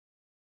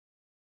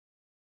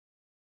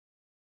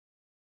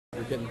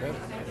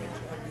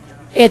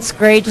It's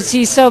great to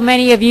see so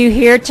many of you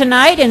here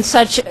tonight in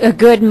such a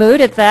good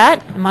mood at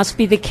that. It must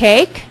be the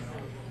cake.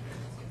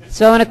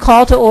 So I'm going to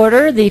call to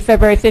order the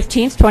February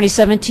 15th,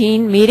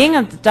 2017 meeting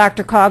of the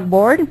DRCOG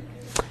Board,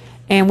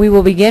 and we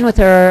will begin with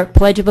our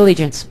Pledge of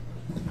Allegiance.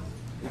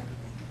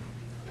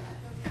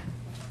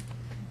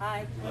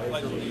 I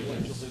pledge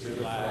allegiance to the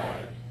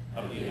flag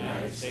of the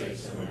United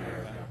States of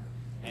America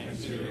and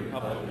to the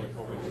republic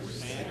for which it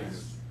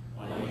stands,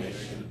 one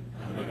nation,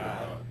 under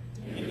God,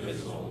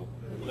 indivisible,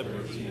 with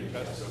liberty and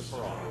justice for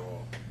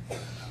all.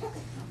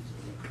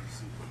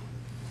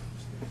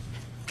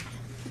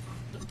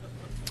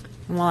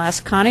 And we'll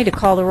ask Connie to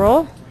call the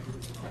roll.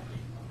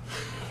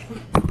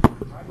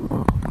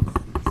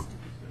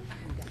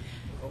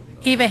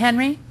 Eva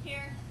Henry.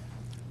 Here.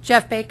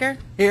 Jeff Baker.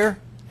 Here.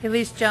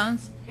 Elise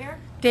Jones. Here.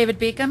 David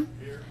Beacom.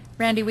 Here.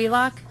 Randy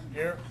Wheelock.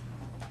 Here.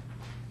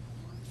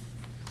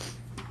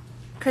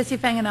 Chrissy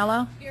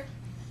Fanganello. Here.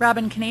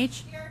 Robin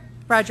Kniech. Here.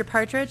 Roger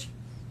Partridge.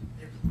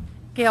 Here.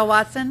 Gail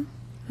Watson.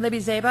 Libby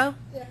Szabo.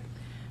 Here.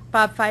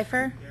 Bob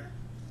Pfeiffer. Here.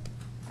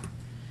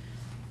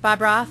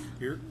 Bob Roth.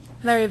 Here.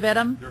 Larry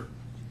Vidham. Here.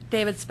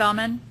 David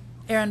Spellman.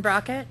 Aaron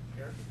Brockett.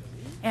 Here.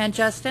 Ann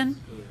Justin.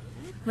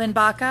 Lynn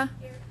Baca.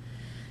 Here.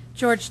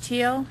 George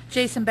Teal.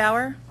 Jason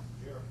Bauer.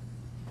 Here.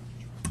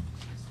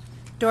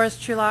 Doris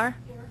Trular.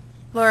 Here.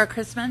 Laura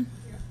Chrisman.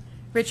 Here.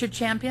 Richard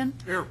Champion.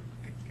 Here.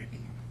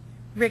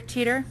 Rick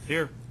Teeter.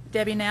 Here.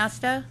 Debbie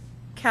Nasta.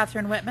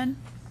 Catherine Whitman.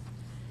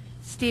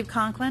 Steve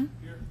Conklin.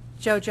 Here.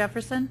 Joe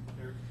Jefferson.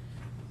 Here.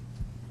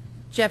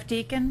 Jeff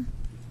Deacon.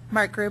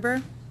 Mark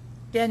Gruber.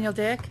 Daniel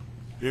Dick.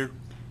 Here.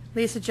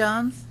 Lisa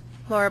Jones.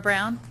 Laura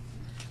Brown.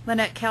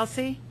 Lynette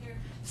Kelsey. Here.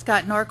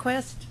 Scott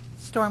Norquist.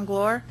 Storm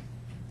Glore.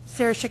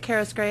 Sarah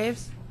Shakiris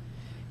Graves.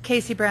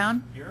 Casey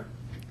Brown. Here.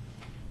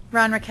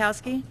 Ron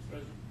Rakowski.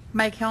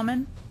 Mike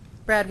Hillman.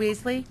 Brad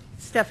Weasley.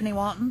 Stephanie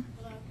Walton.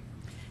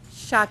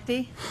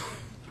 Shakti.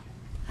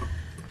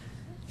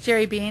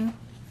 Jerry Bean.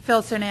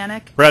 Phil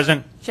Cernanek.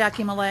 Present.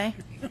 Jackie Millay.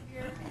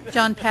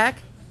 John Peck.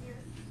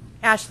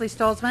 Ashley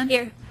Stolzman.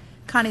 Here.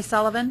 Connie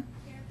Sullivan.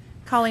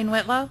 Colleen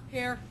Whitlow.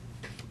 Here.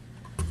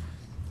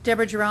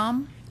 Deborah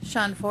Jerome.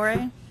 Sean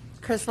Foray.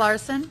 Chris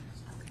Larson.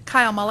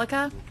 Kyle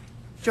Mullica.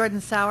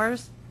 Jordan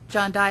Sowers.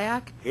 John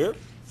Dyack. Here.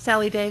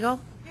 Sally Daigle.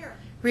 Here.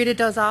 Rita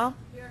Dozal.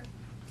 Here.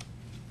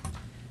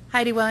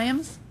 Heidi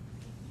Williams.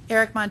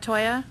 Eric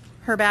Montoya.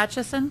 Herb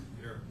Atchison.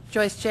 Here.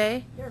 Joyce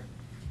J. Here.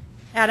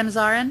 Adam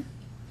Zarin.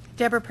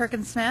 Deborah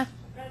Perkins Smith.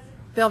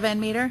 Bill Van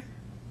Meter.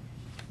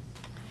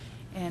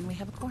 And we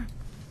have a quorum.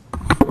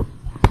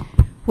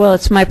 Well,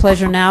 it's my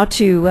pleasure now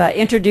to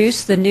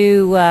introduce the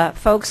new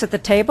folks at the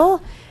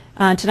table.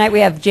 Tonight we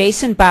have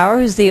Jason Bauer,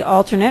 who's the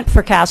alternate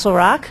for Castle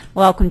Rock.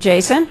 Welcome,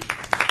 Jason.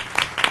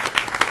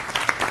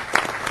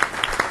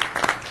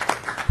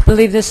 I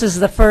believe this is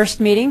the first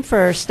meeting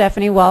for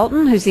Stephanie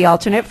Walton, who's the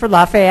alternate for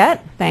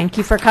Lafayette. Thank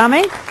you for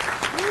coming.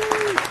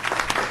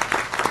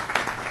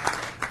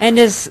 And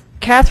is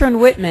Catherine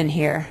Whitman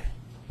here?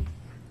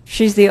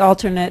 She's the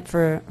alternate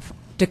for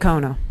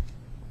Dacono.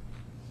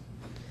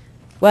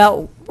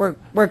 Well,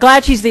 we're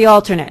glad she's the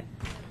alternate,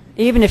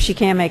 even if she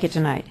can't make it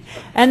tonight.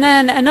 And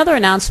then another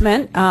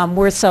announcement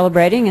worth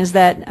celebrating is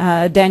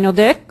that Daniel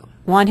Dick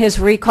won his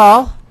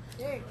recall.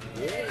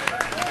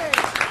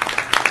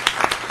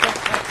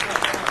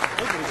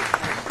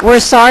 We're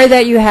sorry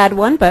that you had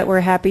one, but we're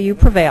happy you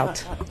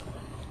prevailed.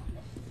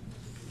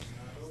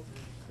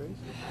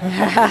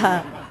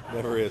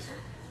 Never is.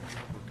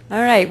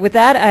 All right, with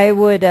that, I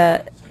would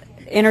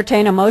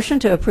entertain a motion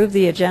to approve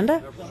the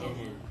agenda.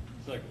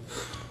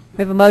 We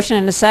have a motion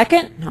and a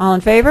second. All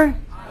in favor?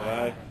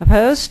 Aye.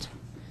 Opposed?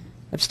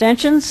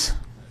 Abstentions?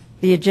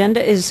 The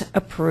agenda is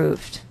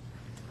approved.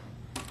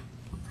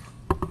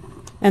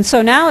 And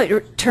so now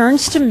it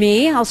turns to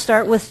me. I'll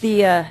start with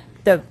the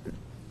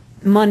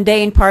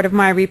mundane part of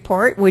my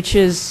report, which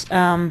is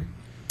the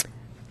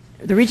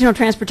Regional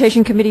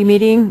Transportation Committee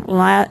meeting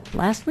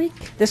last week?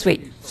 This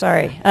week,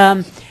 sorry.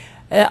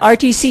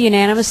 RTC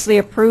unanimously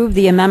approved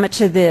the amendment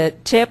to the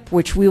TIP,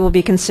 which we will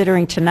be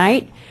considering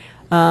tonight.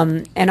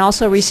 And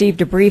also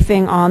received a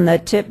briefing on the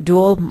TIP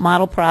dual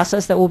model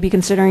process that we'll be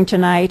considering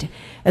tonight,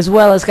 as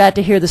well as got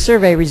to hear the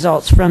survey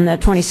results from the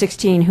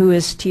 2016 Who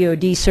is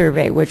TOD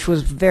survey, which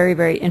was very,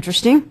 very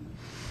interesting.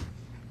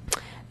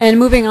 And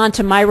moving on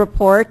to my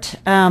report,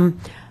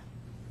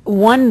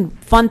 one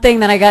fun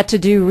thing that I got to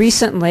do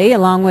recently,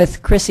 along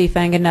with Chrissy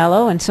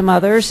Fanganello and some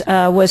others,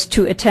 was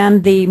to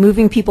attend the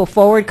Moving People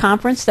Forward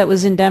conference that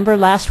was in Denver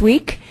last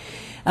week.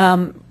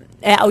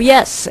 Oh,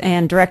 yes,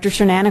 and Director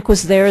Cernanek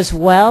was there as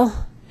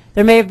well.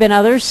 There may have been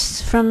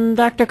others from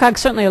DRCOG.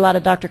 Certainly a lot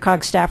of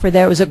DRCOG staff were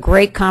there. It was a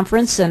great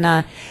conference, and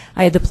I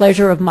had the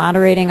pleasure of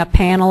moderating a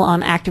panel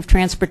on active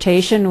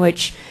transportation,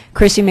 which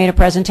Chrissy made a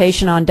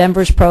presentation on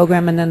Denver's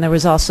program, and then there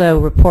was also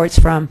reports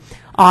from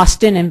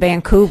Austin and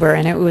Vancouver,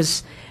 and it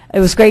was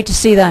great to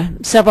see the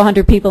several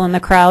hundred people in the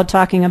crowd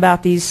talking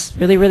about these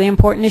really, really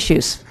important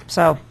issues.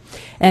 So,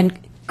 and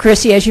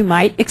Chrissy, as you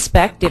might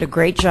expect, did a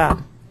great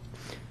job.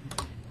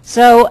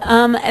 So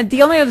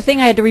the only other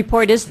thing I had to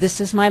report is this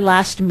is my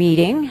last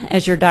meeting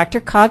as your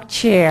DRCOG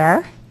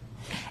chair.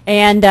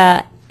 And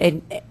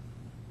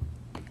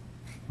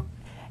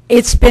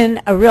it's been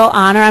a real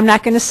honor. I'm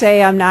not going to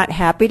say I'm not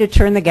happy to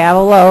turn the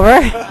gavel over.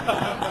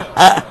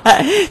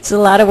 It's a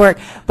lot of work.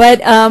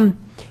 But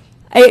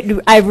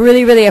I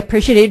really, really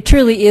appreciate it. It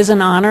truly is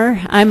an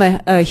honor. I'm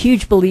a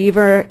huge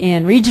believer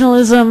in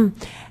regionalism,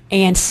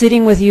 and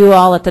sitting with you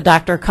all at the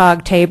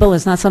DRCOG table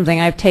is not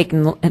something I've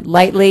taken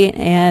lightly,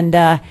 and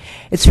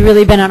it's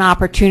really been an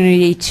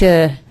opportunity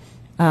to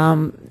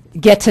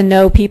get to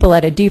know people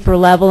at a deeper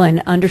level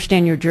and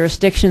understand your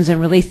jurisdictions and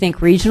really think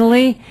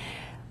regionally.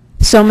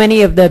 So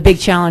many of the big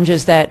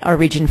challenges that our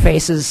region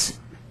faces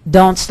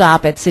don't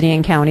stop at city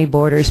and county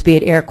borders, be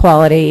it air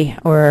quality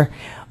or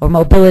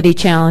mobility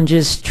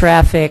challenges,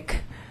 traffic,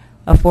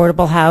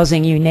 affordable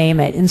housing, you name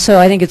it. And so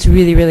I think it's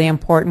really, really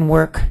important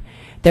work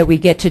that we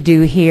get to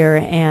do here.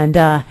 And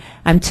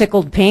I'm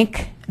tickled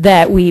pink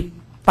that we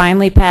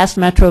finally passed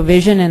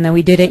MetroVision and that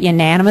we did it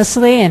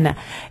unanimously. And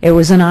it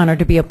was an honor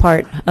to be a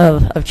part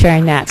of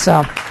chairing that.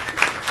 So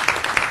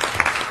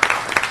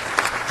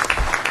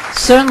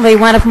certainly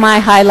one of my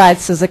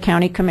highlights as a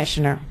county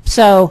commissioner.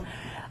 So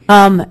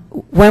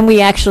when we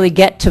actually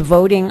get to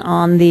voting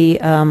on the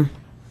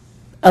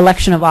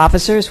election of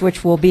officers,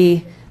 which will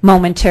be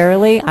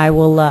momentarily, I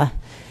will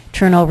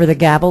turn over the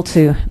gavel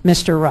to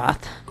Mr.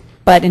 Roth.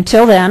 But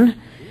until then,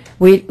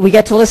 we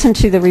get to listen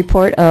to the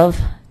report of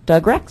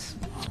Doug Rex.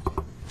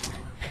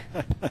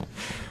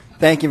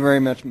 Thank you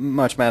very much,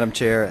 Madam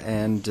Chair,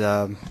 and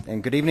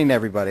good evening to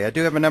everybody. I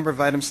do have a number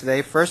of items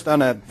today. First,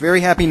 on a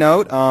very happy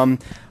note,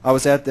 I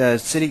was at the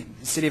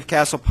City of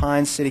Castle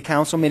Pines City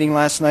Council meeting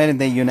last night,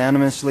 and they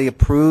unanimously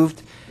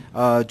approved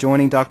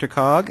joining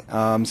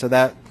DRCOG. So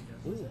that.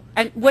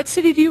 And what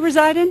city do you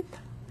reside in?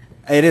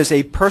 It is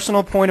a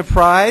personal point of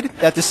pride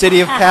that the City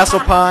of Castle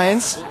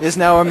Pines is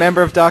now a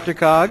member of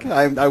DRCOG.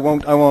 I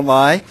won't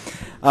lie.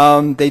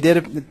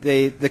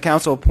 The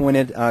council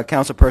appointed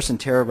councilperson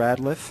Tara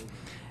Radliff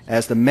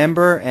as the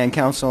member and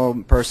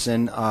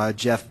councilperson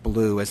Jeff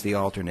Blue as the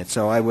alternate.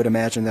 So I would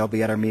imagine they'll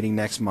be at our meeting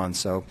next month.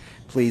 So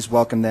please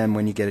welcome them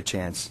when you get a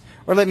chance,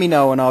 or let me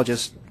know and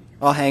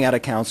I'll hang out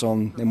at council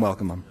and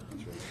welcome them.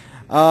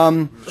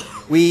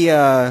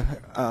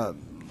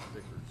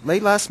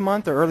 Late last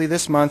month or early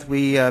this month,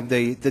 the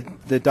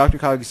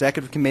DRCOG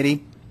Executive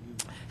Committee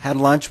had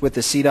lunch with the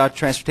CDOT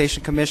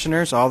Transportation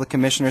Commissioners. All the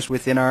commissioners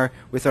within the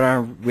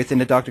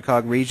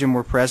DRCOG region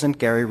were present: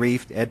 Gary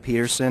Reef, Ed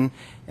Peterson,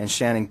 and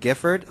Shannon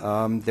Gifford.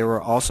 There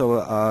were also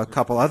a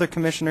couple other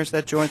commissioners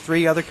that joined,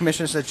 3 other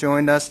commissioners that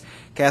joined us: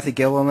 Kathy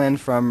Gilliland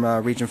from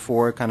Region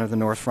 4, kind of the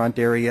North Front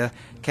area;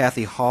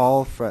 Kathy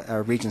Hall from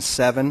Region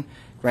 7.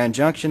 Grand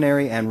Junction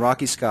area, and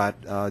Rocky Scott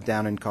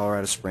down in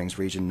Colorado Springs,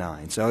 Region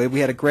 9. So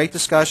we had a great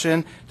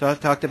discussion,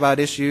 talked about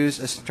issues,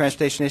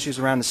 transportation issues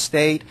around the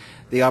state,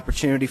 the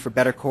opportunity for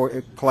better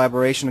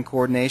collaboration and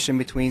coordination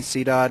between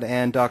CDOT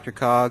and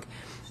DRCOG,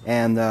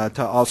 and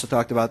also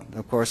talked about,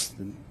 of course,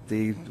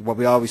 what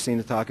we always seem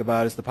to talk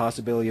about is the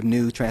possibility of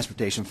new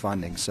transportation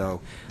funding.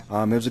 So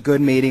it was a good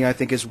meeting. I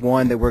think it's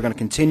one that we're going to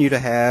continue to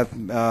have.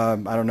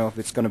 I don't know if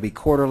it's going to be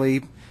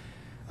quarterly,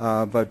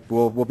 but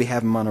we'll be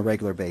having them on a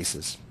regular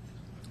basis.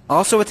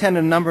 Also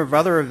attended a number of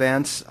other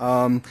events,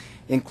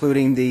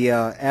 including the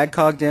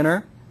DRCOG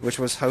dinner, which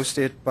was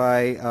hosted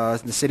by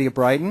the City of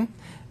Brighton.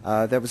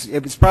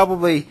 It was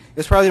probably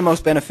the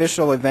most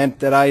beneficial event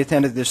that I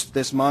attended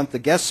this month. The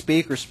guest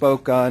speaker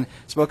spoke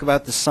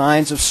about the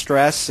signs of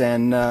stress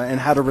and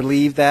how to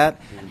relieve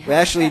that. We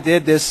actually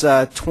did this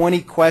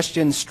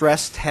 20-question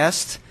stress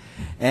test,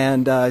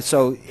 and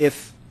so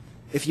if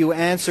you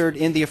answered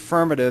in the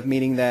affirmative,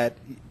 meaning that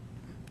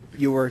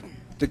you were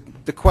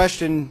the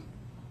question.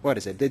 What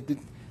is it? You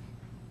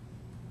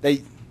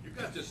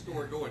got this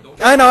story going, don't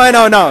you? I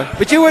know.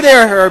 But you were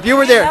there, Herb. You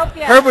were there.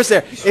 Herb was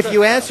there. If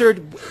you answered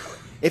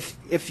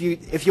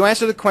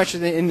the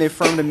question in the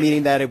affirmative,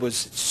 meaning that it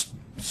was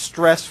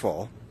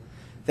stressful,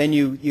 then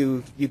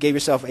you gave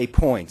yourself a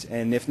point,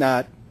 and if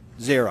not,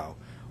 0.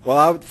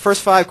 Well,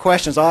 first 5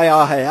 questions,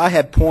 I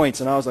had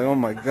points, and I was like, oh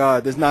my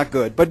God, this is not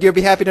good. But you'll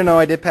be happy to know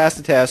I did pass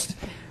the test,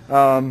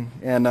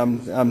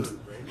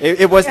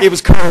 It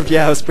was curved,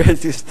 yeah.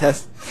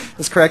 It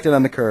was corrected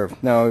on the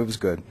curve. No, it was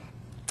good.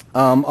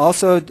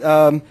 Also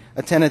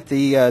attended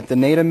the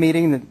NATA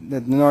meeting,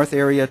 the North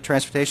Area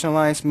Transportation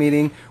Alliance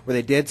meeting, where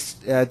they did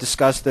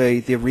discuss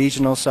the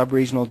regional,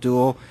 sub-regional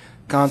dual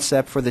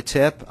concept for the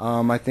TIP.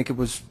 I think it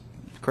was,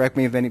 correct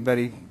me if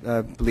anybody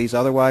believes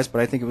otherwise, but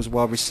I think it was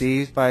well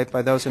received by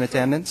those in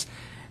attendance.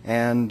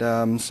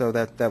 And so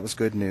that was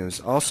good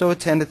news. Also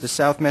attended the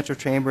South Metro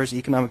Chambers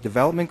Economic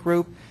Development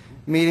Group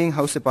meeting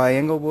hosted by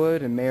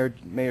Englewood, and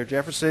Mayor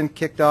Jefferson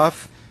kicked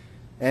off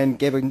and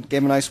gave a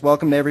nice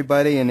welcome to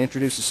everybody and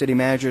introduced the city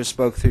manager,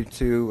 spoke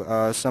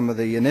to some of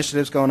the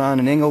initiatives going on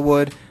in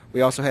Englewood.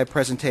 We also had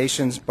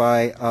presentations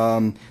by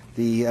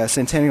the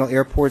Centennial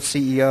Airport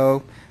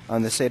CEO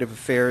on the state of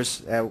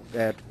affairs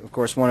at of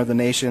course, one of the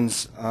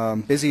nation's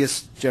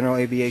busiest general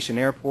aviation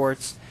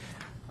airports.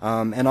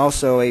 and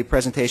also a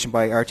presentation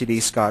by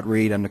RTD Scott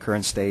Reed on the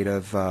current state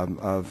of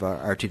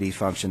RTD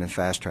function and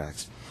fast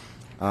tracks.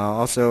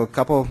 Also, a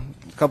couple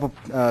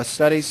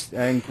studies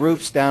and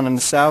groups down in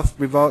the South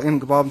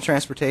involving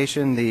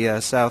transportation.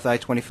 The South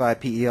I-25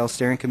 PEL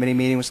Steering Committee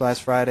meeting was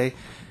last Friday.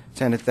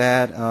 Attended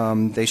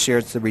that. They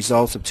shared the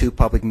results of 2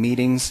 public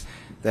meetings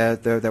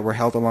that were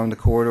held along the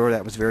corridor.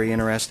 That was very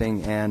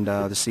interesting, and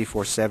the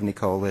C470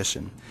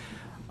 Coalition.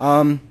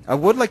 I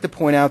would like to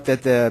point out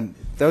that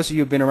those of you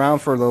who have been around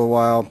for a little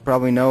while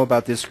probably know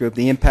about this group,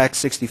 the Impact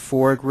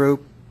 64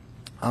 group.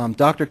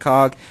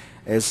 DRCOG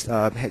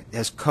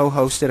has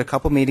co-hosted a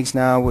couple meetings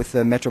now with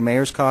the Metro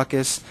Mayor's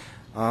Caucus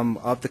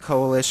of the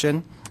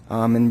coalition.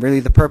 And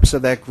really the purpose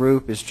of that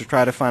group is to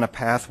try to find a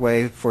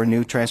pathway for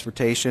new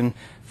transportation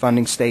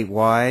funding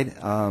statewide.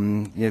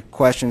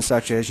 Questions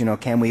such as,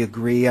 can we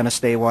agree on a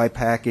statewide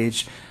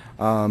package?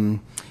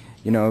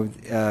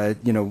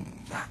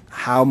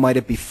 How might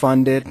it be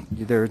funded?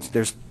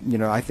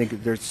 I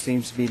think there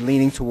seems to be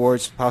leaning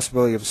towards the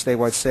possibility of a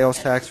statewide sales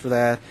tax for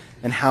that,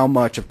 and how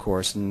much, of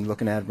course, and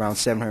looking at around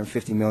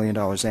 $750 million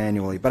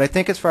annually. But I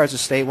think as far as a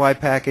statewide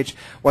package,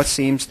 what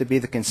seems to be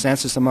the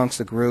consensus amongst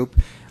the group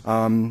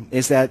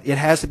is that it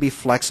has to be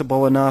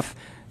flexible enough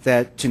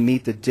that to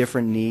meet the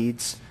different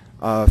needs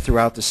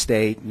throughout the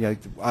state.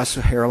 Us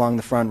here along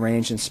the Front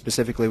Range, and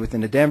specifically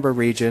within the Denver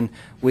region,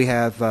 we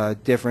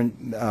have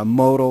different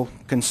modal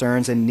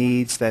concerns and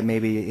needs that may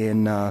be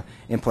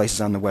in places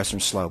on the western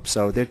slope.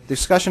 So the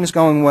discussion is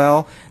going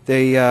well.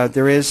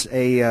 There is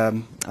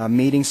a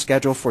meeting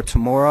scheduled for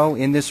tomorrow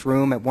in this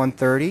room at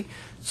 1:30.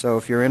 So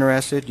if you're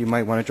interested, you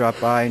might want to drop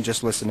by and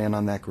just listen in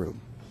on that group.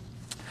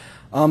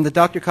 The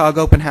DRCOG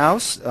open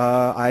house,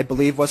 I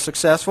believe, was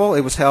successful.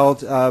 It was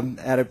held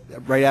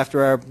right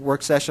after our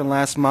work session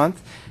last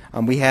month.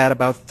 We had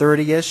about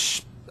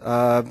 30-ish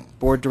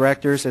board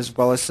directors as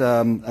well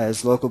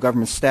as local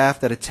government staff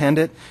that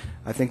attended.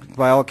 I think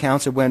by all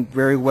accounts it went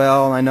very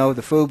well. I know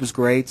the food was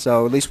great,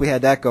 so at least we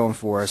had that going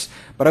for us.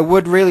 But I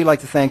would really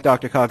like to thank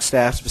DRCOG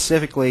staff,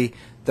 specifically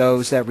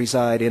those that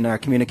reside in our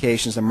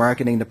communications and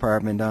marketing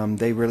department.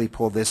 They really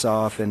pulled this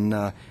off, and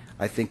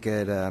I think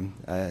it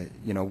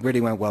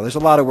really went well. There's a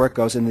lot of work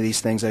goes into these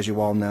things, as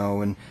you all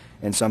know,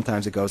 and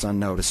sometimes it goes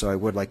unnoticed, so I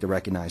would like to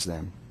recognize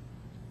them.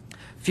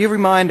 A few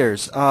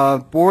reminders.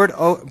 Board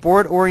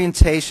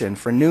orientation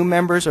for new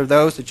members or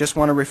those that just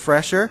want a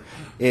refresher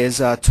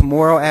is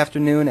tomorrow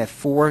afternoon at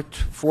 4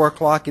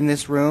 o'clock in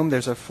this room.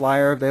 There's a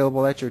flyer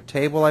available at your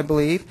table, I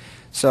believe.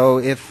 So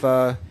if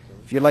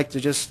you'd like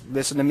to just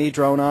listen to me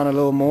drone on a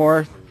little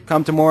more,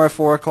 come tomorrow at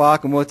 4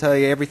 o'clock and we'll tell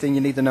you everything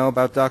you need to know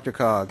about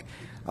DRCOG.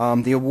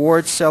 The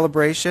awards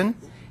celebration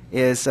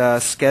is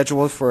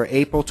scheduled for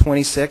April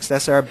 26th.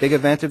 That's our big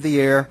event of the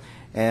year,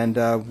 and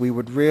we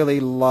would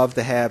really love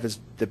to have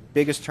the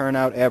biggest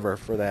turnout ever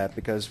for that,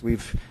 because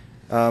we've,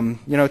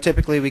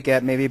 typically we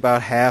get maybe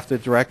about half the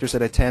directors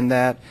that attend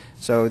that.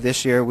 So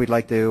this year we'd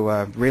like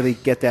to really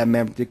get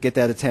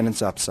that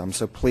attendance up some.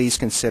 So please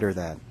consider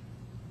that.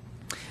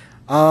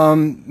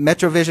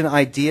 MetroVision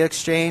Idea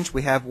Exchange,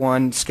 we have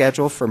one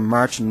scheduled for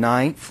March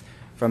 9th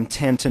from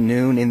 10 to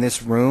noon in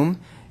this room.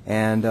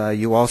 And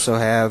you also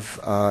have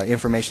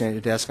information at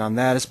your desk on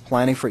that. Is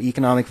Planning for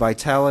Economic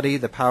Vitality,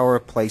 the Power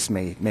of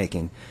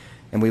Placemaking.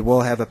 And we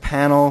will have a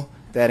panel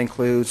that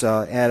includes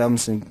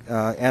Adams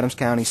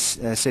County,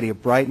 City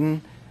of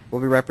Brighton will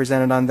be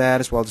represented on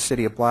that, as well as the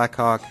City of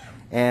Blackhawk,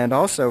 and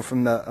also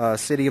from the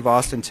City of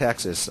Austin,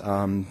 Texas,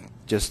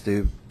 just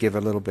to give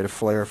a little bit of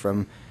flair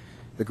from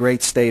the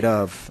great state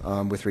of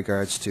with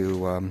regards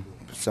to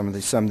some of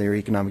their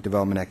economic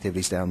development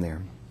activities down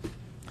there.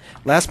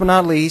 Last but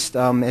not least,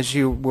 as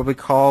you will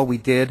recall, we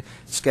did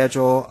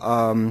schedule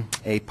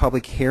a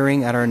public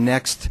hearing at our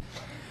next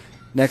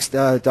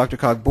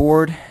DRCOG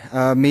board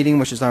meeting,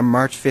 which is on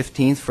March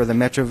 15th for the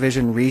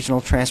MetroVision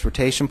Regional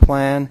Transportation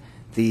Plan,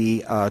 the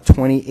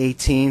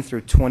 2018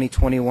 through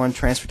 2021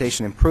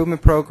 Transportation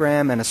Improvement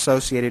Program, and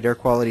associated air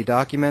quality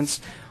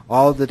documents.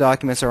 All of the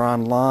documents are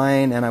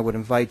online, and I would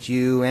invite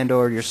you and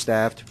or your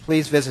staff to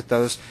please visit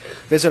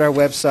our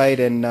website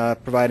and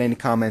provide any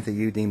comment that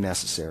you deem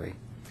necessary.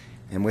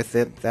 And with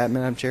that,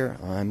 Madam Chair,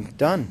 I'm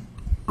done.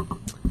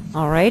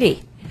 All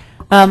righty.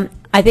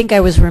 I think I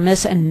was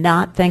remiss in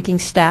not thanking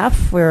staff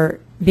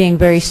for being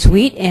very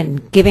sweet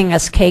and giving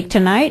us cake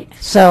tonight.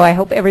 So I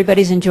hope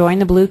everybody's enjoying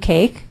the blue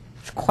cake.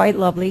 It's quite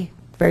lovely.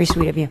 Very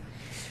sweet of you.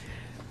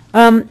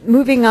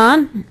 Moving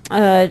on,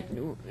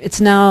 it's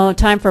now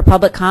time for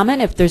public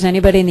comment. If there's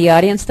anybody in the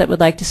audience that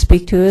would like to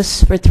speak to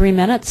us for 3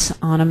 minutes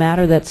on a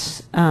matter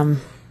that's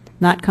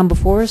not come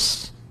before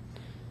us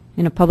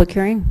in a public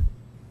hearing.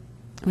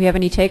 Do we have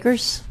any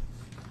takers?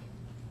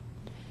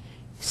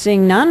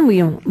 Seeing none,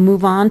 we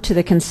move on to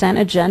the consent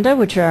agenda,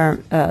 which are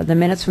the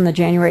minutes from the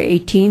January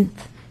 18th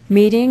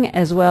meeting,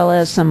 as well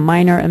as some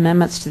minor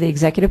amendments to the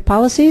executive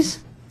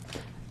policies.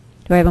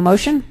 Do I have a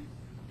motion?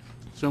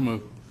 So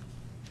moved.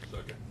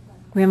 Second.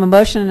 We have a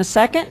motion and a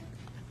second.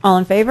 All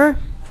in favor?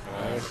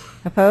 Aye.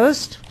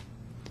 Opposed?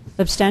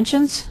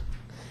 Abstentions?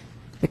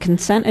 The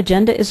consent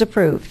agenda is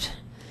approved.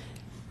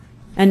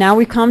 And now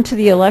we come to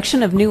the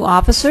election of new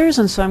officers,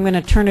 and so I'm going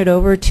to turn it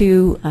over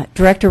to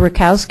Director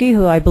Rakowski,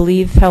 who I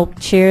believe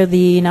helped chair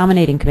the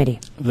nominating committee.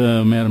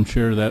 Madam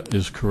Chair, that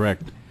is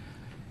correct.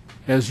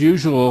 As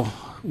usual,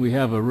 we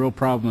have a real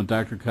problem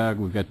at DRCOG.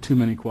 We've got too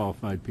many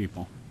qualified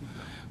people.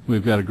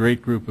 We've got a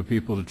great group of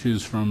people to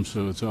choose from,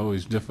 so it's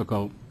always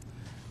difficult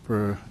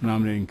for a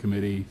nominating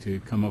committee to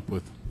come up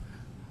with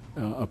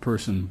a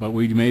person. But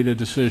we made a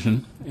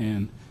decision,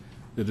 and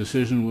the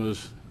decision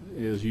was,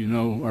 as you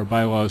know, our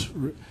bylaws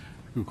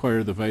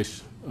require the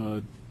vice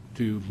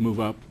to move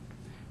up,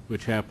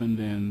 which happened,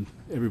 and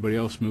everybody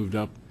else moved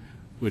up,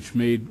 which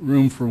made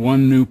room for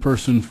one new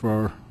person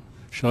for,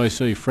 shall I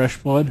say, fresh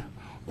blood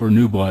or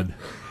new blood.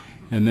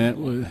 And that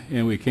was,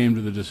 and we came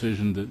to the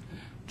decision that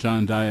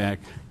John Dyack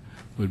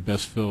would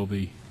best fill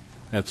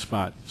that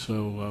spot.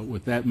 So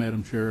with that,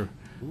 Madam Chair,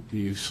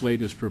 the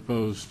slate is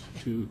proposed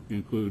to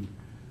include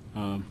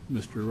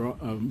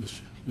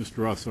Mr.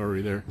 Roth's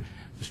already there,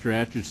 Mr.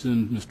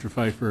 Atchison, Mr.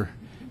 Pfeiffer,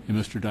 and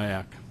Mr.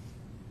 Dyack.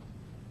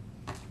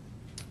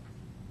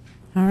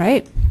 All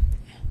right.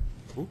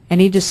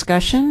 Any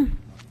discussion?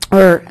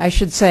 Or I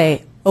should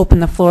say, open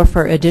the floor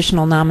for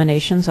additional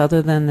nominations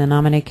other than the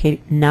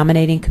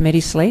nominating committee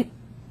slate?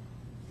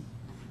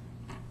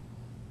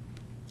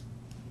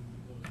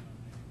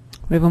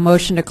 We have a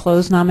motion to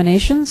close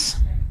nominations.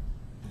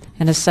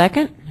 And a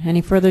second.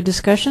 Any further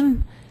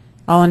discussion?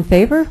 All in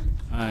favor?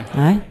 Aye.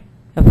 Aye.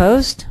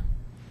 Opposed?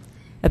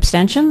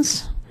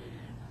 Abstentions?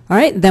 All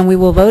right, then we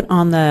will vote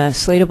on the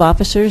slate of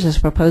officers as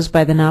proposed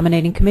by the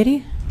nominating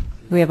committee.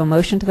 Do we have a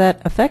motion to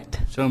that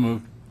effect? So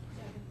moved.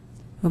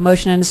 A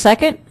motion and a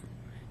second.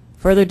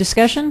 Further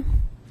discussion?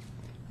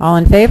 All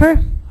in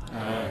favor?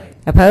 Aye.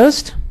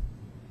 Opposed?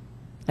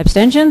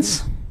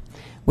 Abstentions?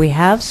 We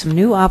have some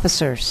new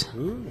officers.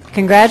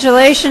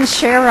 Congratulations,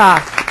 Chair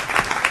Roth.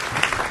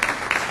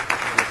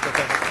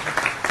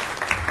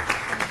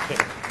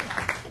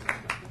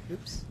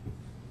 Oops.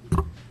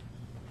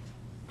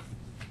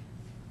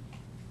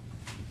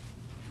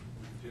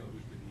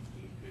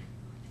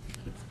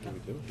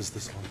 Is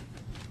this on?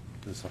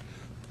 This on?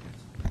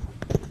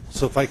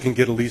 So if I can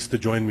get Elise to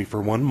join me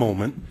for one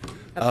moment.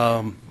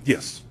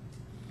 Yes.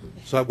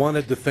 So I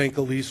wanted to thank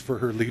Elise for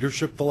her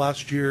leadership the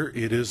last year.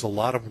 It is a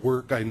lot of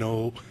work, I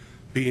know,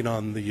 being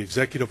on the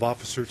executive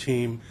officer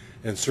team,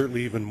 and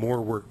certainly even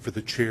more work for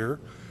the chair.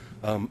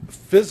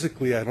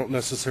 Physically, I don't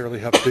necessarily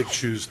have big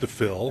shoes to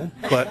fill,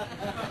 but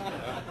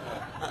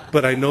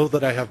I know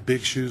that I have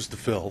big shoes to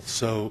fill.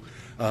 So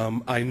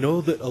I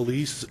know that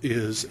Elise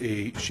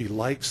she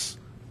likes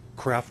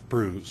craft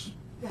brews.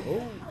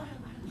 Oh.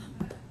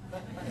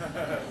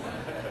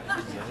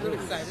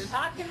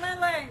 Talking my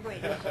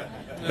language.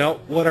 Now,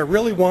 what I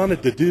really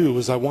wanted to do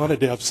is I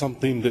wanted to have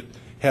something that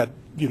had,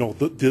 you know,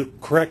 the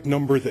correct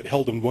number that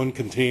held in one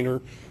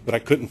container, but I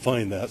couldn't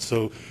find that.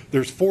 So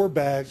there's 4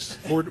 bags,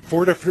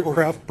 four different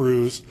craft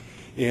brews,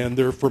 and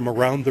they're from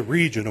around the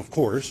region, of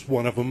course,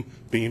 one of them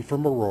being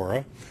from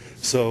Aurora.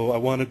 So I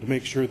wanted to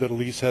make sure that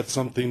Elise had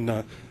something,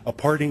 a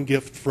parting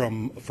gift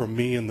from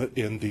me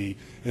and the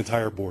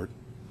entire board.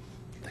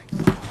 Thank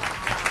you.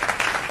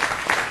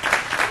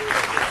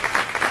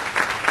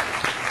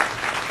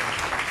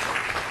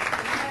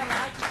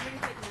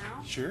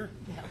 Sure.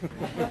 Did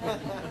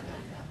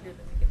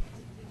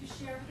you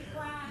share with the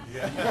class?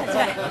 Yeah. That's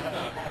right.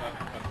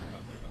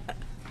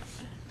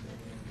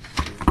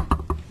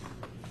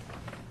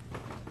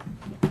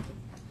 All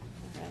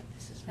right,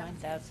 this is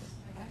 9,000.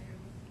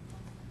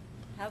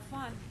 Have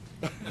fun.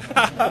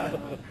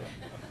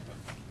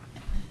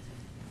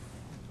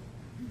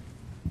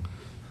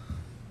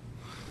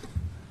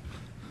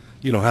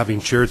 You know,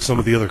 having chaired some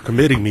of the other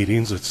committee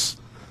meetings, it's,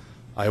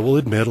 I will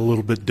admit, a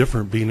little bit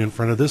different being in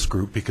front of this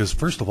group because,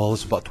 first of all,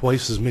 it's about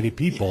twice as many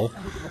people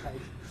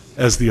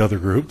as the other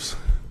groups.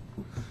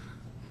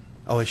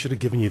 Oh, I should have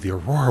given you the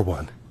Aurora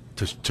one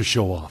to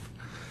show off.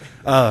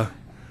 All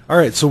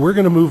right, so we're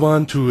going to move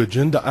on to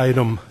agenda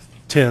item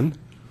 10,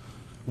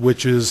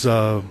 which is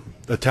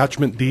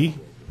attachment D,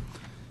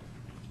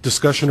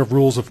 discussion of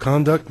rules of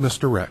conduct.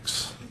 Mr.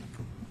 Rex.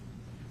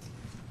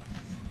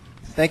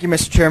 Thank you,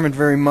 Mr. Chairman,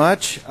 very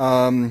much.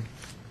 Let me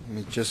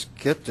just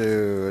get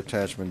to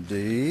attachment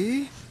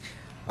D.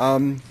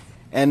 Let me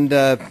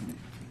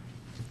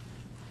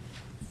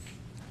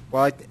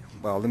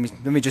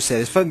just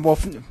say this.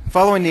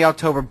 Following the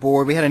October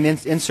board, we had an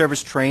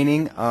in-service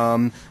training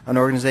on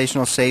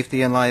organizational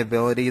safety and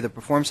liability. The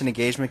Performance and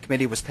Engagement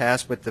Committee was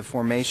tasked with the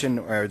formation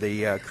or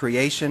the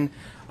creation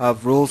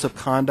of rules of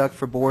conduct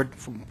for board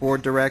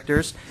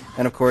directors.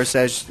 And of course,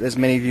 as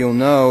many of you will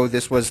know,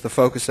 this was the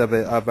focus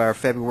of our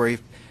February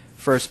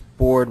 1st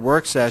board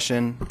work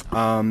session,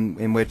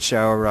 in which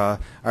our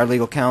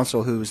legal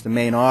counsel, who's the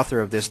main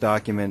author of this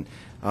document,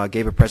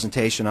 gave a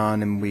presentation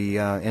on, and we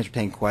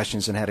entertained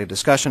questions and had a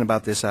discussion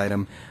about this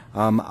item.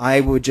 I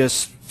would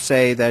just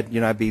say that,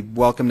 you know, I'd be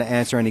welcome to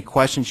answer any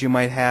questions you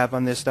might have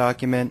on this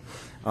document.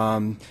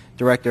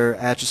 Director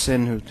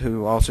Atchison,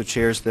 who also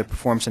chairs the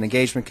Performance and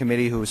Engagement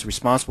Committee, who is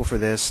responsible for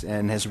this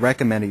and has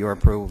recommended your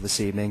approval this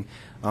evening,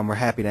 we're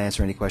happy to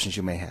answer any questions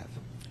you may have.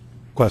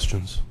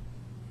 Questions?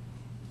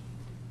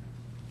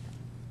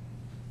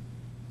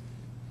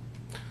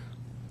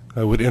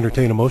 I would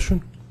entertain a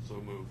motion.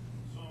 So moved.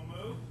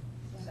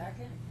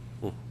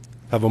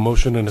 Have a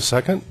motion and a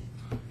second.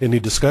 Any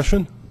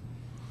discussion?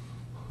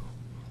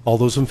 All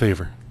those in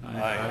favor?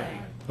 Aye.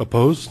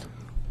 Opposed?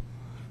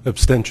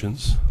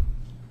 Abstentions?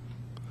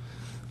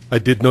 I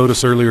did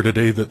notice earlier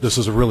today that this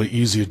is a really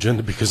easy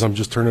agenda because I'm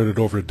just turning it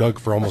over to Doug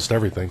for almost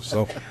everything.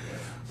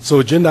 So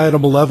agenda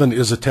item 11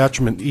 is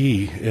attachment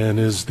E and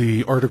is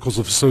the Articles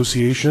of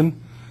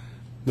Association.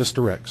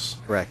 Mr. Rex.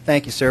 Correct.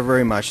 Thank you, sir,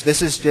 very much.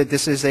 This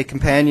is a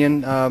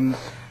companion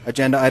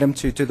agenda item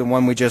to the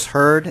one we just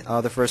heard.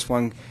 The first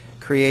one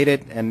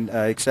created and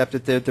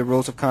accepted the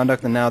rules of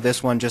conduct, and now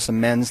this one just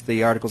amends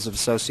the Articles of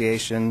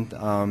Association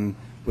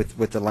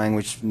with the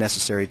language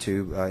necessary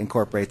to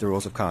incorporate the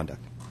rules of conduct.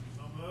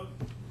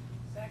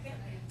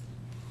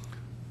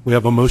 We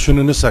have a motion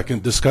and a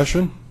second.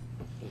 Discussion?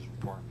 Does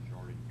require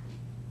majority.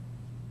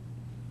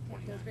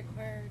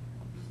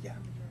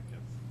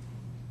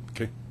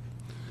 Okay.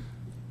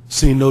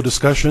 Seeing no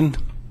discussion,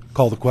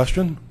 call the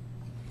question.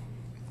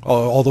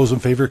 All those in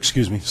favor,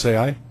 excuse me, say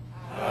aye.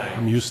 Aye.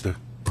 I'm used to.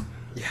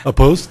 Yeah.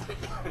 Opposed?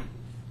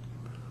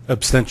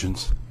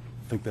 Abstentions?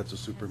 I think that's a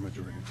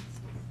supermajority.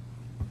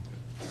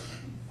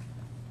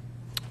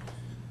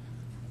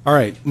 All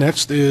right,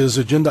 next is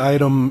agenda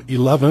item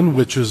 11,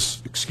 which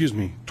is,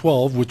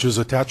 12, which is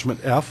attachment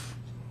F,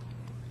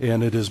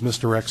 and it is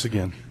Mr. Rex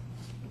again.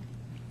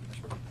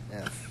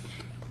 F.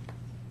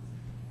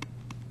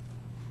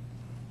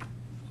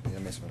 Did I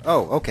miss one?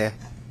 Oh, okay.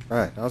 All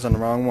right, I was on the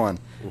wrong one.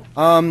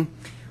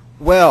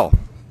 Well,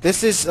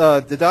 this is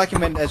the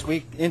document as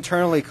we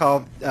internally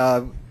call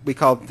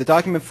the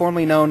document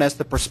formerly known as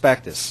the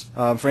prospectus.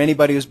 For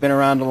anybody who's been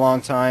around a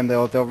long time,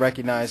 they'll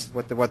recognize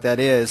what that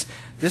is.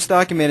 This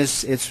document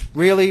it's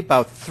really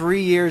about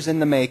 3 years in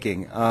the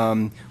making.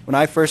 When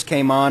I first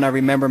came on, I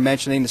remember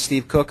mentioning to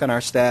Steve Cook on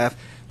our staff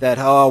that,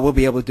 oh, we'll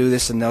be able to do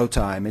this in no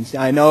time. And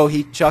I know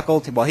he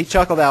chuckled. Well, he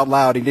chuckled out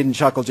loud. He didn't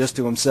chuckle just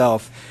to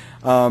himself.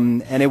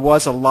 And it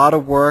was a lot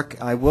of work.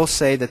 I will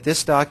say that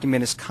this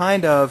document is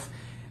kind of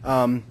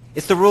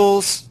it's the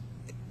rules.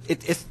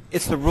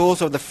 It's the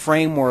rules of the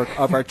framework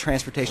of our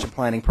transportation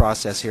planning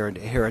process here at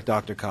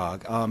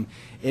DRCOG.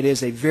 It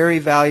is a very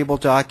valuable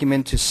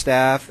document to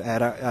staff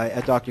at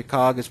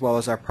DRCOG as well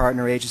as our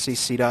partner agencies,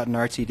 CDOT and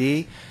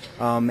RTD.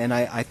 And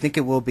I think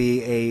it will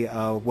be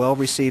a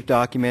well-received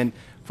document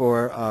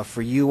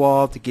for you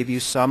all to give you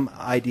some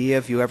idea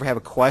if you ever have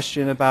a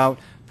question about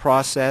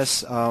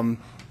process.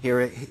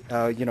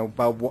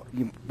 About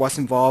what's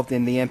involved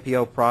in the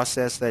NPO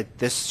process, that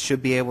this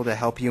should be able to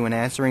help you in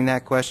answering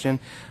that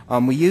question.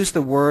 We use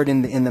the word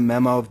in the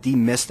memo of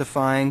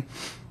demystifying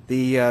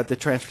the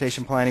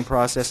transportation planning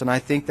process, and I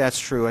think that's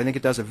true. I think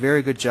it does a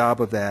very good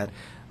job of that.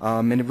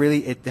 And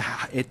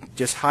it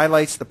just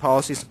highlights the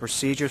policies and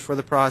procedures for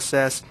the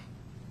process,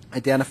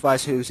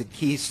 identifies who the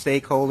key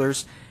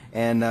stakeholders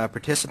and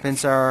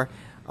participants are.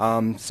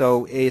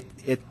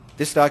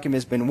 This document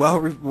has been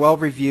well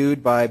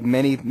reviewed by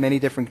many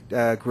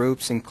different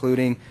groups,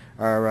 including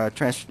our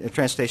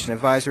Transportation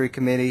Advisory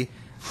Committee,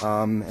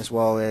 as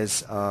well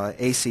as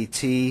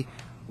ACT,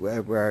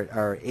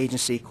 our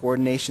agency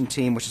coordination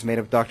team, which is made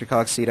up of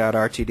DRCOG, CDOT,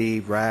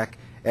 RTD, RAC,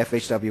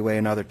 FHWA,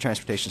 and other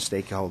transportation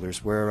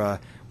stakeholders.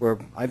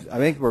 I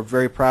think we're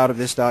very proud of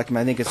this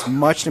document. I think it's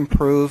much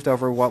improved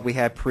over what we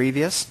had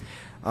previous,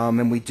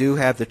 and we do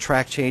have the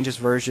track changes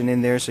version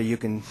in there, so you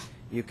can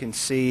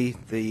see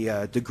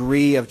the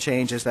degree of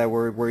changes that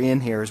were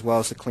in here, as well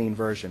as the clean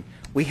version.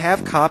 We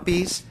have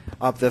copies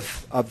of the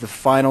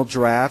final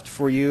draft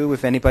for you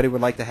if anybody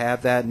would like to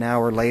have that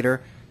now or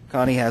later.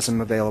 Connie has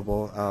them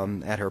available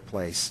at her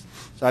place.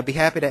 So I'd be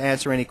happy to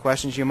answer any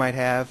questions you might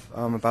have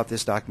about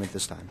this document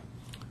this time.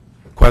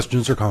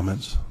 Questions or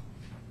comments?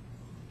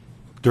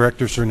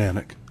 Director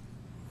Cernanek.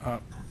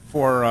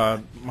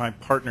 For my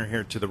partner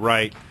here to the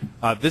right,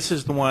 this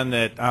is the one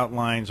that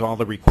outlines all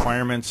the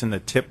requirements in the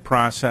TIP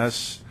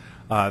process,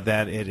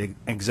 that it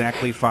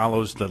exactly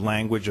follows the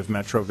language of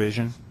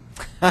MetroVision?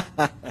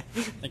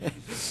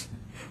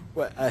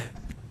 Well,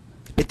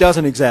 it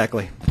doesn't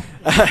exactly.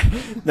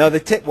 No,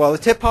 the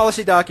TIP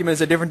policy document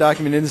is a different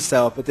document in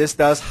itself, but this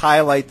does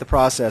highlight the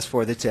process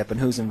for the TIP and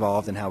who's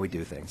involved and how we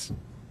do things.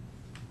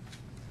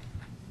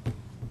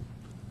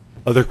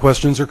 Other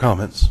questions or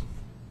comments?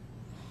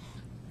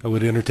 I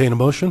would entertain a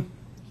motion.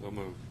 So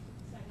moved.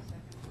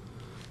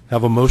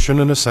 Have a motion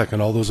and a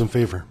second. All those in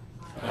favor?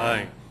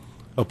 Aye.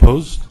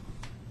 Opposed?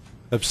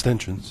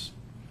 Abstentions?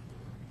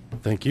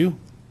 Thank you.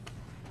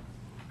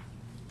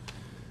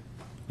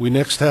 We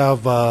next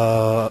have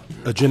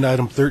agenda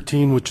item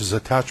 13, which is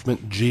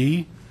attachment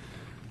G.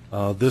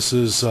 This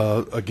is,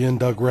 again,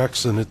 Doug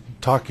Rex, and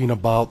talking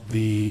about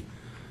the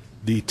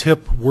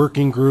TIP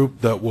working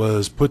group that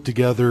was put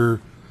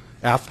together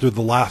after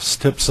the last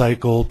TIP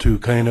cycle to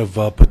kind of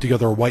put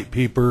together a white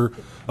paper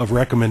of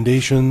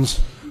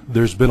recommendations.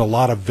 There's been a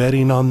lot of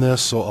vetting on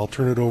this, so I'll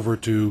turn it over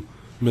to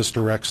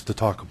Mr. Rex to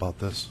talk about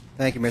this.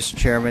 Thank you, Mr.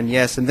 Chairman.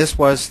 Yes, and this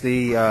was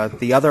the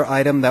other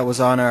item that was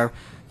on our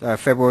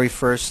February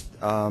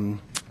 1st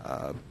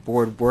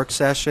board work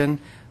session.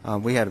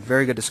 We had a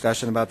very good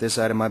discussion about this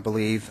item, I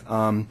believe.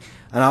 And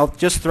I'll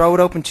just throw it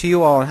open to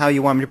you all on how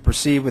you want me to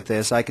proceed with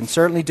this. I can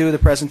certainly do the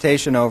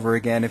presentation over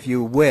again if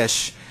you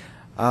wish.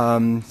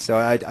 So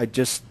I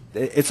just,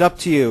 it's up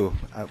to you.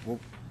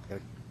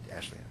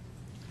 Ashley.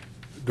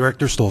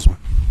 Director Stolzman.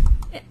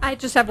 I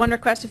just have one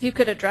request. If you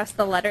could address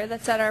the letter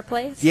that's at our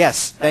place.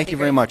 Yes, That'd thank be you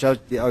very great. much. I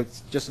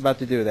was just about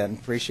to do that and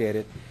appreciate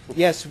it.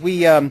 Yes,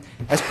 we,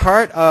 as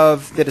part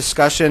of the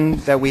discussion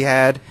that we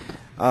had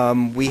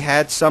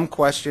some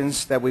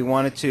questions that we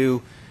want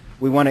to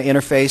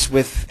interface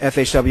with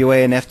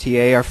FHWA and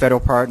FTA, our federal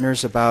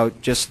partners,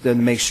 about just to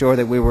make sure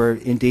that we were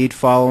indeed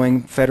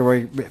following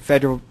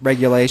federal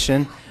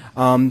regulation.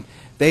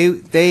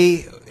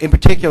 They, in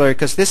particular,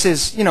 because this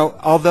is,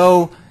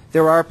 although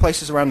there are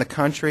places around the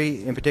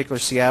country, in particular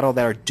Seattle,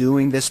 that are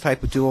doing this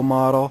type of dual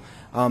model.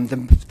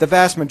 The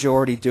vast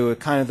majority do it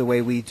kind of the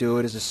way we do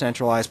it, as a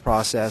centralized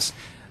process,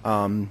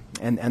 and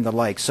the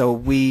like. So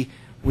we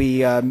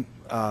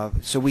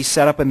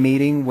set up a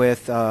meeting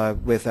with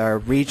our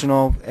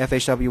regional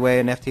FHWA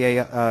and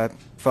FTA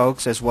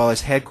folks, as well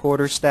as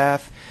headquarters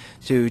staff,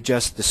 to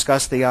just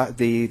discuss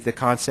the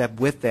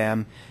concept with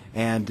them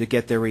and to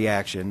get their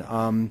reaction.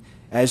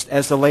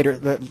 As the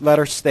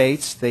letter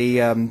states,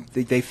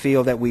 they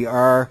feel that we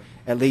are,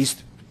 at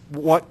least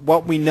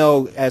what we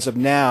know as of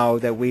now,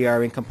 that we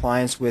are in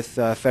compliance with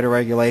federal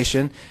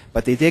regulation,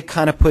 but they did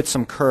kind of put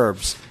some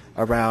curbs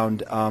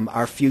around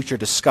our future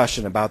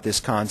discussion about this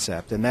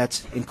concept, and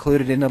that's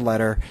included in the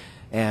letter.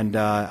 And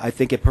I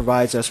think it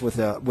provides us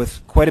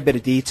with quite a bit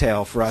of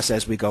detail for us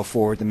as we go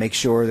forward to make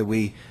sure that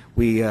we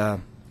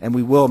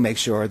will make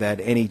sure that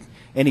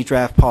any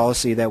draft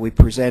policy that we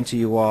present to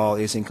you all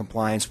is in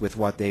compliance with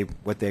what they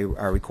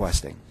are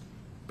requesting.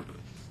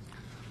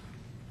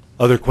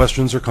 Other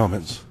questions or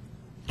comments?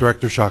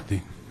 Director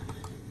Shakti.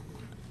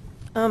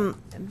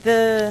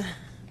 The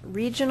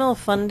regional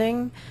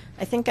funding,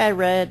 I think I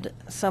read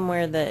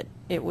somewhere that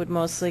it would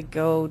mostly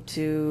go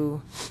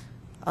to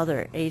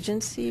other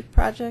agency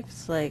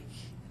projects,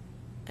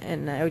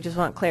 and I would just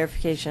want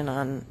clarification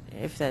on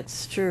if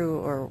that's true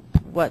or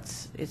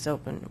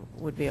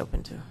would be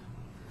open to.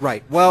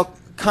 Right. Well,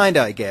 kind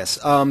of, I guess.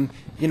 The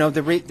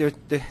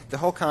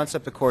whole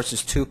concept, of course,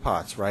 is two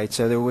pots, right?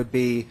 So there would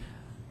be,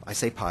 I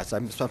say pots,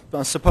 I'm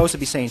supposed to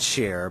be saying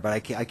share, but I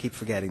keep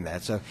forgetting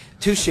that. So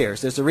two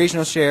shares. There's the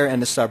regional share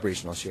and the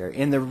sub-regional share.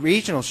 In the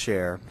regional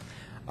share,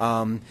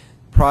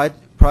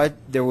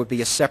 there would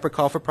be a separate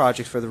call for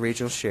projects for the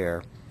regional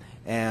share,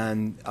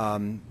 and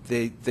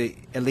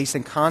at least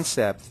in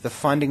concept, the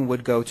funding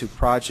would go to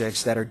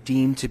projects that are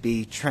deemed to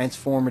be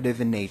transformative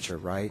in nature,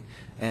 right?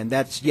 And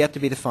that's yet to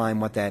be defined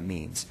what that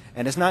means.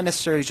 And it's not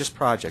necessarily just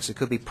projects. It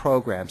could be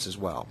programs as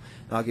well.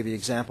 And I'll give you an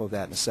example of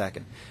that in a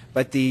second.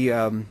 But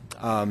so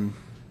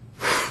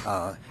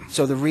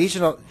the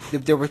regional,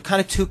 there were kind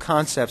of two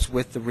concepts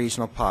with the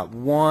regional pot.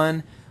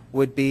 One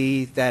would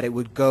be that it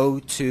would go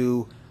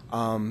to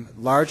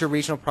larger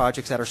regional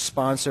projects that are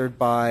sponsored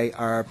by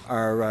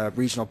our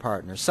regional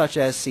partners, such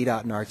as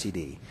CDOT and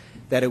RTD.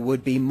 That it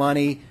would be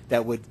money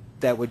that would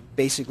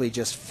basically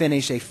just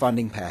finish a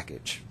funding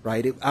package,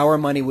 right? Our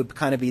money would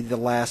kind of be the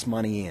last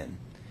money in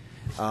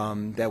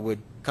that would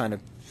kind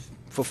of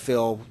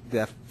fulfill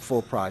that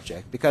full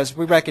project. Because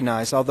we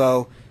recognize,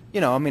 although,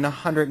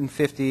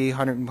 150,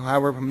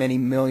 however many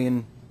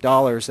million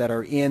dollars that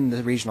are in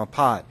the regional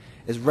pot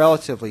is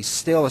relatively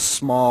still a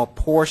small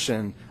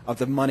portion of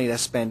the money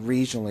that's spent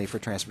regionally for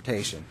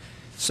transportation.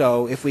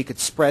 So if we could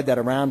spread that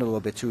around a little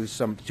bit to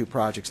two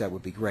projects, that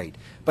would be great.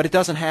 But it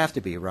doesn't have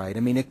to be, right? I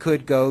mean, it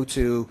could go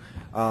to,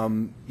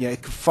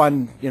 it could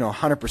fund,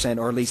 100%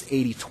 or at least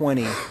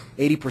 80-20,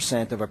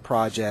 80% of a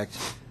project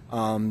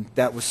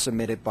that was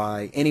submitted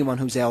by anyone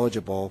who's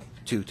eligible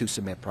to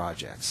submit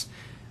projects.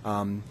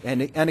 And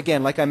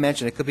again, like I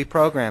mentioned, it could be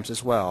programs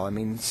as well. I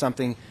mean,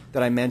 something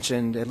that I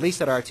mentioned, at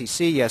least at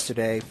RTC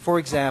yesterday, for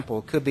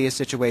example, could be a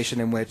situation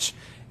in which,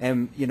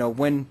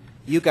 when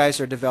you guys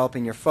are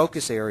developing your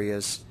focus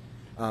areas,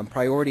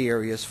 priority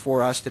areas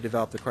for us to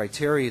develop the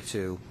criteria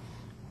to,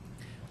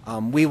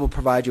 we will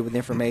provide you with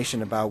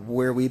information about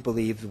where we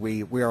believe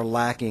we are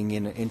lacking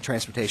in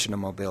transportation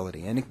and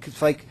mobility. And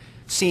it's like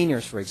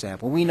seniors, for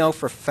example. We know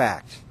for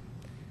fact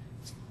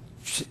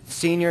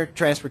senior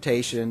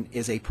transportation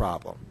is a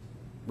problem,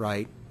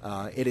 right?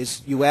 It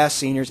is, you ask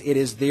seniors, it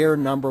is their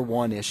number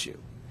one issue.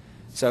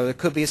 So there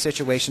could be a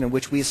situation in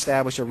which we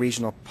establish a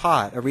regional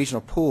pot, a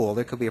regional pool.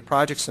 There could be a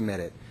project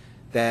submitted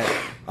that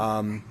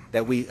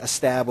we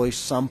establish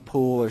some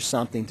pool or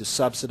something to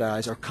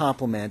subsidize or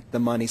complement the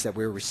monies that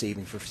we're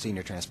receiving for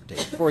senior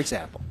transportation, for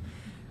example.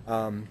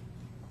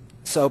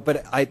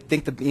 But I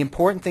think the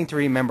important thing to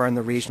remember on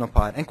the regional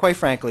pot, and quite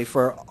frankly,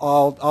 for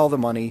all the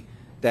money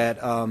that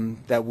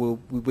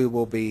we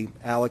will be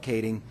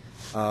allocating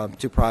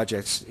to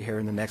projects here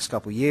in the next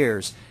couple of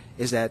years,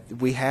 is that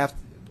we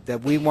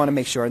want to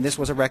make sure, and this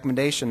was a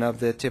recommendation of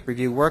the TIP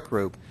review work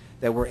group,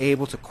 that we're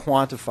able to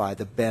quantify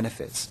the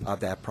benefits of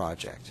that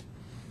project.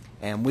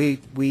 And we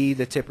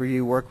the TIP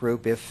review work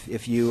group,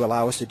 if you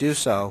allow us to do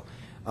so,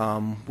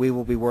 we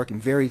will be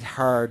working very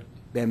hard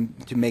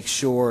to make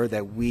sure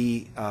that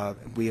we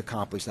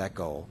accomplish that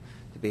goal.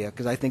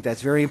 Because I think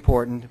that's very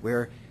important.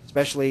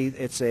 Especially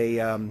it's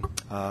a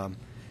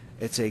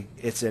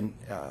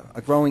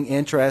growing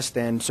interest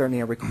and certainly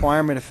a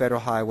requirement of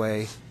Federal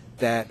Highway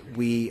that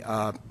we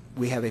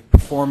have a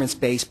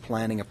performance-based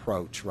planning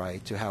approach,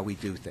 right, to how we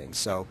do things.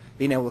 So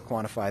being able to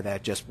quantify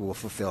that just will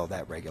fulfill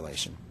that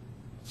regulation.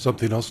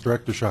 Something else,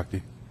 Director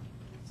Shakti?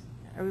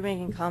 Are we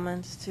making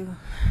comments too?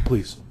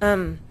 Please.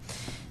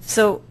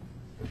 So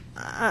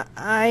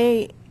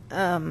I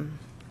am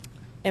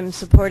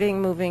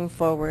supporting moving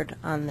forward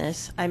on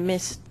this. I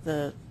missed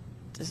the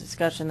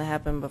discussion that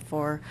happened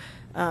before.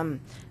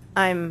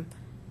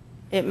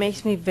 It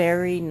makes me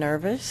very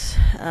nervous.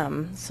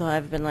 So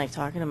I've been like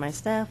talking to my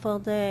staff all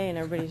day, and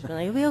everybody's been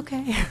like, "Are we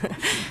okay?"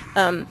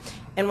 And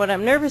what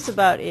I'm nervous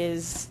about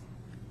is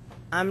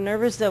I'm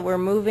nervous that we're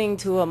moving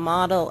to a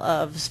model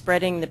of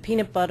spreading the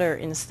peanut butter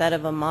instead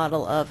of a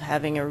model of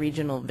having a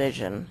regional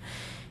vision.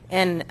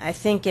 And I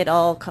think it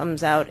all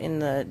comes out in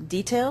the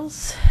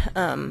details.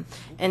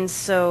 And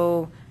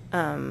so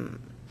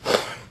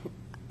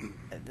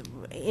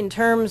in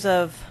terms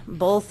of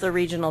both the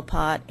regional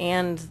pot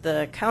and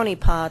the county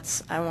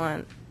pots, I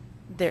want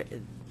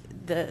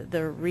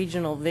the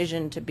regional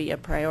vision to be a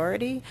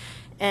priority.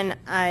 And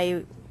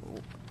I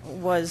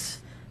was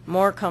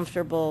more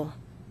comfortable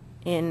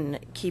in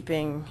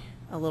keeping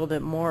a little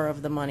bit more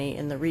of the money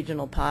in the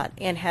regional pot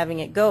and having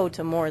it go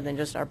to more than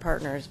just our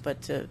partners,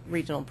 but to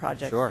regional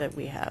projects Sure. that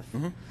we have.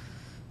 Mm-hmm.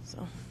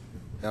 So,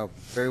 No,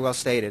 very well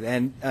stated.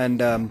 And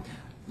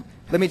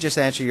let me just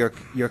answer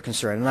your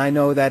concern. And I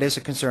know that is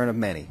a concern of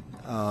many.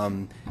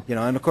 You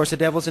know, and of course the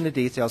devil's in the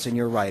details. And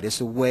you're right. It's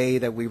the way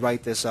that we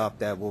write this up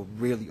that will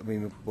really,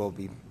 will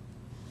be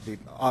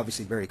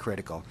obviously very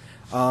critical.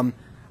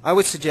 I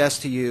would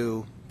suggest to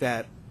you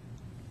that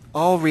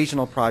all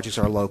regional projects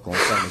are local in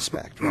some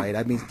respect, right?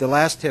 I mean, the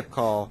last tip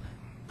call,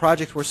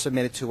 projects were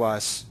submitted to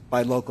us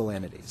by local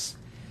entities.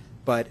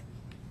 But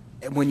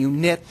when you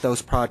knit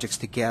those projects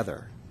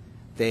together,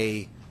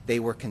 they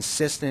were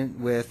consistent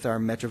with our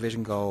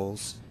MetroVision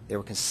goals. They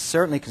were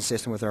certainly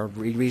consistent with our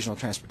regional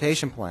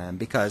transportation plan,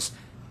 because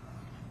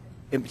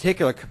in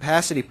particular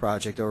capacity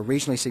project or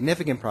regionally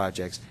significant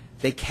projects,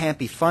 they can't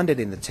be funded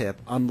in the TIP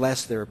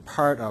unless they're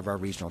part of our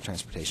regional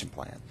transportation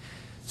plan.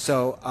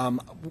 So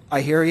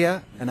I hear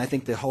you, and I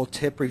think the whole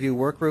TIP review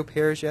work group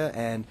hears you,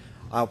 and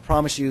I'll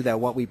promise you that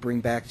what we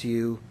bring back to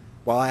you,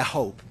 well, I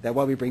hope that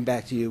what we bring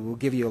back to you will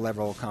give you a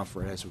level of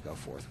comfort as we go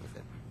forth with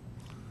it.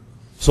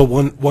 So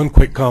one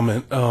quick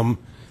comment.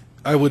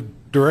 I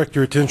would direct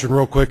your attention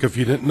real quick, if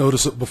you didn't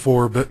notice it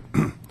before, but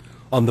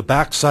on the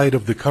back side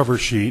of the cover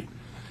sheet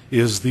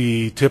is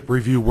the TIP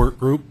review work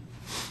group.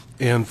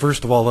 And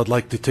first of all, I'd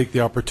like to take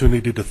the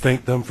opportunity to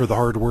thank them for the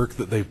hard work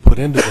that they've put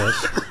into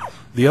this.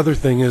 The other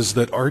thing is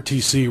that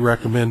RTC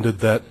recommended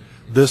that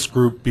this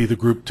group be the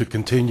group to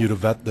continue to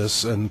vet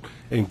this and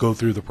go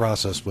through the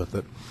process with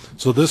it.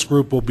 So this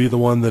group will be the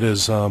one that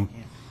is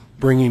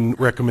bringing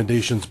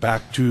recommendations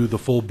back to the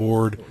full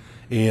board,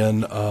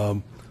 and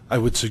I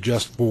would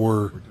suggest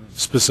for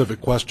specific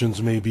questions,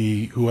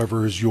 maybe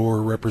whoever is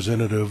your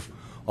representative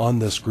on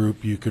this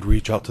group, you could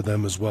reach out to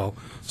them as well.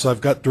 So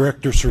I've got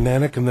Director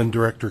Cernanek and then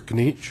Director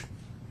Knich.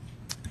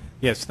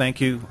 Yes, thank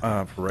you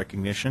for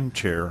recognition,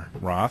 Chair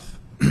Roth.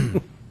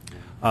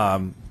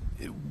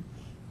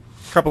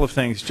 Couple of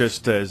things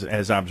just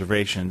as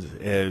observations.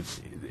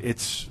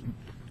 It's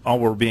all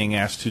we're being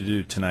asked to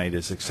do tonight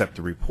is accept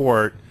the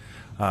report,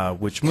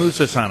 which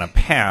moves us on a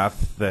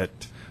path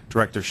that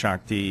Director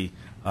Shakti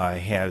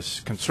has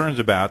concerns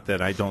about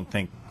that I don't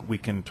think we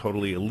can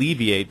totally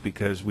alleviate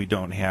because we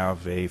don't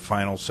have a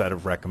final set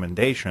of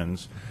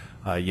recommendations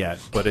yet,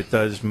 but it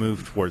does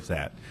move towards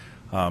that.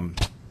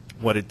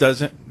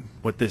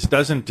 What this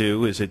doesn't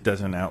do is it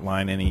doesn't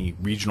outline any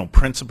regional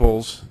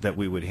principles that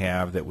we would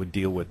have that would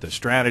deal with the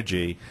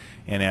strategy,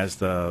 and as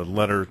the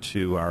letter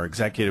to our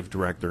executive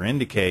director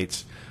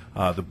indicates,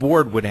 the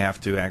board would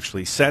have to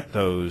actually set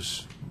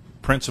those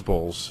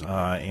principles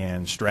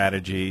and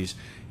strategies,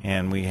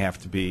 and we have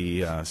to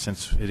be,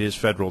 since it is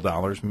federal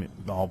dollars,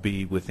 all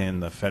be within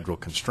the federal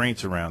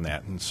constraints around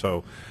that. And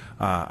so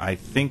I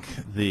think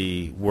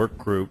the work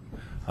group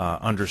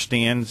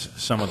understands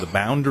some of the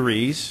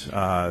boundaries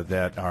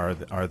that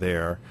are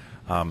there,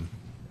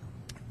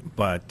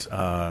 but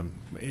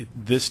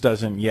this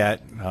doesn't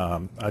yet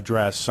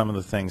address some of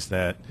the things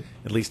that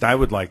at least I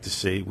would like to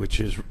see, which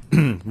is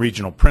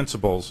regional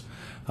principles,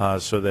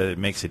 so that it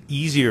makes it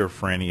easier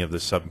for any of the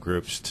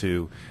subgroups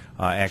to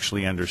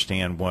actually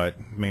understand what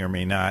may or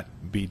may not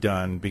be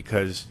done,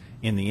 because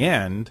in the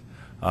end,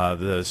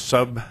 the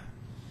sub-area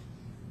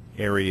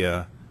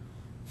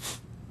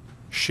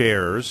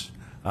shares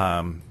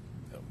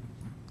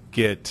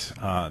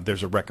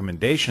there's a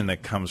recommendation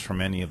that comes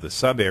from any of the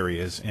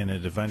sub-areas, and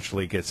it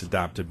eventually gets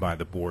adopted by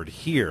the board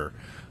here.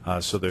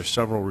 So there's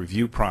several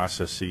review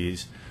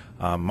processes.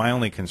 My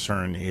only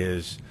concern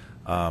is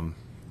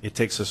it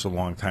takes us a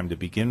long time to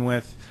begin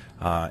with,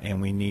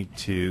 and we need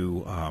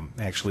to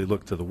actually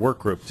look to the work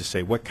group to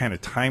say what kind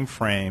of time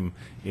frame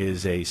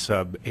is a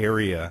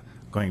sub-area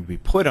going to be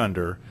put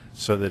under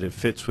so that it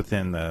fits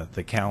within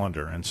the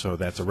calendar. And so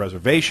that's a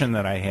reservation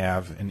that I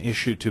have, an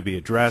issue to be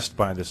addressed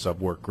by the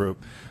sub-work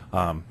group.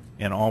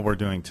 And all we're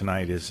doing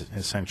tonight is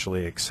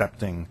essentially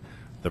accepting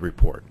the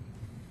report.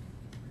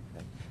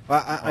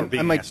 Well, Or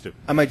being asked to.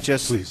 I might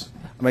just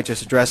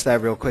address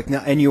that real quick.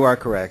 Now, and you are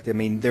correct. I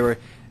mean, there were,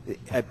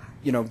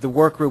 the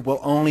work group will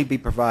only be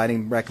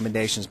providing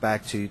recommendations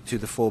back to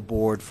the full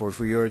board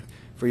for your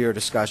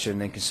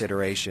discussion and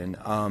consideration.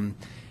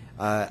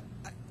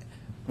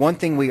 One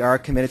thing we are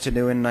committed to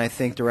doing, and I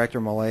think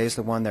Director Millay is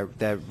the one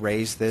that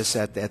raised this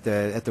at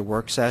the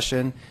work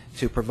session,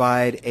 to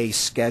provide a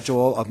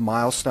schedule of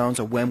milestones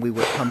of when we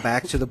would come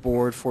back to the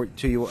board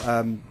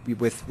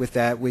with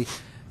that.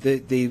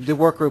 The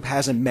work group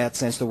hasn't met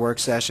since the work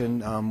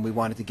session. We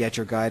wanted to get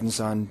your guidance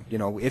on,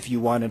 if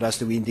you wanted us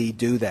to indeed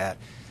do that,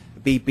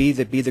 be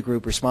the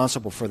group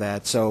responsible for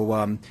that.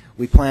 So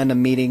we plan a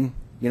meeting,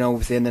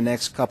 within the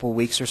next couple of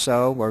weeks or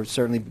so, or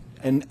certainly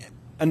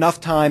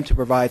enough time to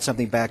provide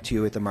something back to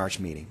you at the March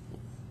meeting.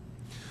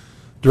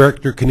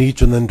 Director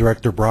Kinich, and then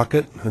Director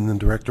Brockett, and then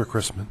Director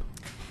Chrisman.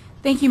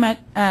 Thank you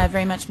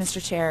very much,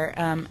 Mr. Chair.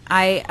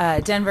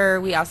 Denver,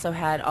 we also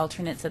had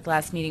alternates at the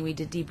last meeting. We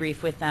did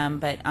debrief with them,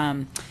 but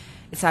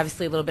it's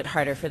obviously a little bit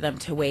harder for them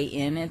to weigh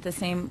in at the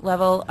same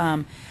level.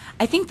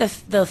 I think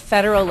the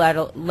federal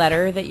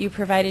letter that you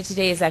provided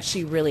today is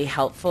actually really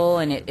helpful,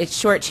 and it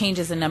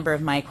shortchanges a number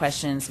of my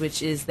questions,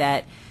 which is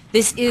that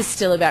this is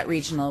still about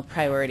regional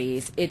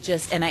priorities.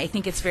 And I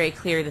think it's very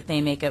clear that they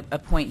make a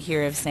point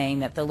here of saying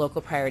that the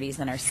local priorities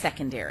then are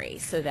secondary,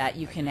 so that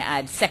you can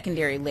add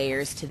secondary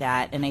layers to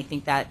that. And I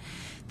think that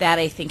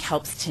I think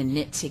helps to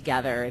knit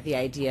together the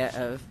idea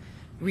of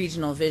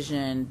regional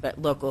vision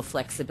but local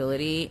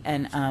flexibility.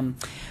 And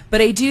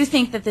but I do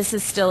think that this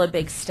is still a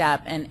big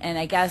step, and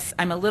I guess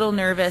I'm a little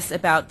nervous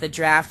about the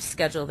draft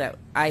schedule that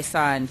I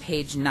saw on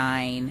page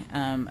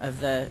 9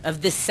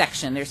 of this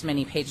section. There's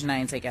many page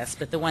 9s, I guess,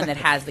 but the one that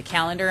has the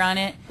calendar on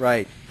it.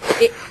 Right.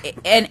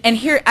 And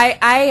here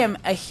I am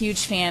a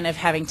huge fan of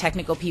having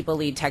technical people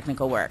lead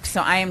technical work. So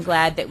I am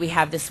glad that we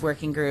have this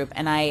working group,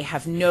 and I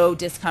have no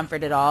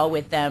discomfort at all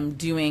with them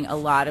doing a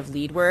lot of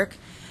lead work.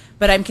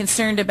 But I'm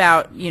concerned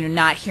about,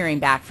 not hearing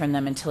back from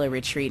them until a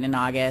retreat in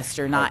August,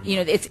 or not,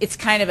 it's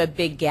kind of a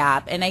big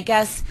gap. And I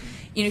guess,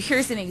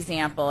 here's an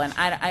example, and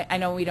I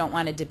know we don't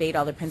want to debate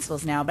all the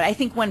principles now, but I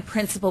think one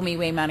principle we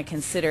may want to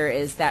consider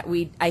is that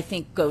I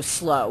think, go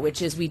slow,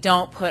 which is we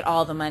don't put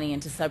all the money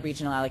into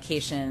sub-regional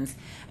allocations.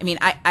 I mean,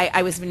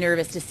 I was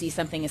nervous to see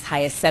something as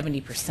high as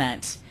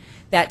 70%.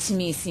 That to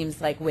me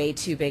seems like way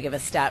too big of a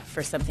step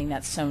for something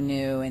that's so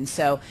new. And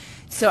so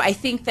I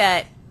think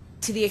that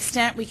to the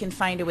extent we can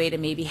find a way to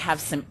maybe have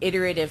some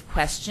iterative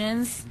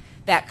questions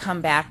that come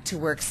back to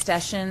work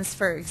sessions,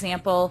 for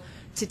example,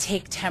 to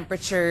take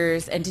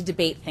temperatures and to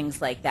debate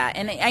things like that.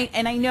 And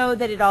I know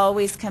that it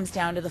always comes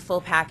down to the full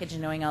package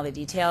and knowing all the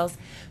details,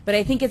 but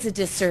I think it's a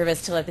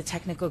disservice to let the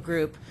technical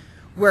group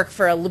work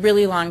for a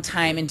really long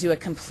time and do a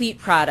complete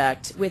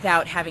product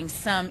without having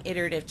some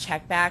iterative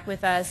check back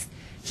with us,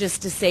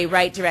 just to say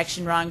right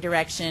direction, wrong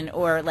direction,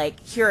 or like,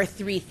 here are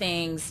 3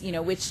 things,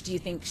 which do you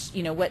think,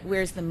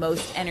 where's the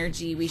most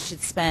energy we should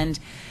spend,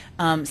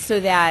 so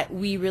that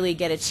we really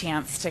get a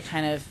chance to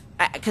kind of,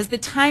 because the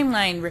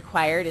timeline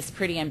required is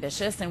pretty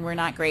ambitious, and we're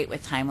not great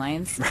with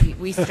timelines.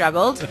 We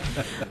struggled.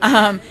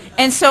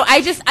 And so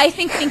I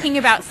think thinking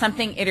about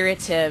something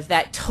iterative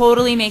that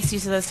totally makes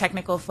use of those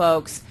technical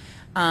folks,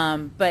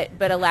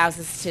 but allows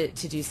us to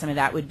do some of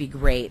that would be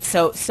great.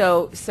 So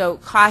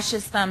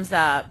cautious thumbs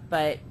up,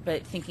 but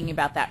thinking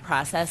about that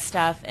process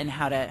stuff and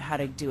how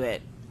to do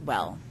it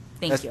well.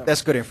 Thank you.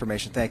 That's good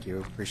information. Thank you.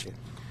 Appreciate it.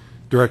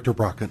 Director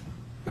Brockett.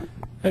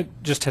 I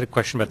just had a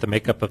question about the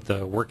makeup of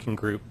the working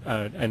group.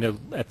 I know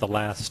at the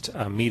last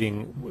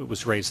meeting it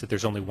was raised that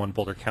there's only one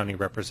Boulder County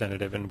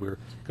representative, and we're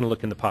going to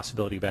look into the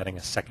possibility of adding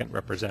a second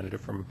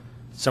representative from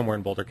somewhere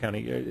in Boulder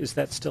County. Is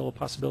that still a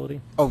possibility?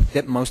 Oh,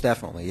 most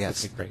definitely,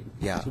 yes. That'd be great.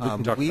 Yeah, so we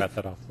can talk about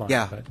that offline.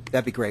 Yeah,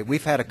 that'd be great.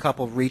 We've had a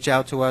couple reach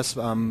out to us.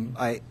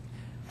 I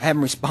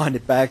haven't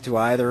responded back to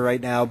either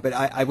right now, but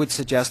I would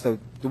suggest the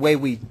way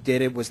we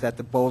did it was that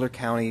the Boulder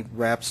County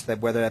reps, that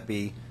whether that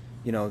be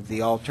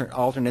the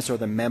alternates or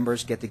the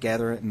members, get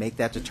together and make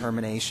that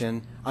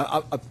determination.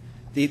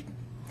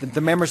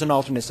 The members and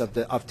alternates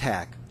of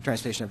TAC,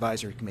 Transportation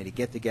Advisory Committee,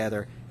 get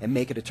together and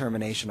make a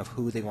determination of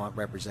who they want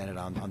represented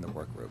on the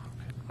work group.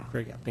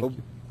 Great, thank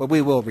you. But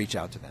we will reach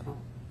out to them.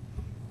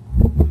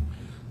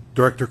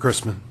 Director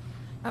Chrisman.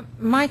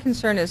 My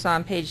concern is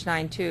on page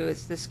 9 too.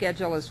 It's the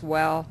schedule as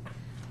well.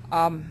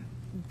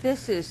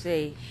 This is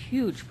a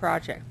huge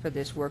project for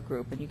this work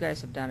group, and you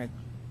guys have done a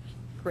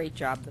great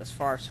job thus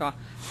far, so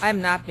I'm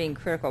not being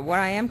critical. What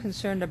I am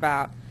concerned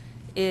about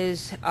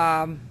is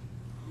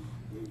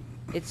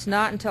it's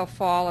not until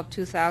fall of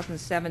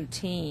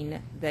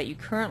 2017 that you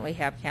currently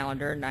have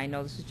calendar, and I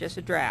know this is just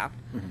a draft.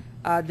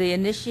 They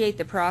initiate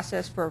the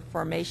process for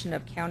formation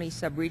of county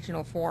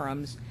sub-regional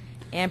forums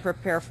and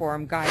prepare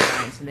forum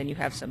guidelines, and then you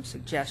have some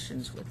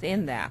suggestions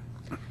within that.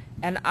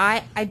 And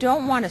I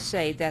don't want to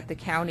say that the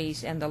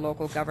counties and the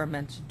local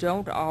governments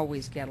don't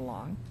always get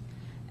along.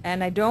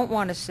 And I don't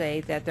want to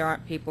say that there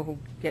aren't people who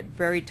get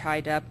very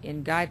tied up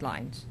in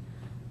guidelines.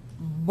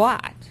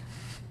 But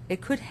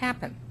it could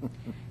happen.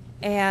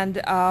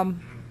 And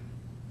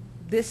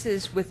this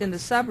is, within the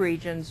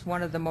subregions,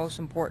 one of the most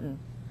important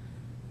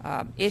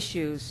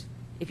issues.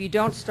 If you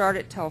don't start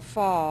it till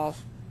fall,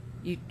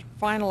 you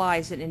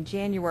finalize it in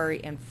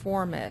January and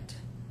form it,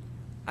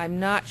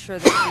 I'm not sure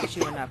that gives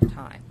you enough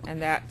time,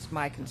 and that's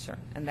my concern,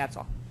 and that's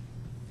all.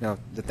 No,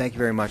 thank you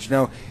very much.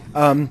 No,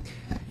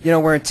 you know,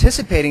 we're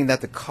anticipating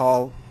that the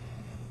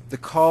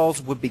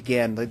calls would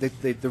begin.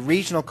 The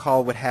regional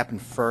call would happen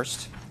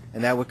first,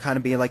 and that would kind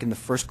of be like in the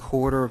first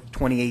quarter of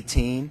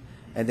 2018,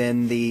 and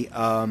then the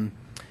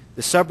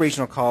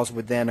sub-regional calls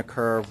would then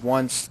occur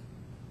once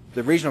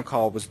the regional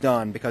call was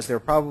done, because there are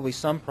probably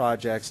some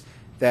projects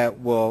that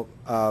will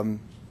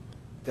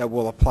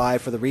apply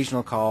for the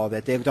regional call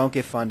that they don't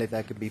get funded,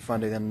 that could be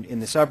funded in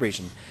the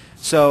sub-region.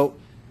 So,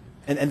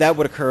 and that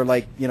would occur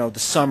like, you know, the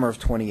summer of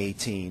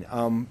 2018.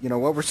 You know,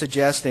 what we're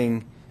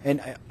suggesting,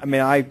 and I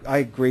mean, I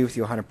agree with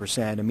you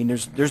 100%. I mean,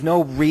 there's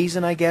no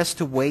reason, I guess,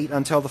 to wait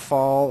until the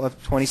fall of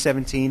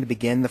 2017 to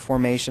begin the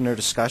formation or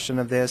discussion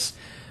of this.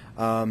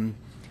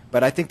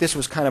 But I think this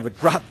was kind of a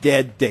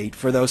drop-dead date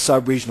for those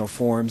sub-regional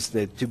forums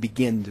to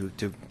begin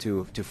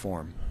to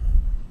form.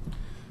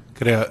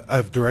 Could I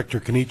have Director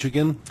Kinich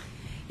again?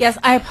 Yes,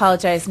 I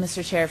apologize,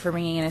 Mr. Chair, for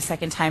bringing in a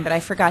second time, but I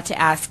forgot to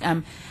ask.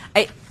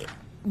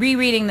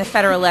 Rereading the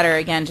federal letter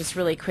again, just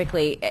really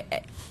quickly,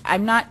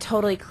 I'm not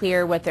totally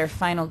clear what their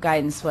final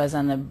guidance was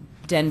on the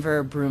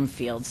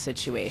Denver-Broomfield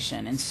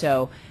situation. And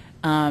so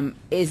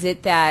is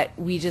it that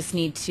we just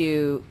need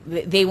to,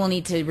 they will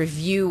need to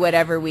review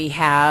whatever we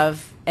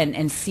have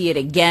and see it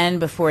again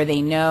before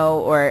they know,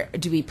 or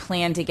do we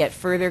plan to get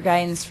further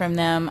guidance from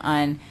them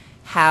on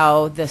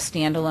how the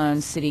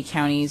standalone city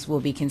counties will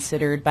be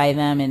considered by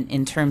them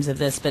in terms of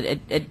this? But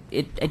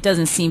it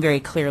doesn't seem very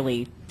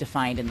clearly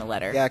defined in the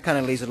letter. Yeah, it kind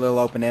of leaves it a little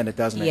open-ended,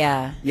 doesn't it?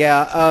 Yeah.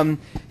 Yeah,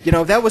 you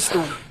know, that was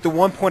the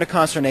one point of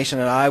consternation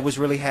that I was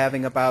really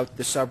having about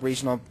the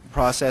sub-regional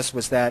process,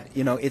 was that,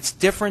 you know, it's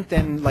different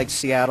than like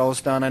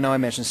Seattle's done. I know I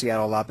mentioned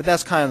Seattle a lot, but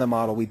that's kind of the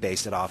model we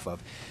based it off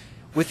of.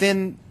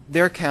 Within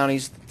their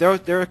counties, there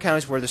are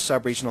counties where the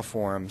sub-regional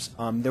forums,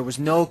 there was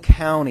no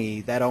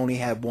county that only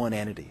had one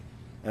entity.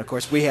 And of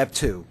course, we have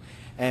two.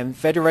 And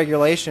federal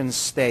regulations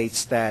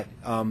states that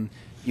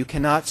you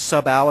cannot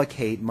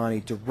suballocate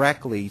money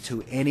directly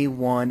to any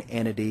one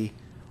entity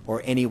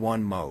or any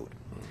one mode.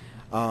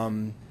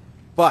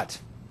 But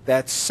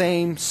that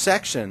same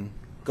section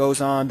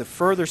goes on to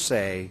further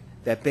say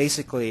that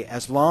basically,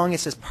 as long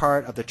as it's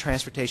part of the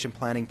transportation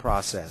planning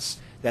process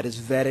that is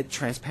vetted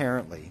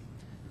transparently,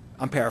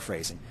 I'm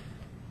paraphrasing,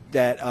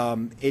 that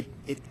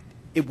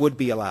it would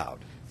be allowed.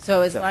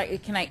 So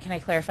can I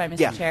clarify, Mr.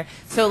 Yeah. Chair?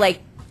 So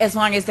like, as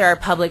long as there are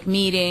public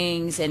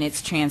meetings and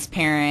it's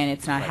transparent,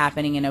 it's not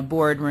happening in a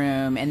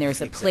boardroom, and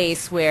there's a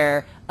place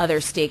where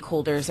other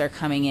stakeholders are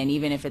coming in,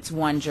 even if it's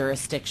one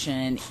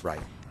jurisdiction. Right.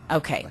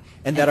 Okay.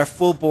 And that our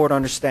full board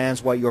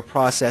understands what your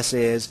process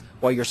is,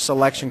 what your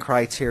selection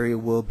criteria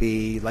will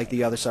be, like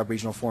the other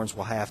sub-regional forums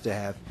will have to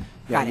have.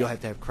 You know, you'll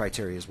have to have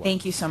criteria as well.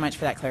 Thank you so much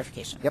for that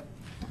clarification. Yep.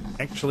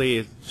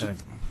 Actually,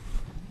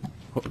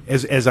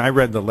 as I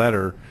read the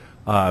letter,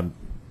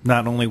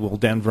 not only will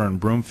Denver and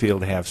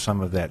Broomfield have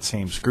some of that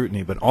same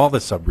scrutiny, but all the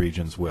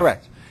subregions will.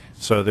 Correct.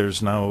 So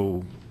there's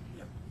no...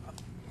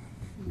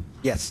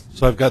 Yes.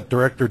 So I've got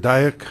Director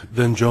Dyack,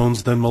 then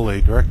Jones, then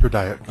Millay. Director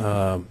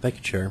Dyack. Thank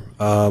you, Chair.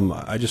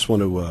 I just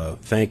want to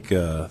thank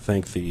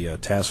the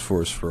task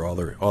force for all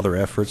their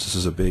efforts. This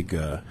is a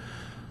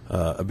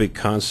big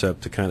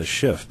concept to kind of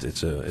shift.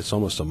 It's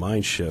almost a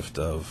mind shift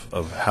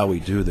of how we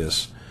do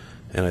this,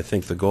 and I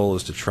think the goal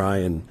is to try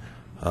and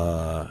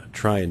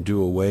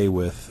do away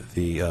with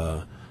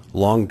the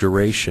long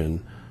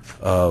duration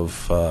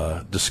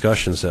of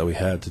discussions that we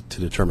had to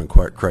determine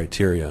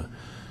criteria.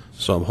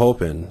 So I'm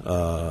hoping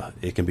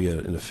it can be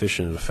an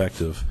efficient and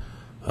effective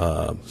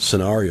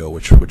scenario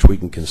which we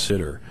can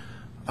consider.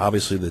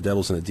 Obviously, the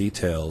devil's in the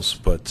details,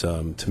 but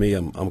to me,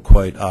 I'm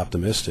quite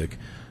optimistic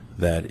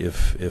that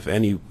if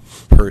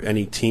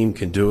any team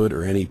can do it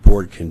or any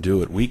board can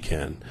do it, we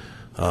can.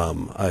 You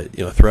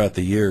know, throughout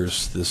the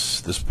years,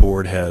 this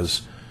board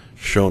has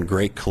shown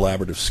great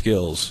collaborative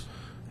skills,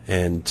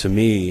 and to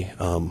me,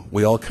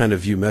 we all kind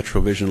of view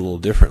MetroVision a little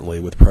differently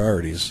with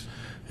priorities.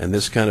 And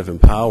this kind of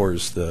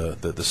empowers the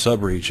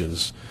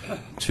subregions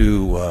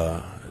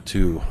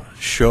to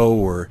show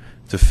or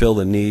to fill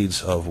the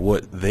needs of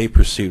what they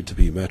perceive to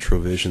be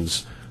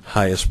MetroVision's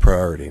highest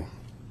priority.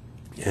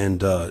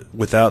 And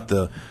without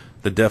the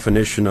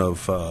definition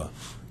of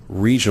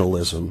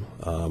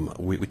regionalism,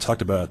 we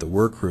talked about it at the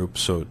work group.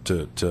 So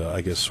to I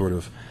guess sort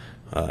of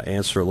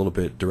answer a little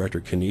bit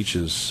Director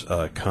Kenich's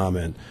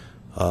comment.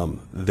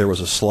 There was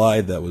a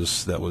slide that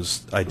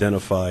was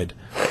identified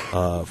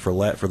for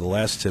the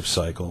last TIP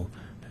cycle,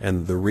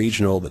 and the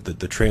regional,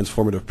 the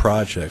transformative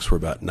projects were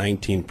about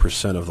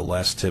 19% of the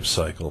last TIP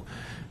cycle,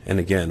 And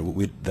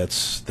again,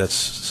 that's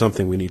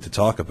something we need to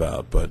talk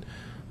about. But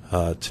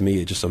to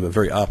me, I'm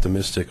very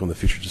optimistic on the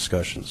future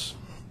discussions.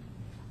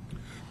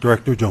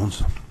 Director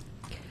Jones.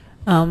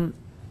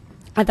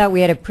 I thought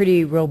we had a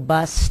pretty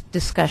robust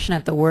discussion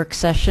at the work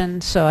session,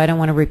 so I don't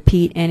want to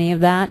repeat any of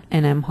that,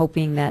 and I'm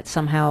hoping that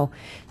somehow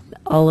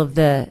all of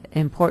the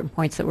important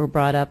points that were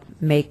brought up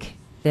make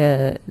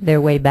their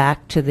way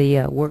back to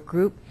the work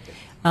group.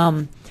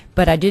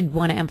 But I did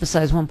want to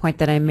emphasize one point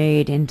that I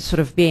made in sort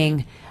of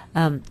being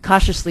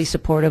cautiously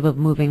supportive of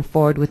moving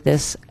forward with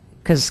this,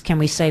 because can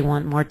we say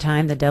one more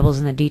time, the devil's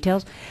in the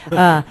details?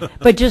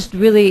 But just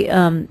really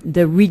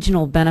the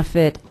regional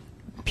benefit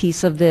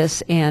piece of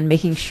this, and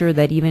making sure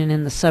that even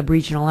in the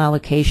sub-regional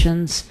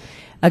allocations,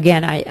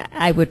 again,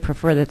 I would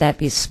prefer that that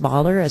be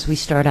smaller as we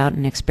start out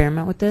and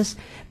experiment with this,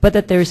 but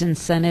that there's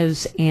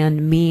incentives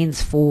and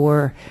means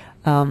for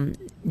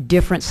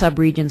different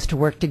sub-regions to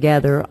work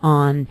together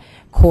on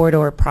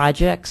corridor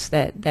projects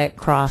that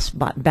cross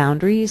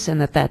boundaries, and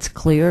that's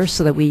clear,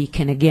 so that we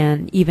can,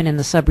 again, even in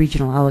the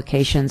sub-regional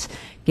allocations,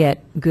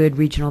 get good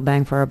regional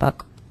bang for our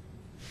buck.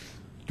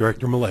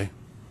 Director Millay.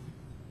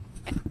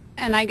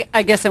 And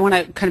I guess I want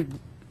to kind of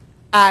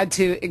add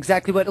to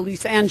exactly what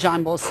Elise and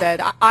John both said.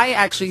 I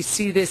actually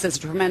see this as a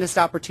tremendous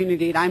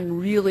opportunity, and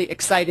I'm really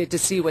excited to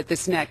see what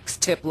this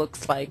next TIP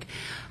looks like.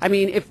 I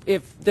mean,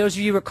 if those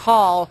of you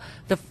recall,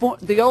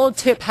 the old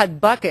TIP had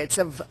buckets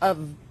of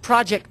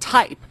project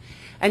type.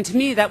 And to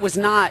me, that was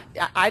not,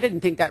 I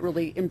didn't think that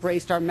really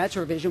embraced our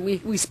Metro vision.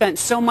 We spent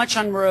so much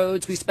on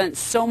roads, we spent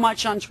so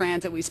much on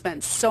transit, we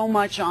spent so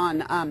much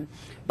on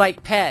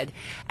bike ped.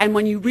 And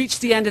when you reach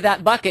the end of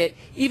that bucket,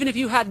 even if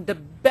you had the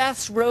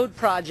best road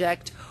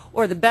project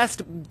or the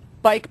best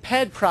bike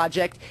ped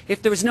project,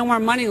 if there was no more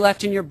money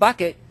left in your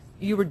bucket,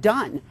 you were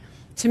done.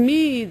 To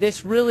me,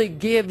 this really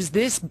gives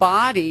this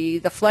body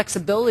the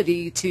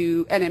flexibility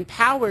to, and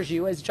empowers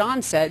you, as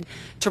John said,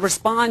 to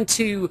respond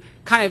to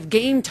kind of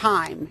game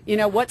time, you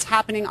know, what's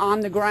happening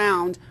on the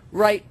ground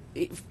right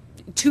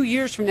 2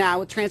 years from now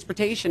with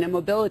transportation and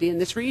mobility in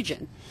this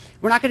region.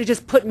 We're not going to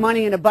just put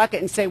money in a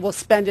bucket and say we'll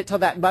spend it till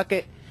that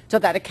bucket,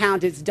 till that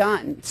account is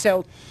done.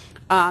 So,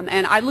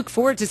 and I look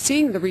forward to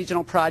seeing the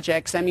regional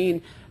projects. I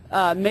mean,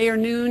 Mayor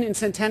Noon and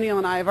Centennial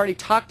and I have already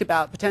talked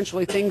about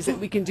potentially things that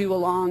we can do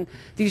along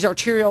these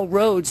arterial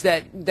roads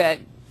that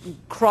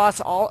cross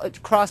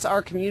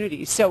our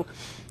communities. So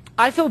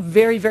I feel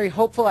very, very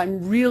hopeful.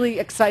 I'm really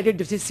excited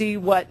to see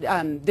what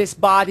this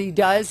body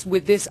does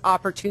with this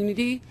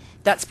opportunity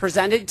that's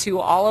presented to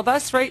all of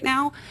us right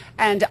now.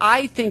 And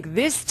I think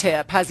this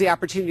TIP has the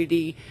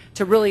opportunity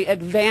to really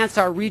advance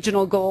our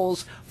regional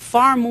goals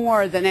far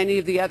more than any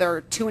of the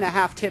other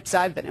 2.5 TIPs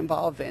I've been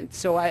involved in.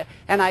 So I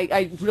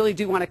really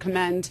do want to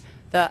commend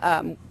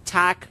the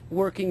TAC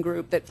working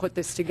group that put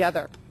this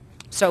together.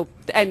 So,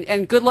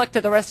 and good luck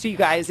to the rest of you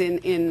guys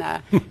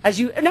as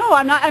you, no,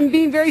 I'm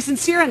being very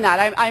sincere in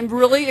that. I'm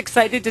really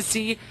excited to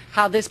see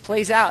how this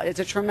plays out. It's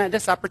a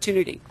tremendous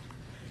opportunity.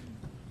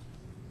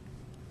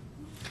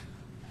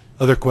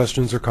 Other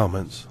questions or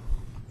comments?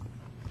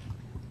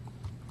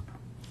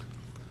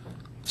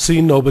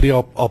 Seeing nobody,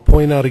 I'll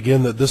point out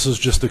again that this is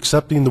just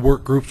accepting the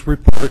work group's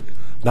report,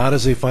 not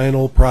as a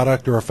final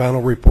product or a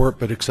final report,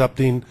 but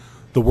accepting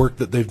the work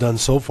that they've done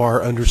so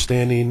far,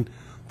 understanding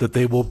that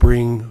they will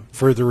bring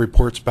further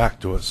reports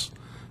back to us.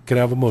 Can I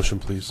have a motion,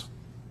 please?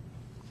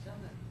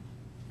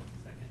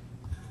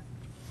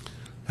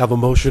 Have a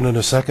motion and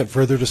a second.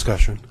 Further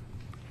discussion.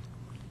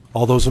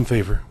 All those in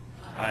favor?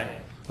 Aye.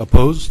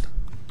 Opposed?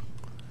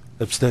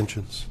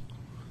 Abstentions?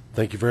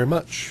 Thank you very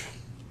much.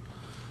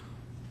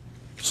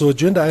 So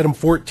agenda item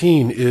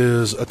 14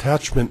 is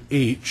attachment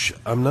H.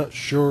 I'm not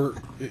sure.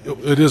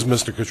 It is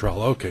Mr.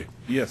 Cottrell. Okay.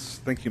 Yes,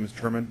 thank you,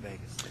 Mr. Chairman.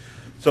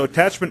 So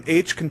attachment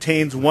H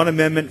contains one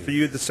amendment for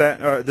you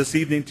this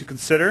evening to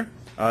consider.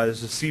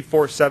 This is the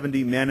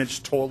C470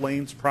 Managed Toll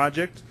Lanes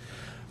project.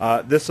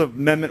 This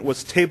amendment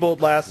was tabled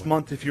last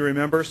month, if you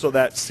remember, so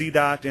that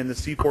CDOT and the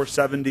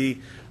C470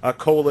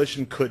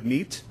 coalition could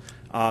meet.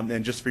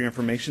 And just for your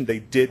information, they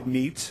did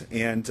meet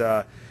and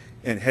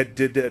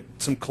did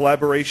some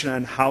collaboration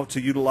on how to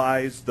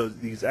utilize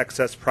these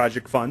excess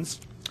project funds.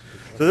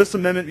 So this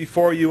amendment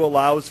before you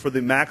allows for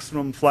the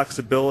maximum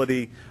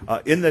flexibility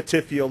in the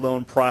TIFIA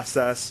loan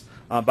process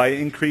by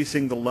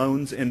increasing the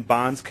loans and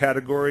bonds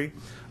category,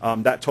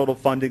 that total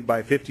funding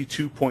by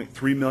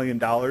 $52.3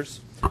 million.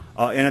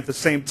 And at the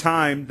same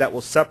time, that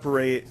will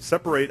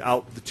separate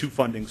out the two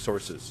funding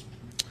sources.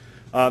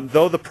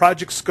 Though the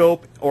project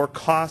scope or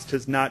cost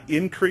has not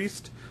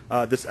increased,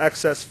 this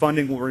excess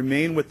funding will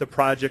remain with the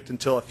project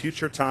until a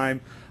future time,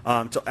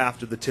 until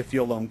after the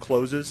TIFIA loan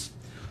closes.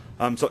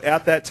 So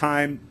at that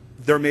time,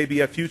 there may be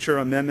a future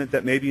amendment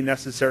that may be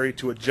necessary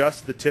to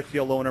adjust the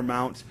TIFIA loan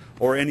amount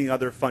or any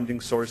other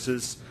funding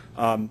sources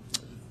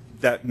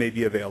that may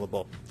be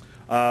available.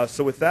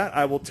 So with that,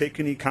 I will take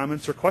any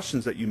comments or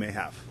questions that you may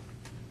have.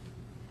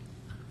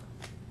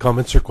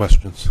 Comments or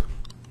questions?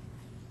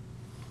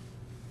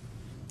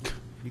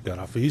 You got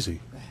off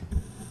easy.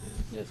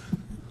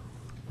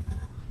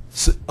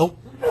 Oh,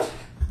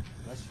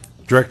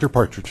 Director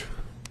Partridge.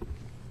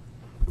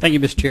 Thank you,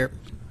 Mr. Chair.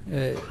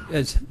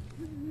 As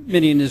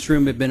many in this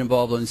room have been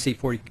involved in the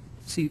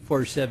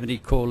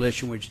C470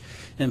 coalition, which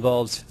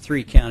involves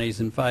 3 counties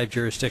and 5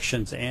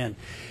 jurisdictions, and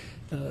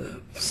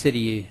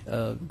City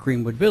of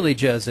Greenwood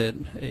Village as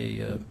I'm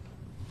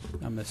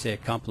going to say a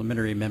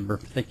complimentary member.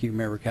 Thank you,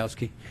 Mayor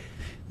Rakowski.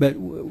 But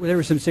there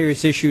were some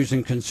serious issues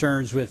and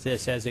concerns with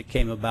this as it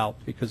came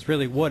about, because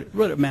really what it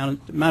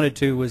amounted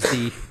to was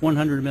the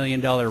 $100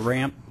 million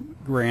ramp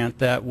grant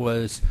that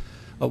was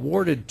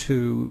awarded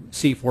to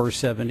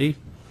C470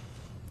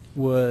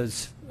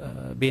 was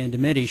being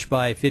diminished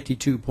by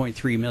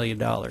 $52.3 million.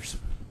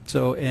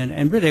 So,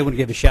 and really I want to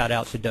give a shout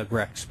out to Doug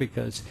Rex,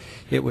 because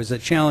it was a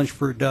challenge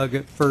for Doug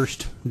at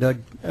first. Doug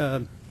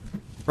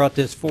brought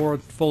this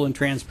forward full and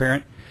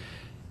transparent.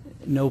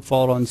 No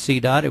fault on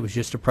CDOT. It was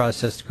just a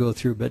process to go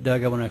through. But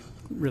Doug, I want to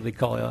really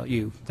call out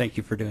you. Thank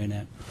you for doing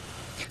that.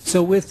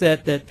 So with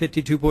that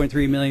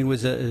 $52.3 million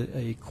was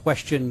a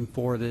question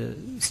for the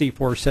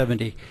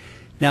C470.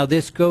 Now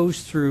this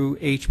goes through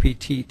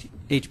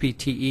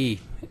HPTE.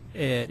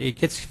 It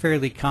gets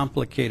fairly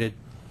complicated,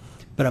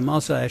 but I'm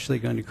also actually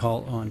going to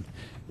call on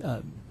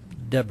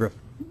Deborah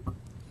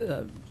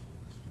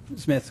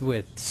Smith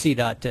with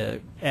CDOT to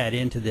add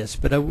into this.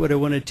 But what I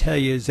want to tell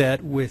you is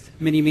that with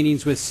many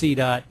meetings with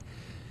CDOT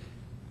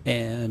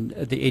and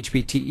the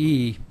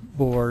HPTE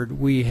board,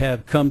 we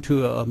have come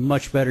to a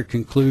much better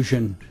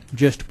conclusion.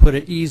 Just to put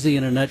it easy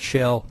in a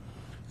nutshell,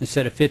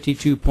 instead of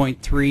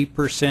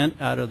 52.3%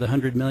 out of the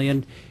 $100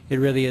 million, it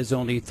really is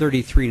only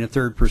 33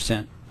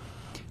 1/3%.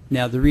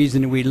 Now the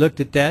reason we looked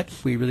at that,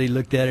 we really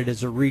looked at it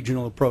as a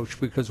regional approach,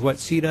 because what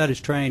CDOT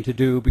is trying to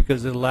do,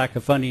 because of the lack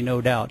of funding,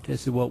 no doubt,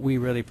 this is what we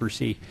really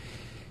foresee,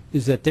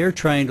 is that they're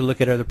trying to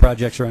look at other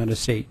projects around the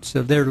state.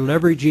 So they're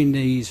leveraging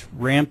these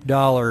ramp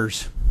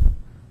dollars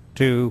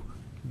to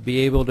be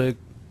able to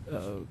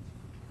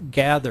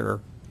gather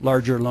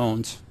larger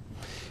loans.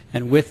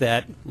 And with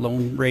that,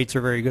 loan rates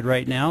are very good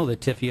right now. The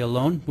TIFIA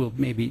loan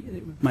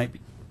might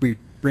be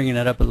bringing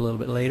that up a little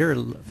bit later,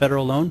 a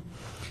federal loan.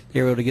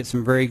 They were able to get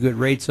some very good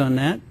rates on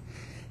that.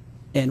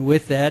 And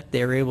with that,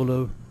 they're able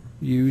to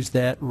use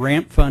that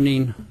ramp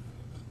funding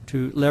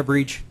to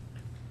leverage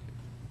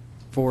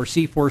for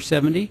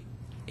C470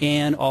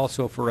 and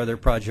also for other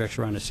projects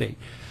around the state.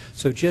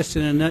 So just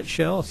in a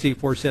nutshell,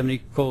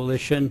 C470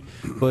 Coalition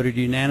voted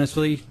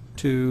unanimously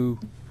to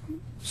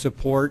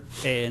support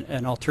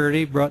an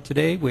alternative brought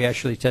today. We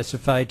actually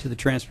testified to the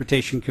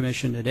Transportation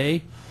Commission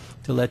today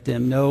to let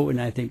them know, and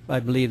I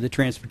believe the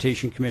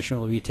Transportation Commission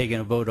will be taking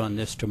a vote on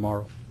this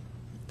tomorrow.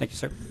 Thank you,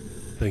 sir.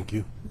 Thank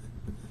you.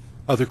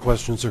 Other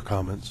questions or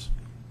comments?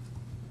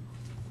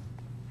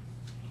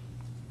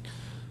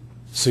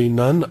 Seeing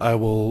none, I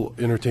will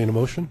entertain a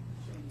motion.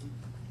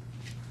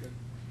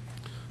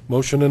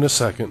 Motion and a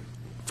second.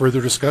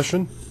 Further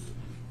discussion?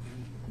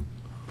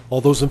 All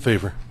those in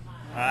favor?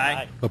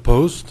 Aye.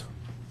 Opposed?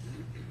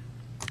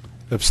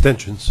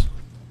 Abstentions?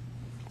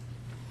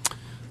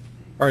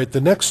 All right, the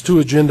next 2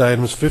 agenda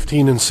items,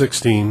 15 and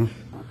 16,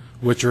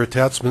 which are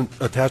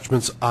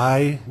attachments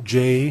I,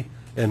 J,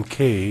 and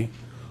K,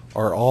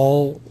 are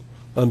all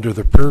under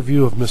the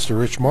purview of Mr.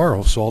 Rich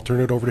Morrow, so I'll turn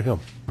it over to him.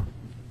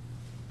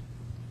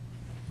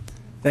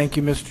 Thank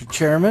you, Mr.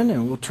 Chairman,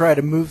 and we'll try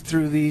to move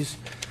through these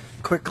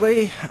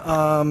quickly.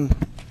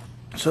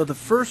 So the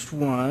first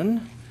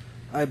one,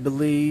 I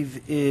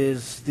believe,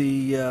 is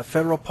the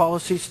federal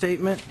policy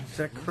statement. Is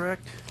that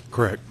correct?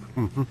 Correct.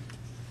 Mm-hmm.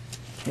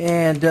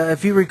 And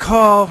if you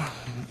recall,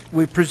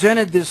 we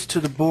presented this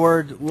to the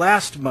board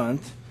last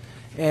month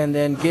and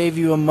then gave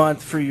you a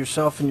month for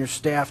yourself and your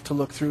staff to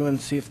look through and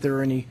see if there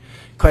are any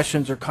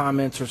questions or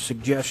comments or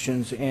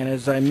suggestions. And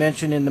as I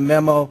mentioned in the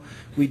memo,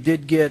 we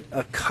did get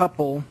a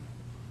couple.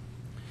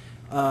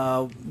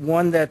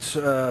 One that's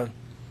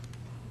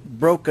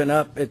broken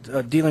up,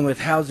 dealing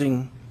with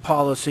housing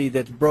policy,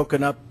 that's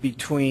broken up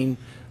between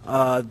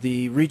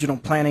the regional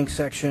planning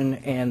section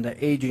and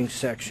the aging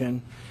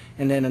section.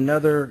 And then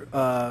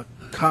another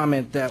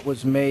comment that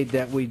was made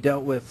that we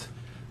dealt with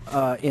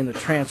in the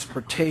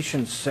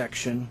transportation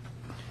section.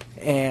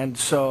 And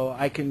so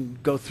I can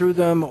go through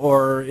them,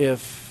 or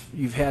if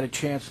you've had a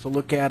chance to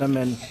look at them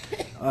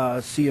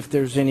and see if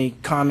there's any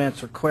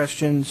comments or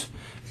questions.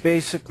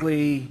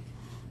 Basically,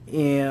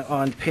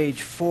 on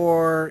page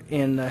 4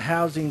 in the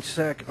housing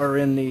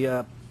in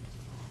the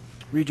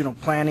regional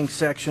planning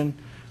section,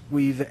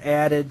 we've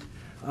added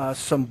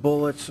some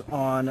bullets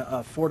on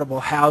affordable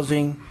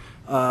housing.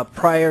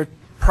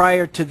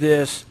 Prior to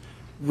this,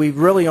 we've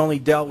really only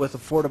dealt with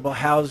affordable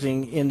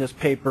housing in this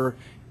paper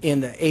in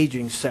the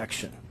aging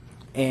section.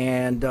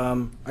 And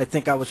I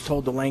think I was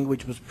told the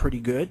language was pretty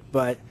good,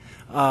 but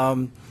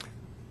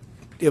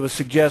it was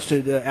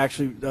suggested,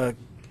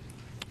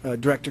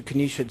 Director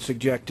Kanish had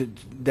suggested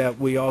that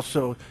we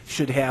also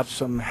should have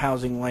some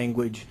housing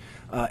language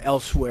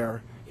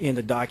elsewhere in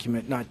the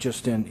document, not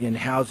just in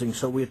housing.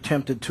 So we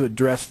attempted to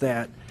address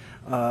that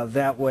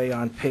that way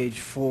on page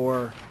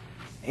 4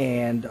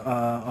 and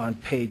on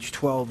page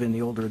 12 in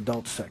the older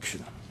adult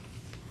section.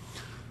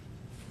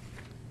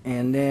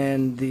 And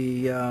then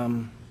the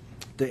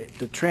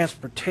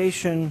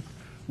transportation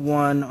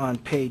one on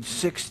page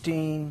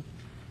 16.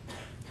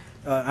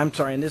 I'm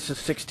sorry, and this is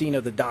 16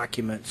 of the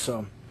document,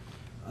 so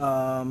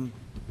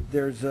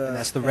there's a... And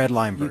that's the red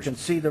line You version. can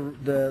see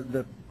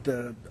the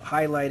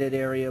highlighted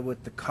area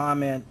with the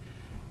comment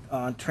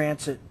on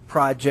transit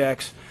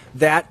projects.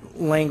 That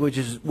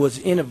language was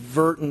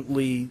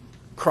inadvertently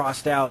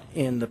crossed out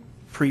in the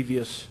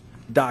previous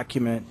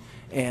document,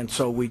 and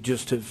so we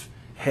just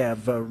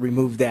have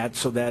removed that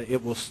so that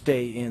it will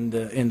stay in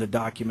the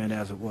document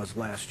as it was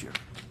last year.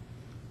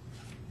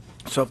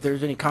 So if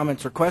there's any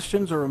comments or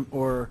questions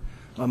or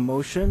a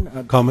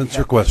motion. Comments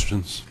or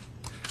questions?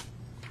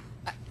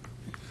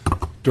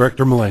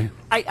 Director Millay.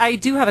 I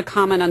do have a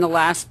comment on the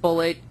last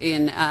bullet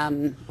in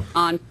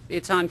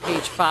it's on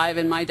page 5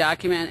 in my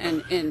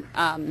document, and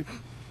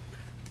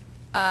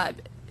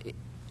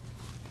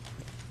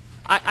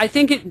I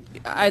think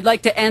I'd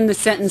like to end the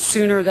sentence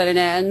sooner than it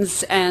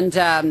ends, and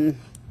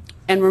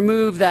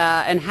remove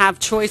that and have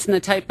choice in the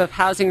type of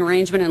housing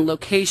arrangement and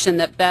location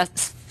that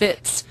best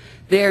fits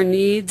their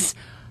needs.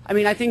 I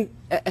mean, I think.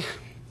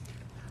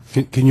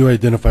 Can you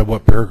identify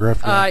what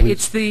paragraph you're on, please?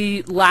 It's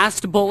the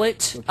last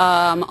bullet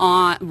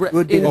on.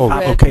 Would be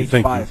okay,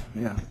 thank 5.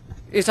 Yeah.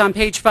 It's on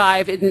page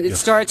 5. It Yes.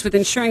 starts with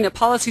ensuring that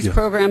policies, Yes.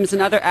 programs,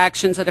 and other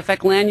actions that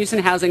affect land use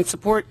and housing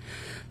support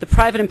the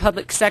private and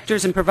public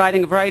sectors in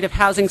providing a variety of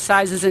housing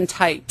sizes and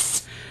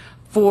types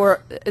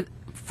for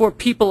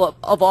people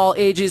of all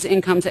ages,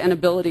 incomes, and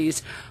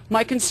abilities.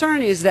 My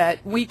concern is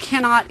that we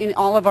cannot, in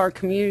all of our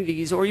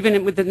communities, or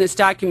even within this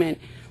document,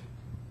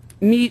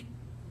 meet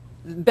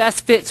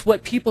best fits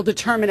what people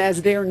determine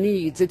as their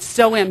needs. It's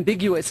so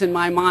ambiguous in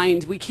my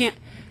mind. We can't,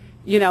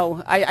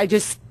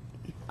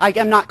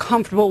 I'm not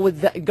comfortable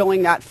with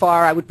going that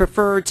far. I would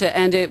prefer to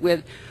end it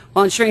with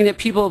ensuring that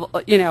people,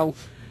 a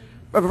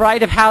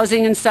variety of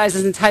housing and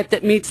sizes and type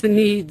that meets the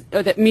need,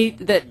 or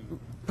that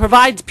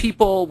provides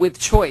people with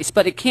choice,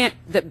 but it can't,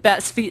 that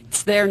best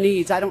fits their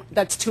needs.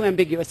 That's too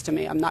ambiguous to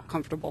me. I'm not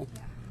comfortable.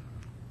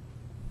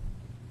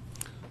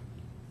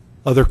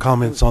 Other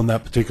comments on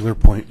that particular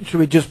point? Should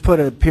we just put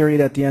a period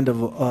at the end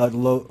of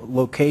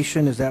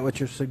location? Is that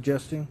what you're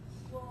suggesting?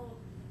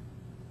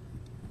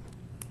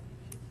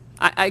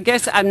 I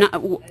guess I'm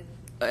not.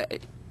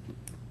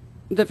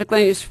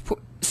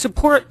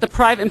 Support the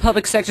private and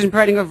public sectors in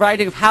providing a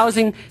variety of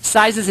housing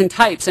sizes and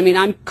types. I mean,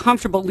 I'm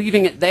comfortable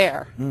leaving it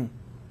there.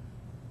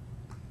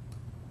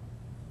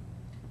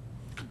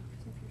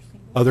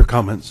 Other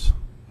comments?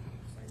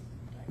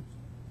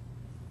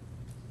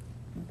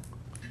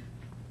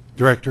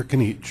 Director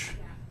Kinich.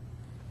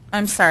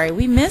 I'm sorry,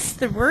 we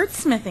missed the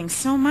wordsmithing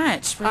so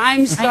much.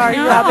 I'm sorry, I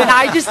know. Robin.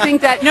 I just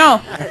think that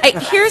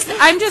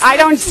I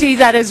don't see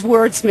that as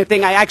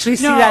wordsmithing. I actually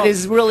see that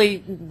as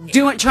really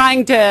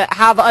trying to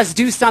have us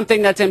do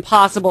something that's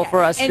impossible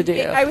for us to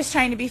do. I was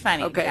trying to be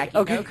funny. Okay. Jackie,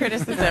 Okay. no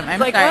criticism. I'm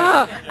Like,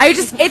 sorry.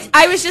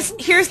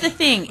 Here's the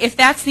thing. If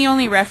that's the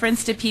only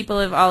reference to people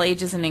of all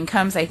ages and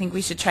incomes, I think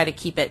we should try to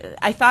keep it.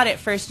 I thought at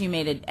first you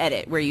made an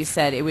edit where you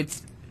said it would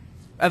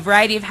a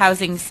variety of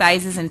housing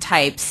sizes and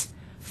types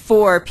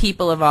for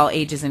people of all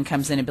ages,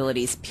 incomes, and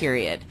abilities,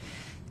 period.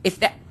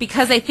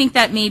 Because I think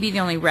that may be the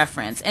only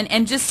reference.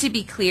 And just to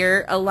be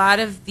clear, a lot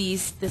of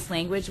this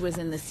language was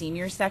in the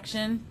senior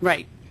section.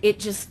 Right.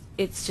 It's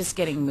just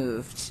getting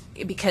moved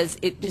because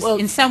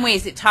in some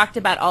ways it talked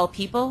about all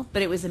people,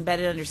 but it was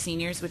embedded under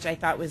seniors, which I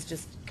thought was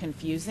just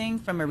confusing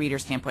from a reader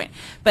standpoint.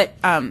 But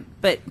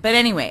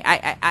anyway,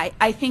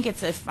 I think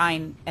it's a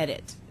fine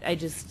edit. I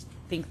just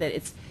think that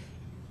it's.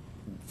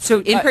 So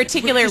in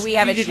particular, we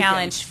have a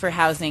challenge for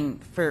housing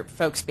for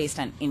folks based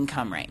on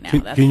income right now.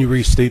 Can you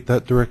restate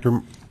that,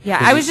 Director? Yeah,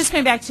 I was just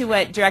going back to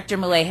what Director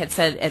Millay had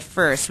said at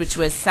first, which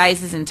was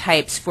sizes and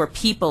types for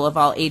people of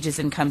all ages,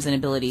 incomes, and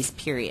abilities,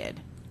 period.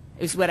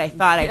 It was what I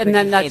thought I heard and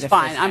then you say that's the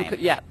fine. first time.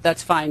 Yeah,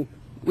 that's fine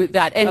with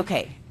that. And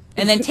okay.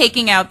 And then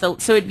taking out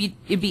so it'd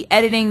be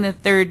editing the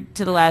third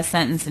to the last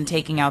sentence and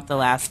taking out the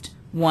last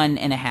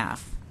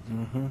 1.5.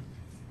 Mm-hmm.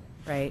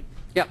 Right?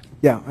 Yep.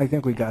 Yeah, I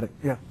think we got it.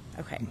 Yeah.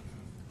 Okay.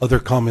 Other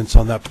comments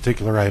on that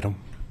particular item?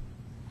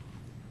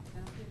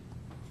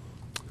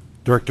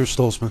 Director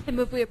Stolzmann. I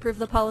move we approve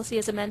the policy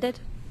as amended.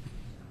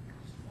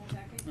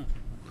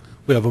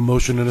 We have a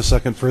motion and a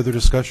second. Further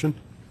discussion?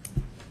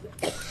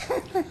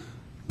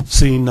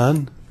 Seeing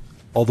none,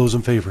 all those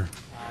in favor?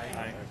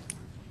 Aye.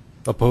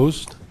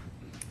 Opposed?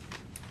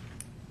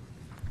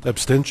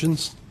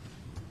 Abstentions?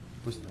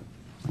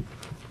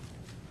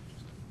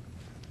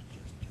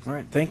 All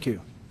right, thank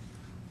you.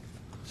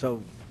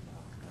 So,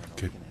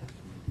 Okay.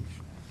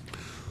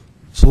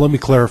 So let me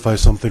clarify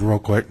something real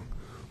quick.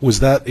 Was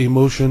that a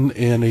motion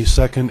and a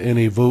second and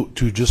a vote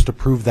to just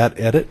approve that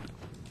edit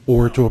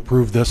or to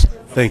approve this?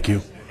 Thank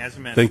you. As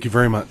amended. Thank you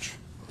very much.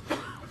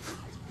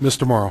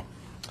 Mr. Morrow.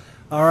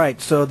 all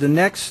right, so the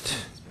next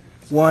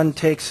one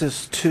takes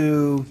us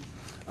to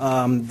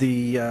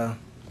the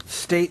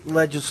state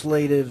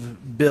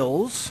legislative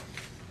bills.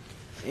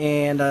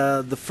 And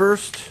the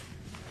first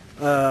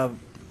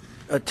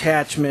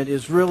attachment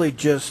is really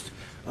just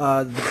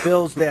the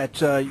bills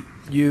that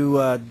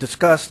you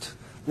discussed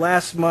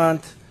last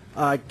month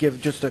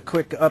give just a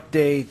quick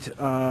update.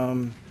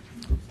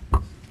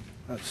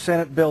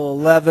 Senate Bill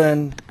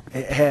 11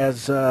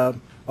 has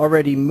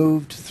already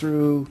moved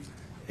through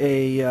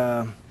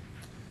a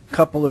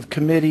couple of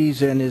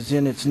committees and is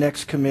in its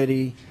next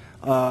committee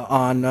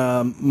on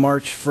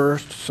March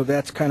 1st, so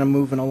that's kind of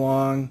moving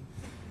along.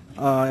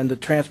 And the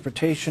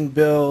transportation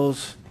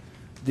bills,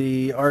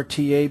 the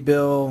RTA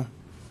bill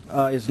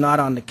is not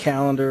on the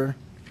calendar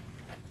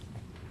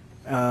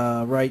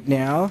right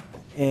now.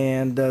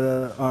 And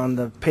on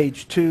the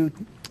page 2,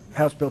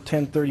 House Bill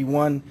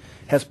 1031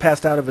 has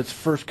passed out of its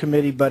first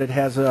committee, but it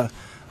has a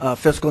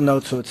fiscal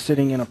note, so it's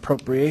sitting in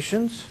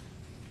appropriations.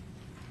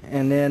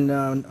 And then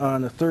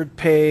on the third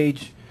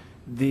page,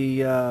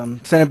 the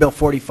Senate Bill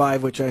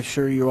 45, which I'm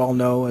sure you all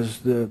know is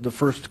the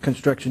first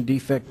construction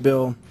defect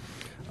bill,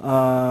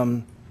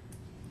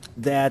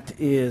 that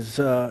is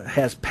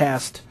has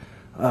passed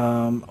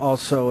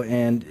also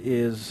and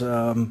is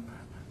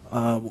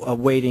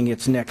awaiting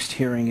its next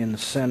hearing in the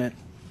Senate.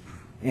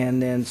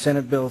 And then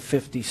Senate Bill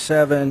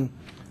 57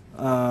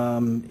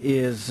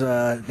 has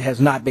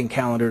not been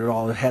calendared at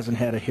all. It hasn't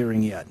had a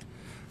hearing yet.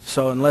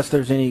 So unless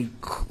there's any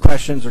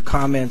questions or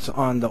comments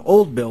on the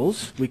old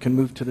bills, we can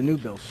move to the new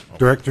bills.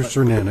 Director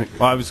Cernanek.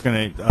 Well, I was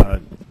going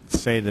to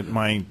say that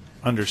my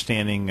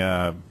understanding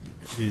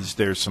is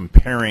there's some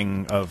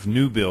pairing of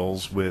new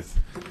bills with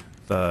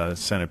the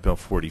Senate Bill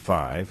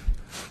 45.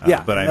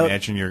 Yeah. But I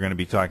imagine you're going to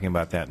be talking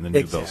about that in the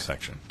new bill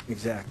section.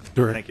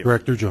 Exactly. Thank you.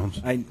 Director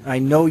Jones. I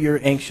know you're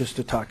anxious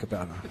to talk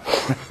about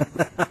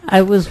them.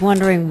 I was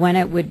wondering when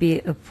it would be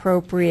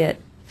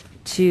appropriate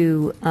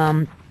to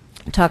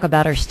talk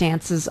about our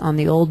stances on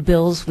the old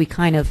bills. We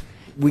kind of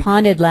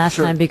pondered last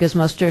time because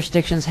most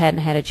jurisdictions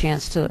hadn't had a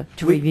chance to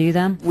review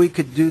them. We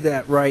could do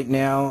that right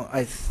now.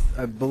 I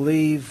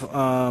believe.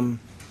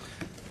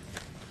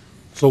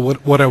 So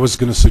what I was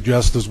going to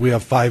suggest is we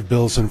have 5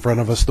 bills in front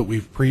of us that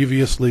we've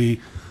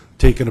previously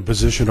taken a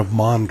position of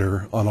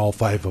monitor on all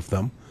 5 of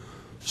them.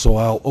 So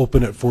I'll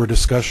open it for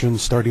discussion,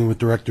 starting with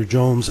Director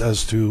Jones,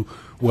 as to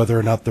whether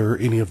or not there are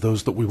any of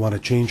those that we want to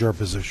change our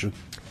position.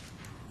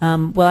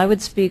 Well, I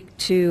would speak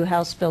to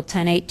House Bill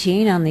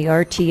 1018 on the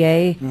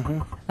RTA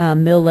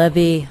mill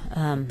levy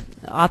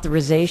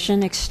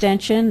authorization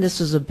extension. This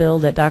is a bill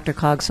that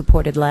DRCOG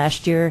supported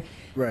last year.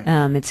 Right.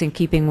 It's in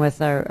keeping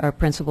with our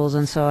principles,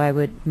 and so I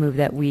would move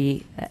that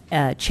we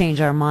change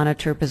our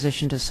monitor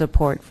position to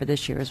support for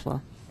this year as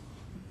well.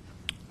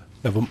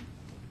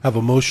 Have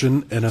a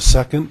motion and a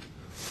second.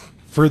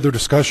 Further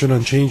discussion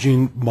on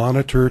changing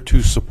monitor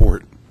to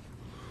support.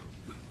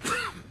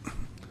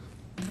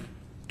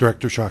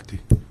 Director Shakti.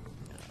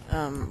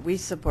 We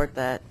support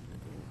that.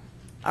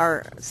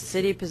 Our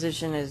city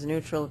position is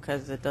neutral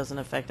because it doesn't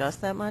affect us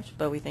that much,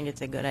 but we think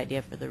it's a good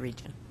idea for the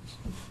region.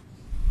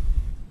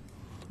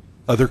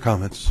 Other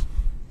comments?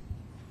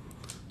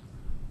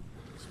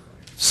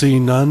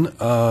 Seeing none,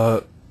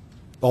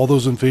 all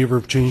those in favor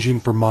of changing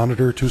from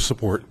monitor to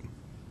support?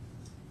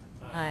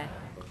 Aye.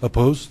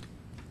 Opposed?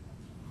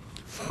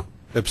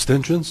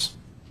 Abstentions?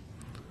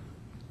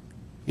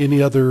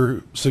 Any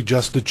other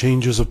suggested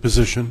changes of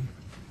position?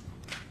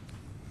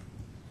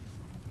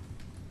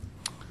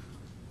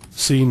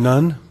 Seeing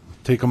none,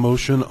 take a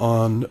motion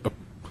on,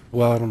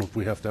 well, I don't know if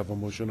we have to have a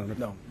motion on it.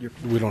 No.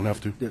 We don't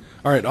have to.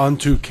 All right, on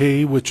to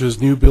K, which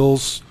is new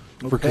bills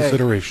for Okay.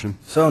 consideration.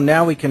 So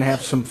now we can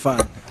have some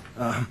fun.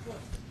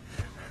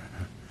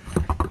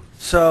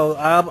 So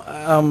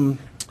I'm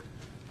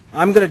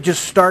going to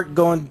just start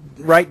going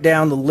right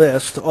down the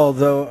list,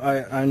 although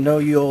I know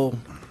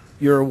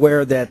you're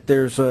aware that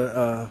there's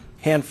a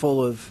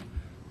handful of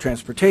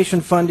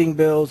transportation funding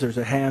bills, there's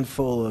a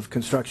handful of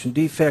construction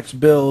defects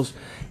bills,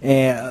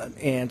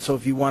 and so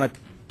if you want to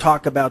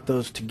talk about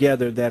those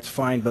together, that's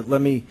fine, but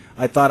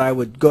I thought I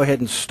would go ahead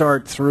and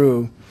start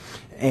through,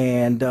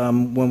 and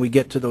when we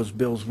get to those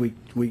bills,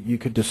 you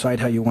could decide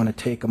how you want to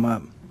take them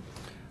up.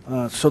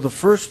 So the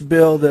first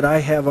bill that I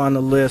have on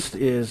the list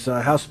is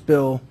House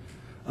Bill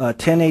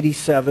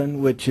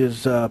 1087, which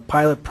is a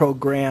pilot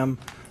program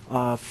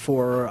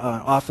for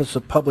Office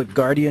of Public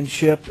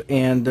Guardianship,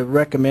 and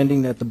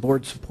recommending that the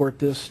board support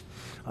this.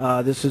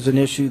 This is an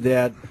issue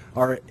that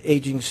our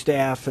aging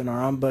staff and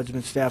our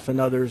ombudsman staff and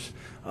others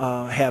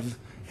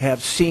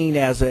have seen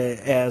as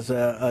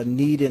a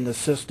need in the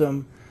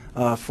system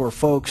for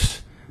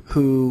folks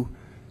who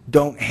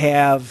don't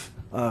have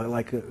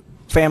like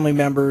family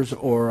members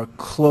or a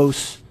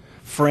close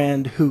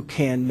friend who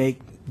can make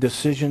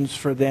decisions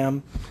for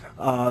them.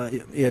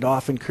 It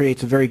often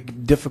creates a very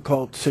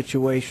difficult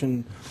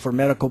situation for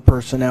medical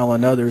personnel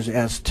and others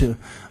as to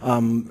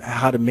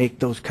how to make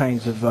those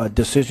kinds of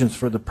decisions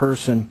for the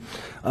person.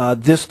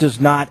 This does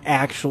not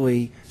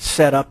actually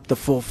set up the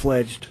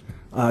full-fledged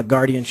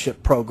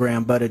guardianship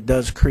program, but it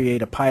does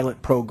create a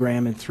pilot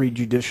program in 3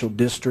 judicial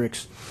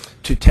districts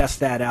to test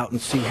that out and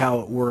see how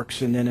it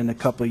works, and then in a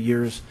couple of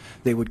years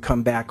they would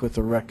come back with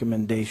a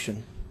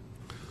recommendation.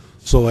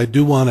 So I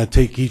do want to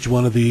take each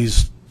one of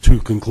these to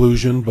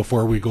conclusion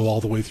before we go all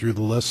the way through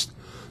the list.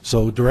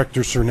 So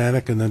Director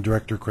Cernanek and then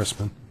Director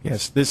Crispin.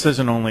 Yes, this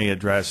doesn't only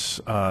address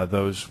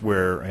those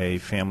where a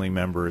family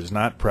member is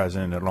not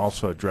present. It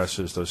also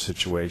addresses those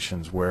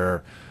situations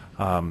where,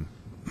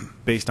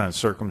 based on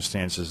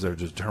circumstances,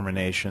 there's a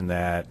determination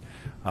that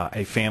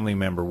a family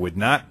member would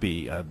not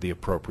be the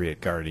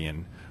appropriate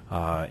guardian.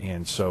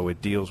 And so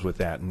it deals with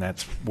that, and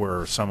that's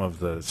where some of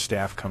the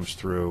staff comes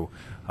through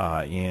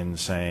in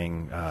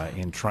saying,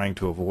 in trying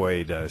to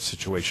avoid a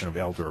situation of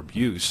elder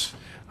abuse,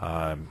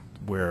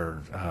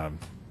 where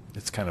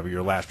it's kind of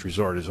your last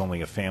resort is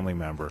only a family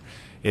member.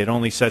 It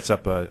only sets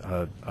up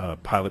a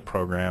pilot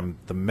program.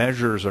 The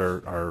measures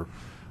are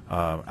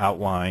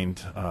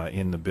outlined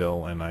in the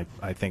bill, and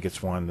I think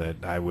it's one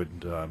that I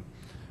would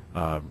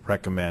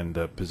recommend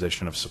a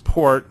position of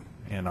support,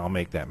 and I'll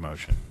make that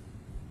motion.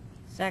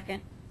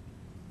 Second.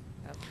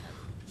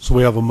 So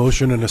we have a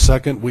motion and a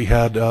second. We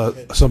had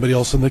somebody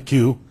else in the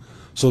queue.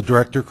 So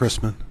Director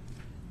Crispin.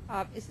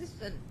 Is this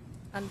an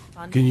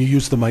unfunded? Can you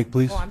use the mic,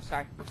 please? Oh, I'm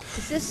sorry.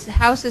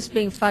 How's this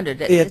being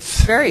funded?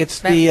 It's very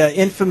expensive. It's the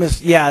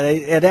infamous, yeah,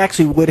 it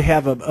actually would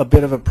have a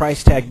bit of a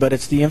price tag, but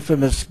it's the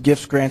infamous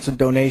gifts, grants, and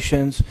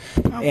donations.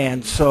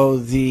 And so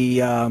the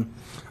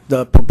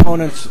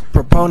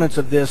proponents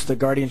of this, the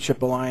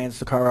Guardianship Alliance,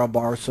 the Carlisle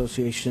Bar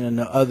Association, and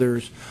the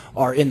others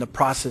are in the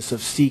process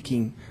of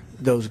seeking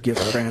those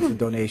gifts, grants, and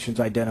donations,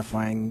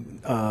 identifying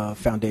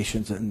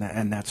foundations and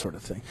that sort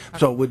of thing.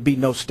 So it would be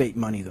no state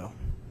money, though.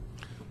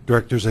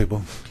 Director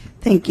Zabel.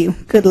 Thank you.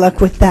 Good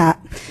luck with that.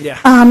 Yeah.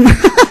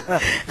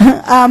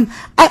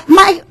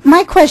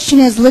 My question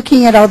is,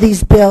 looking at all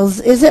these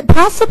bills, is it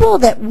possible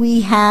that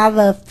we have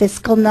a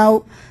fiscal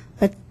note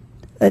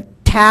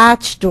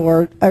attached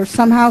or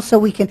somehow so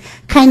we can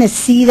kind of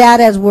see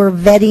that as we're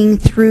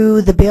vetting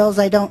through the bills?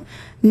 I don't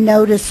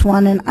notice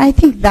one, and I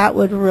think that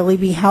would really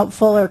be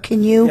helpful. Or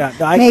can you,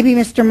 maybe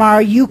Mr. Morrow,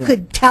 you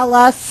could tell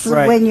us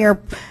when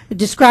you're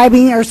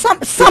describing or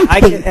something.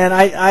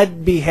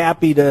 I'd be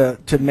happy to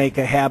make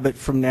a habit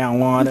from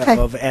now on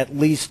of at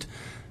least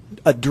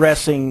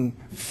addressing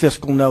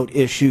fiscal note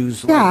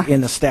issues in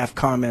the staff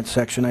comment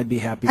section. I'd be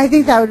happy. I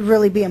think that would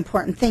really be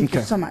important. Thank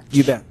you so much.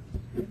 You bet.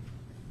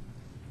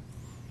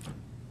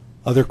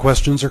 Other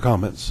questions or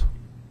comments?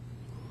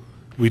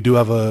 We do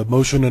have a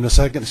motion and a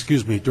second.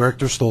 Excuse me,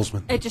 Director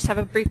Stolzman. I just have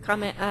a brief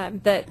comment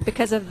that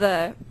because of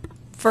the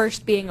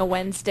first being a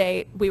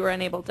Wednesday, we were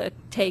unable to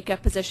take a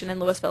position in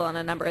Louisville on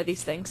a number of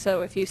these things.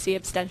 So if you see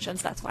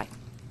abstentions, that's why.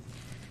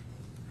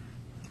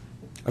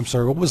 I'm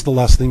sorry, what was the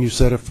last thing you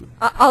said?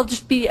 I'll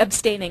just be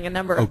abstaining a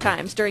number of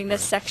times during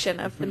this section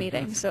of the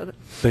meeting. So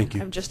thank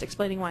you. I'm just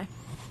explaining why.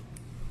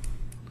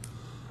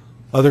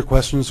 Other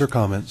questions or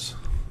comments?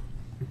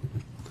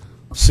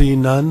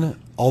 Seeing none,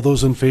 all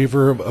those in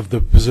favor of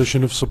the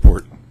position of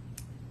support?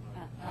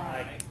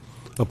 Aye.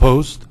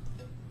 Opposed?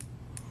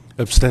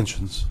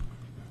 Abstentions?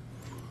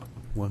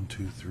 1,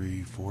 2,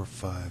 3, 4,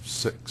 5,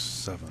 6,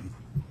 7.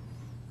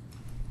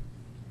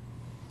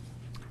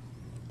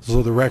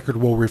 So the record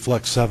will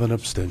reflect 7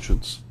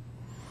 abstentions.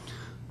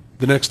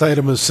 The next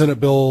item is Senate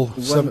Bill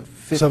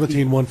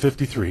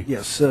 17-153.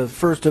 Yes,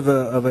 first of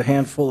a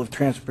handful of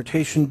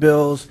transportation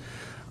bills.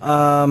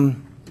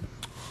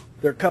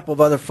 There are a couple of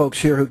other folks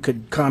here who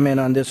could comment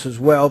on this as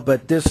well,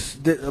 but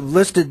I've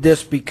listed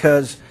this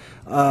because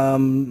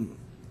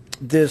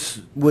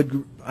this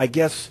would, I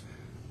guess,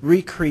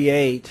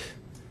 recreate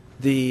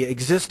the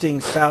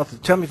existing tell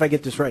me if I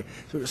get this right,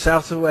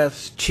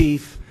 Southwest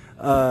Chief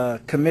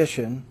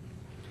Commission,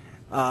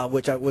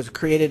 which was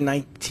created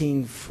in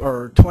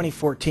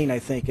 2014, I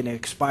think, and it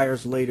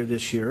expires later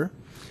this year.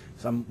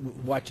 So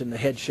I'm watching the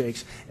head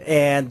shakes.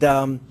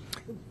 And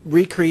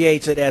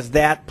recreates it as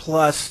that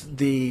plus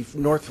the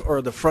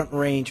the Front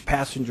Range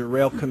Passenger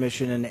Rail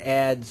Commission and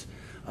adds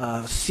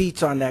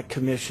seats on that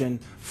commission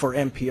for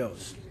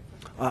MPOs.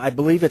 I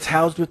believe it's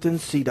housed within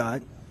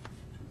CDOT,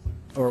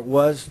 or it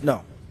was?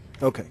 No.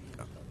 Okay.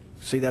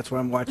 See, that's why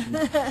I'm watching.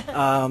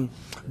 And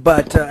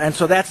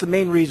so that's the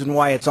main reason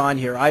why it's on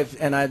here.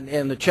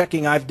 And the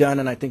checking I've done,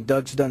 and I think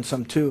Doug's done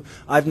some too,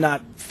 I've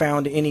not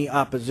found any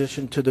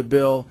opposition to the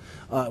bill.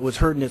 It was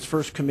heard in its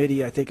first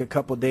committee, I think, a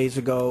couple of days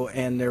ago,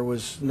 and there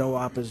was no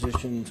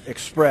opposition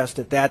expressed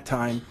at that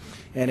time.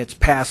 And it's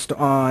passed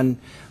on,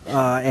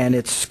 and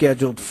it's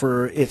scheduled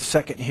for its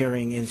second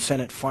hearing in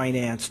Senate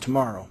Finance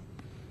tomorrow.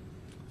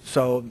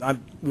 So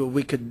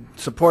we could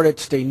support it,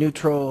 stay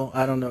neutral.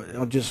 I don't know.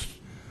 I'm just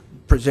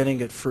presenting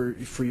it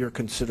for your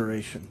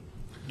consideration.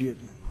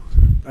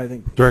 I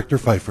think Director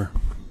Pfeiffer.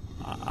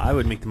 I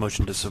would make the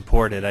motion to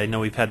support it. I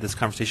know we've had this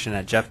conversation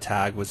at Jeff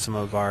Tag with some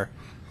of our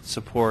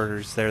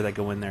supporters there that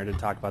go in there to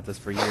talk about this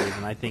for years,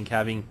 and I think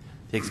having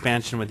the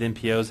expansion with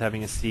NPOs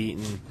having a seat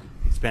and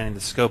expanding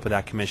the scope of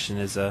that commission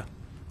is a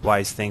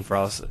wise thing for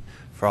all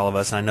of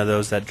us. And I know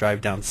those that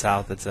drive down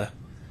south,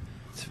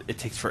 it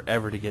takes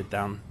forever to get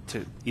down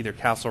to either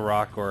Castle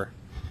Rock or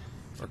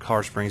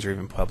Colorado Springs or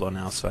even Pueblo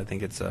now, so I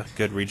think it's a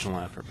good regional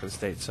effort for the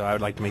state. So I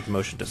would like to make the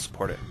motion to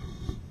support it.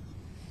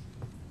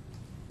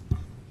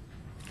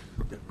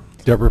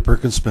 Deborah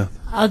Perkins Smith.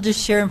 I'll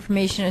just share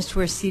information as to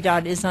where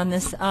CDOT is on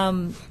this.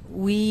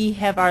 We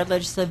have our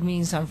legislative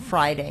meetings on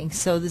Friday,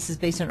 so this is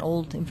based on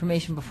old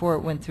information before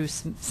it went through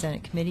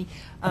Senate committee.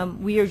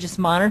 We are just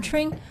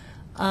monitoring.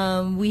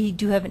 We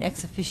do have an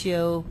ex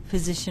officio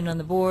position on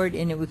the board,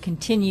 and it would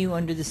continue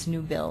under this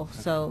new bill.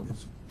 So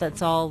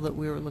that's all that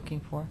we were looking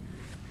for.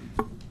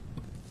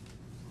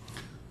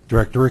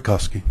 Director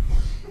Rakowski.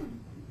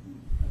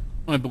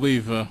 I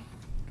believe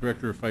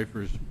Director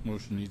Pfeiffer's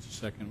motion needs a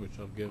second, which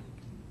I'll give.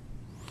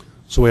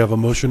 So we have a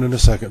motion and a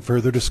second.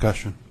 Further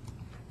discussion?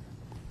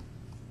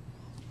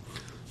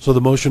 So the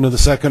motion and the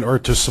second are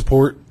to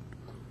support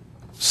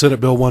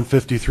Senate Bill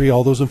 153.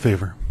 All those in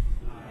favor?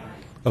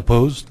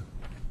 Opposed?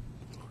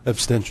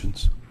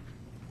 Abstentions?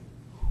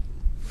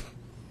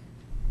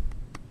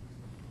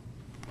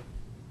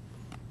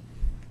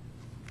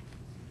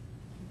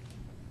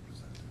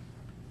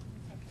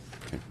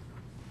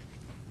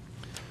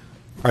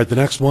 All right, the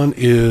next one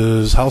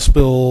is House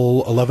Bill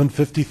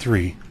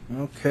 1153.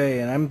 Okay,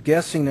 and I'm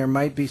guessing there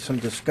might be some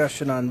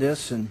discussion on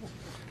this, and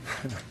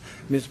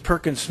Ms.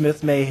 Perkins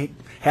Smith may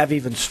have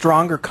even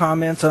stronger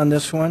comments on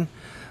this one,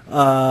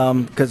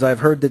 because I've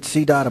heard that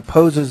CDOT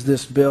opposes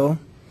this bill,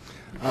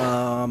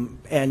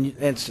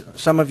 and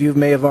some of you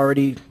may have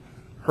already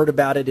heard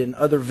about it in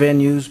other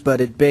venues, but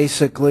it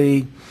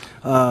basically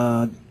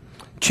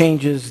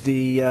changes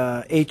the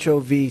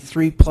HOV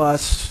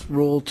 3+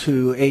 rule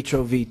to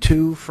HOV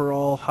 2 for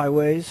all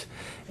highways,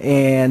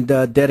 and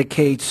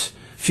dedicates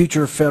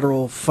future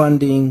federal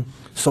funding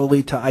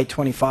solely to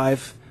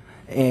I-25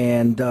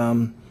 and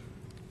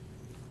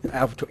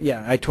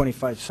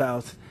I-25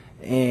 South,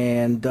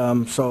 and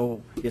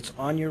so it's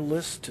on your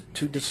list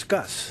to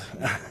discuss.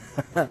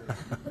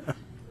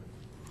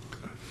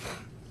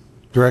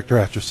 Director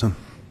Atchison.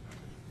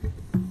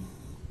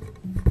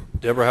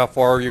 Deborah, how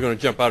far are you going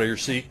to jump out of your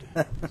seat?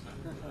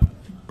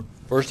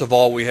 First of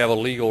all, we have a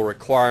legal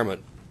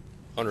requirement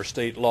under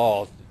state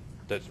law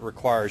that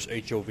requires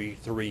HOV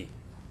 3.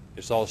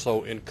 It's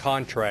also in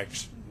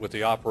contracts with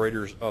the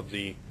operators of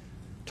the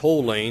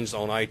toll lanes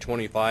on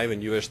I-25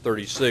 and US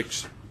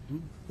 36,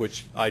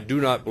 which I do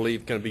not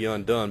believe can be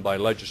undone by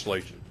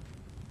legislation.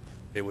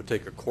 It would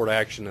take a court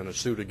action and a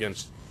suit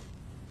against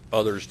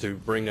others to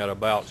bring that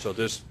about. So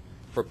this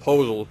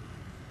proposal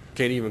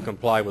can't even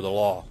comply with the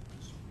law.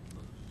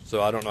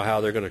 So I don't know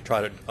how they're going to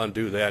try to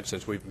undo that,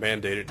 since we've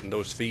mandated, and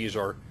those fees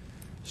are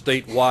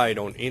statewide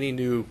on any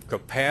new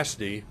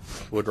capacity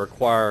would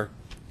require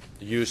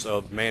the use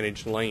of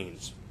managed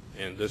lanes,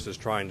 and this is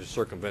trying to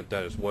circumvent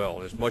that as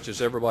well. As much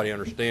as everybody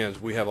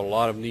understands, we have a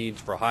lot of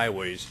needs for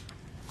highways,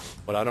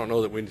 but I don't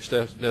know that we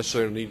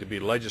necessarily need to be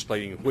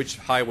legislating which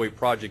highway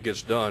project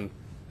gets done.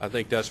 I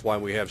think that's why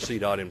we have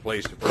CDOT in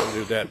place. If we're going to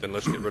do that, then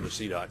let's get rid of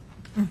CDOT.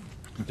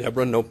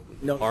 Deborah, no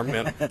harm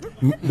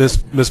meant.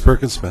 Ms.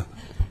 Perkins Smith.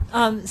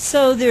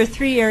 So there are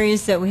three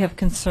areas that we have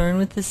concern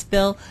with this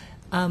bill.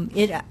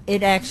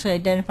 It actually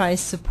identifies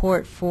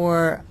support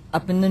for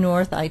up in the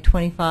north,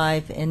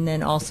 I-25, and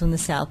then also in the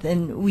south.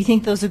 And we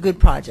think those are good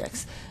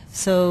projects.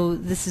 So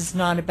this is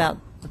not about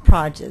the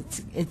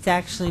projects. It's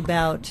actually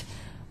about,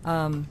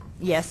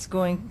 yes,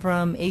 going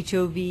from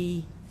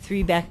HOV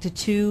 3 back to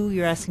 2.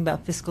 You're asking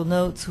about fiscal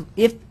notes.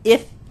 If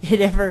it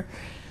ever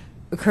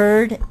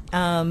occurred,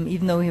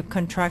 even though we have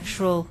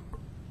contractual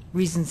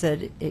reasons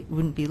that it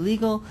wouldn't be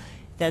legal,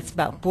 that's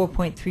about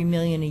 $4.3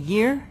 million a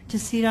year to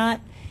CDOT.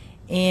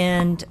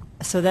 And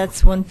so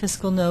that's one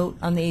fiscal note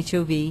on the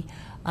HOV.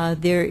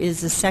 There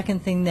is a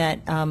second thing that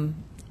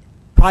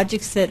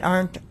projects that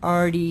aren't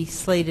already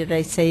slated,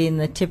 I say in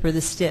the tip or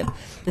the stip,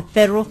 the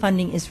federal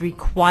funding is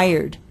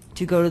required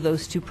to go to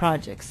those two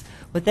projects.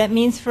 What that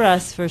means for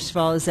us, first of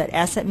all, is that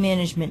asset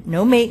management,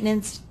 no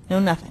maintenance, no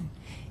nothing.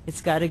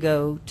 It's got to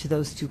go to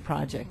those two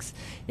projects.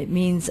 It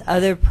means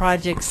other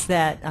projects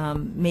that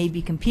may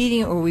be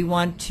competing, or we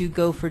want to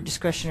go for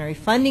discretionary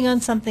funding on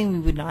something, we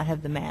would not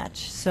have the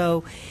match.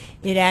 So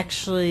it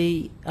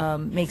actually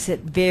makes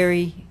it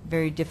very,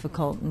 very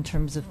difficult in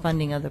terms of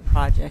funding other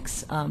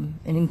projects, and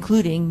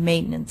including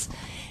maintenance.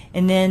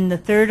 And then the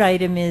third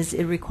item is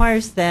it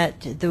requires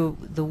that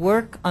the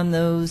work on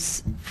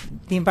those,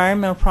 the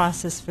environmental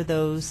process for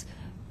those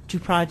two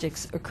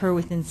projects occur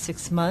within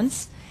 6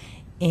 months,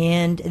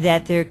 and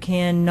that there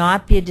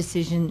cannot be a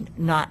decision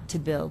not to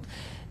build.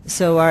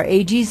 So our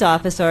AG's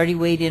office already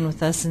weighed in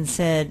with us and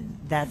said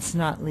that's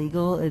not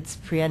legal, it's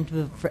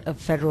preemptive of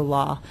federal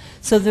law.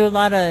 So there are a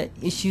lot of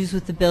issues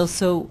with the bill.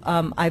 So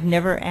I've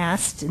never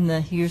asked in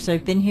the years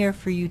I've been here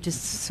for you to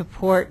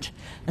support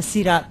a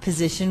CDOT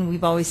position.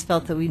 We've always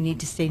felt that we need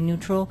to stay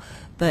neutral,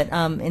 but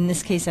in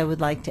this case I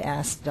would like to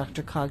ask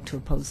DRCOG to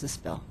oppose this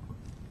bill.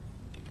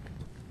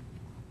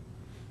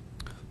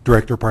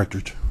 Director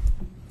Partridge.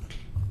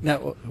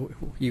 Now,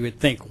 you would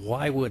think,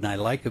 why wouldn't I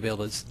like a bill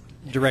that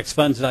directs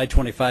funds at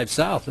I-25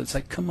 South? It's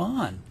like, come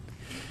on.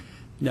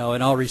 No,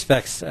 in all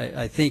respects,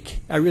 I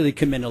think I really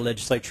commend the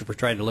legislature for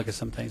trying to look at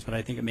some things, but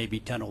I think it may be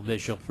tunnel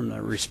vision from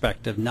the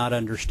respect of not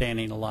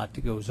understanding a lot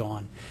that goes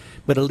on.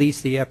 but at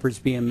least the effort's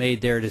being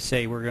made there to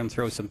say we're going to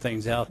throw some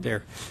things out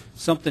there.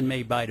 Something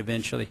may bite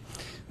eventually.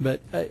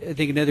 But I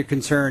think another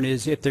concern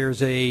is if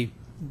there's a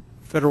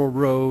federal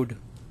road,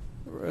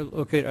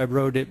 look at a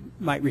road that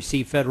might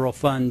receive federal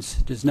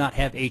funds, does not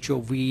have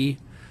HOV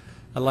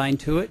aligned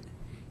to it,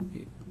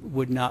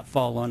 would not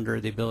fall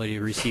under the ability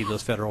to receive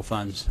those federal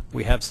funds.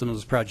 We have some of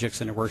those projects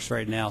in the works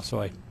right now,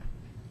 so I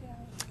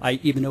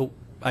even though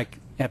I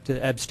have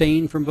to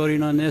abstain from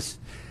voting on this,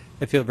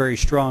 I feel very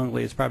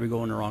strongly it's probably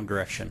going the wrong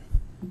direction.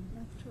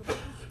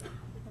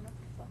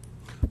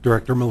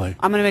 Director Millet.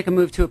 I'm going to make a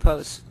move to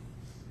oppose.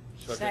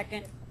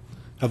 Second.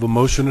 Have a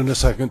motion and a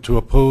second to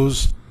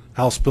oppose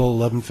House Bill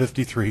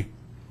 1153.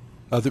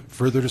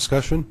 Further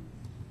discussion?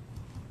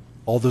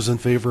 All those in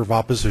favor of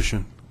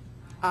opposition?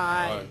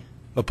 Aye.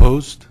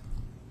 Opposed?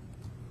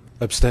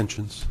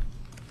 Abstentions?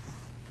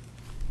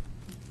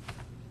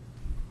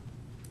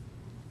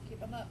 Keep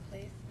them up,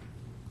 please.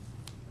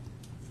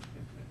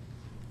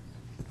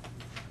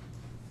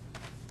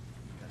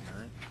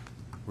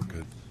 We're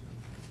good.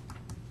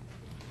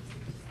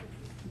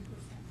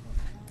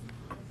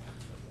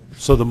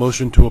 So the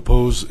motion to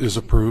oppose is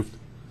approved.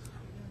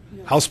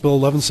 House Bill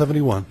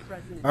 1171.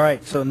 All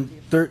right, so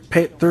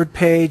third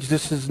page,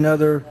 this is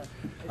another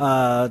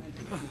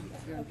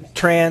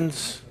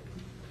trans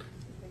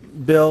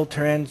bill,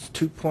 trans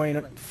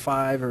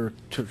 2.5 or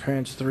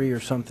trans 3 or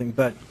something,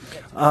 but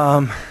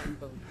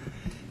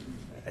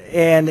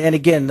and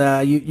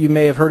again, you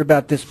may have heard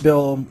about this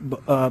bill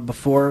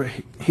before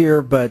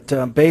here,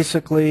 but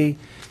basically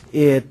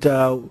it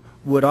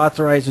would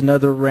authorize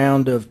another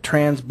round of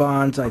trans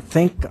bonds, I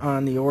think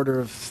on the order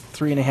of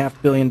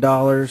 $3.5 billion,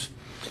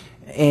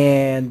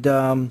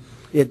 and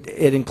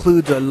it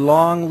includes a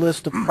long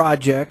list of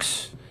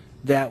projects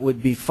that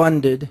would be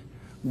funded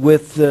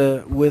with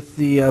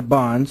the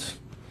bonds,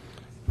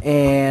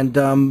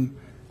 and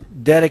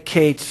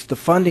dedicates the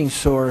funding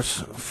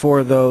source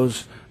for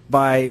those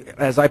by,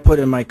 as I put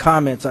in my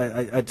comments,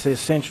 I'd say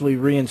essentially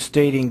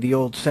reinstating the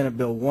old Senate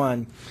Bill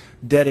 1,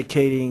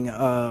 dedicating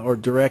or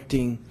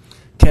directing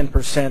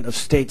 10% of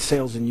state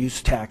sales and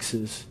use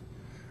taxes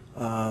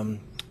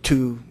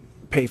to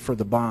pay for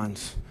the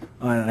bonds.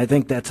 I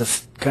think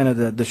that's kind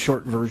of the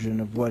short version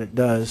of what it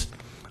does.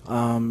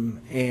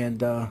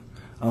 And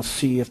I'll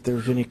see if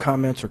there's any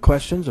comments or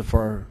questions, if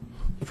our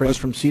friends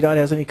from CDOT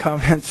has any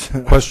comments.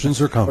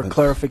 Questions or comments? Or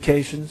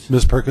clarifications.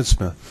 Ms.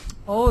 Perkins-Smith.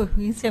 Oh,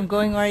 you can see I'm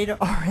going right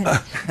already.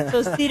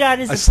 So CDOT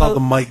is I saw the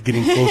mic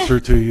getting closer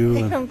to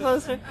you. Come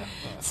closer.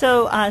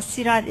 So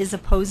CDOT is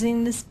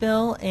opposing this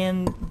bill,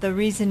 and the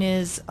reason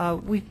is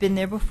we've been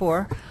there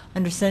before.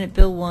 Under Senate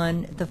Bill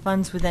 1, the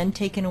funds were then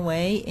taken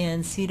away,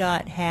 and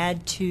CDOT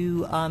had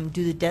to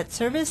do the debt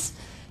service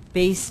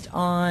based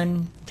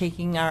on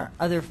taking our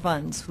other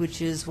funds,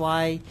 which is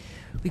why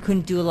we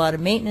couldn't do a lot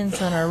of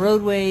maintenance on our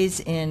roadways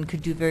and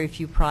could do very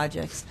few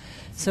projects.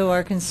 So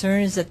our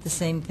concern is that the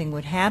same thing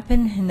would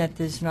happen and that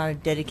there's not a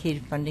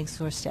dedicated funding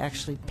source to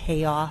actually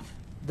pay off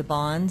the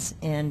bonds,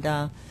 and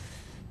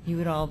you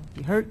would all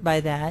be hurt by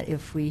that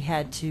if we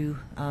had to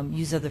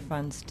use other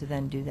funds to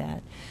then do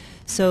that.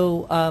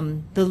 So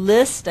the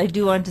list, I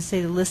do want to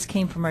say the list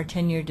came from our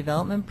 10-year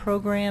development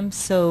program,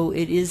 so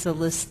it is a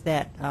list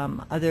that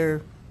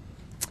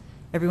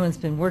everyone's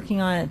been working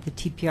on at the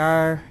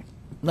TPR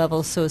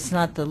level, so it's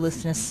not the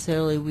list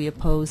necessarily we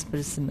oppose, but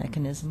it's the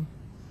mechanism.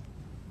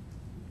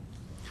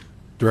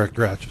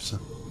 Director Atchison.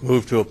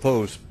 Move to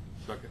oppose.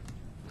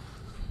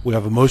 We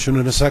have a motion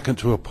and a second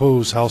to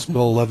oppose House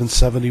Bill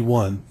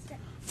 1171.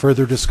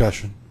 Further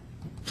discussion?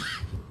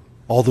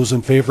 All those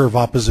in favor of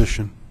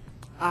opposition?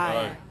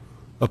 Aye.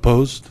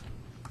 Opposed?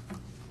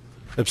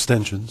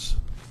 Abstentions?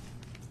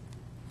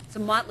 It's a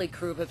motley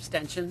crew of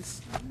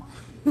abstentions.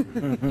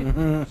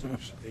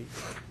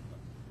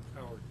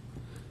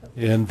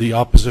 And the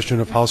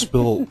opposition of House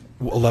Bill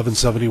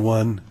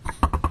 1171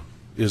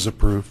 is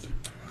approved.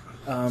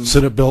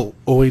 Senate Bill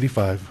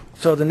 085.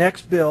 So the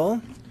next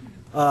bill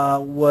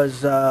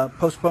was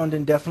postponed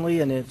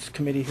indefinitely in its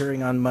committee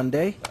hearing on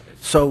Monday,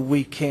 so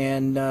we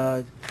can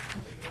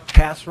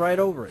pass right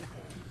over it.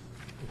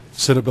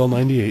 Senate Bill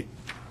 98.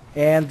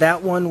 And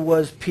that one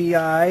was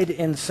PI'd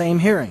in the same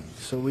hearing,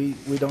 so we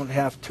don't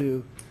have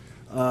to.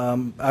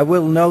 I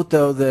will note,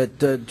 though,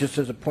 that just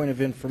as a point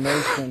of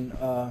information,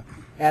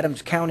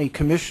 Adams County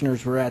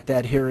commissioners were at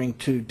that hearing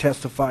to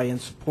testify in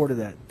support of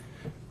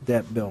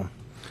that bill.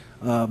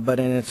 But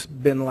it's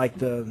been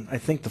like I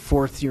think the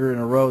fourth year in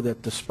a row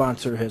that the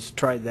sponsor has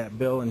tried that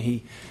bill, and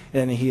he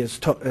has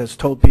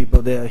told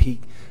people that he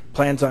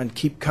plans on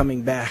keep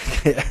coming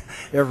back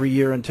every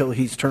year until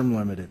he's term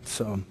limited.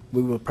 So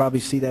we will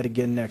probably see that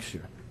again next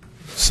year.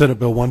 Senate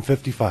Bill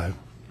 155.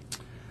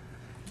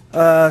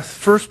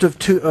 First of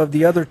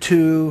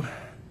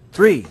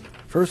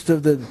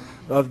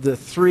the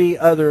three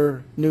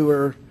other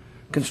newer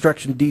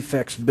construction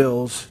defects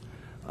bills.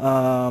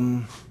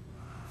 I'm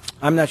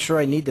not sure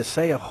I need to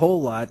say a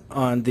whole lot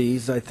on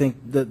these. I think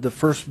that the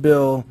first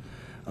bill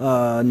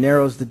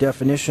narrows the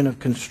definition of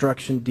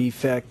construction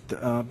defect.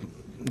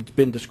 It's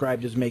been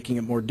described as making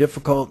it more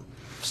difficult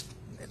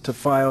to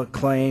file a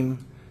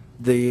claim.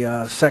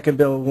 The second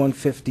bill,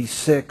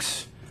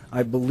 156,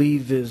 I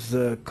believe is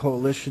the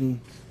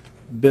coalition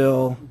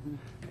bill.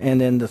 And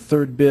then the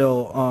third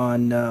bill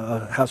on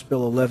House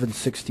Bill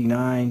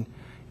 1169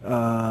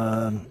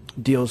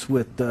 deals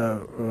with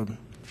the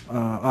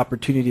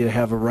opportunity to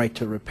have a right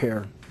to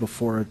repair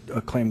before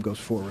a claim goes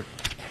forward.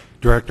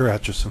 Director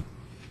Atchison.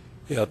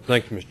 Yeah,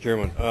 thank you, Mr.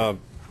 Chairman.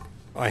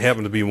 I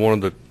happen to be one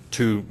of the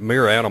two,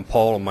 Mayor Adam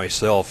Paul and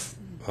myself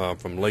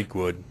from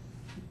Lakewood,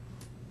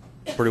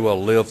 pretty well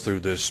live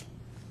through this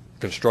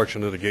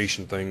construction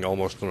litigation thing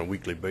almost on a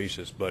weekly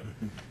basis. But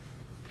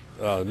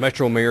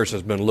Metro Mayors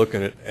has been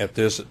looking at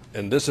this,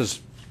 and this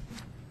is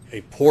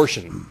a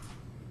portion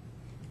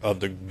of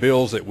the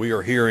bills that we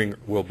are hearing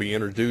will be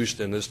introduced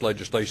in this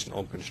legislation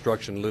on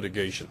construction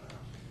litigation.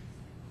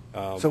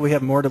 So we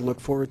have more to look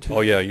forward to?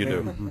 Oh, yeah, you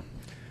do.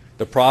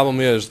 The problem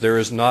is there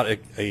is not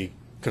a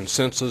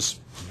consensus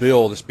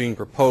bill that's being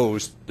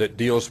proposed that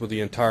deals with the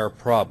entire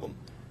problem.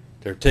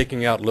 They're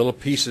taking out little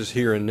pieces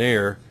here and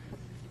there,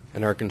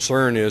 and our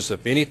concern is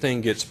if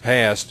anything gets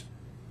passed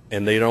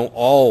and they don't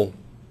all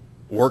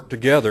work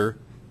together,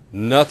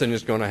 nothing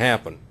is going to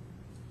happen.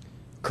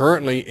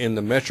 Currently in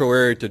the metro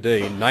area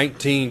today,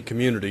 19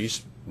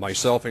 communities,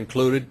 myself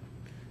included,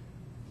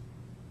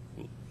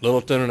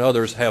 Littleton and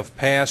others, have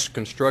passed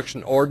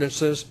construction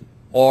ordinances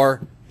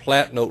or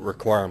plat note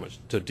requirements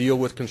to deal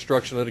with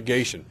construction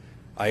litigation.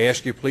 I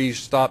ask you please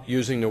stop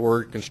using the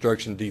word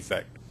construction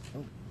defect.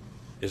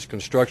 It's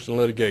construction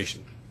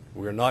litigation.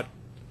 We're not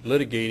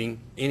litigating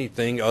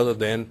anything other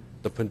than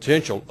the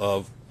potential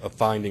of a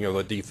finding of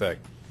a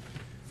defect.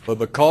 But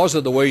because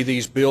of the way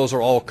these bills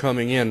are all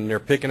coming in, and they're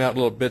picking out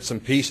little bits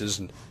and pieces,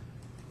 and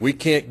we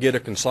can't get a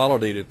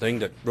consolidated thing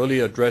that really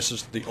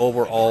addresses the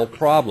overall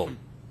problem.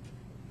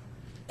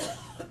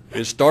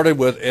 It started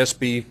with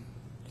SB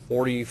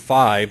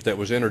 45 that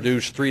was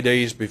introduced 3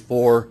 days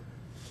before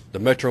the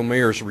Metro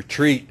Mayor's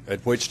retreat,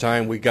 at which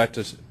time we got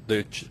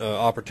the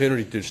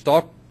opportunity to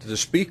talk to the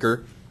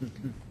Speaker,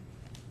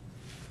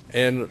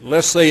 and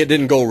let's say it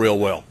didn't go real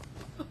well.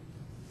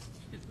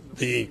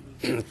 The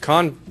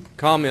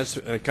comments,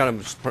 kind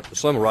of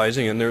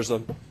summarizing, and there's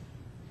a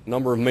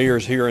number of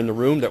mayors here in the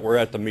room that were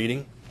at the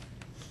meeting,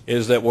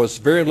 is that was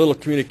very little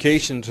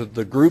communication to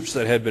the groups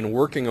that had been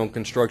working on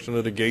construction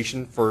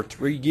litigation for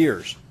 3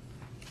 years.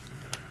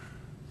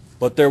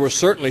 But there was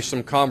certainly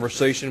some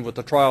conversation with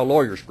the trial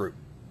lawyers group.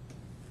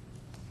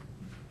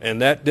 And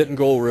that didn't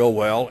go real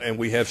well, and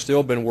we have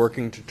still been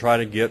working to try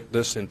to get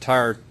this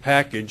entire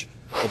package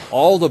of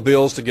all the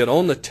bills to get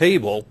on the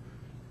table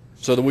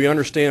so that we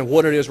understand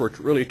what it is we're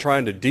really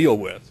trying to deal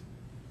with.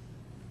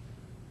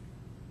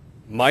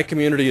 My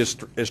community is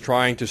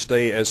trying to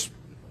stay as,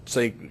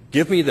 say,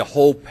 give me the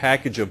whole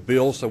package of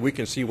bills so we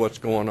can see what's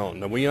going on.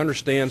 Now, we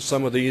understand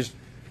some of these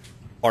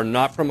are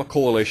not from a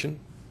coalition.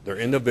 They're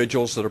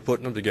individuals that are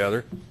putting them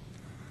together.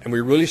 And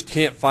we really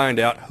can't find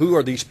out who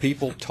are these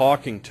people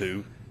talking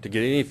to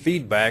get any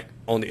feedback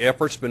on the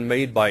efforts been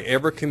made by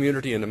every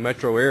community in the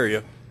metro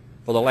area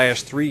for the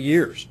last 3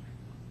 years.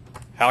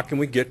 How can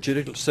we get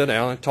you to sit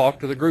down and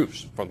talk to the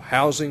groups, from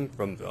housing,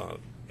 from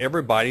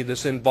everybody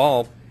that's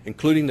involved,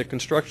 including the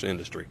construction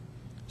industry?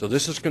 So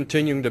this is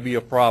continuing to be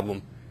a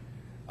problem.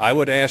 I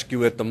would ask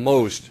you at the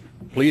most,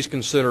 please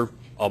consider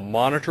a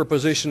monitor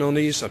position on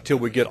these until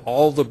we get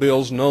all the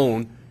bills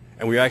known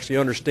and we actually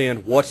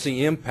understand what's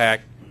the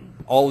impact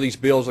all these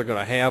bills are going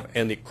to have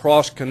and the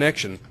cross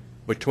connection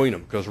between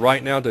them, because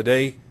right now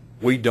today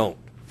we don't.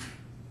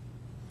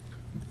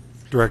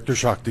 Director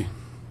Shakti.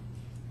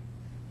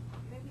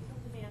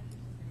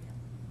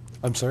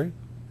 I'm sorry?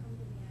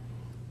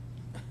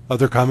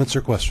 Other comments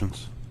or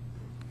questions?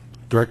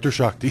 Director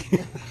Shakti.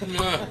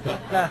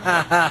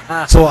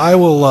 So I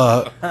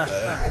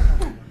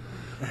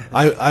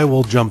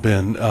will jump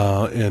in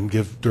and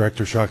give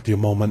Director Shakti a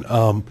moment.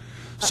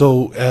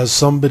 So as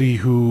somebody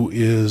who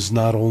is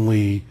not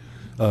only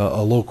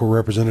a local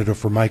representative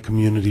for my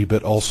community,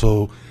 but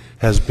also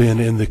has been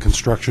in the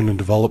construction and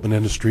development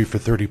industry for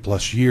 30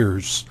 plus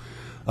years,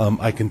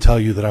 I can tell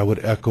you that I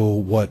would echo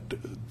what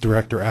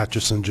Director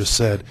Atchison just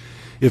said.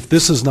 If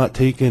this is not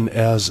taken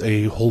as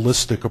a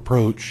holistic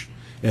approach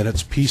and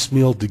it's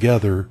piecemealed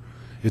together,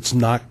 it's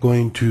not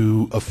going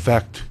to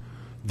affect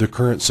the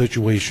current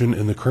situation.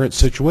 And the current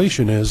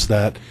situation is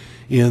that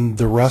in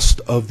the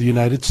rest of the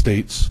United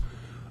States,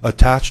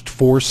 attached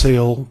for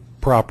sale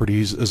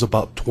properties is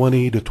about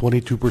 20 to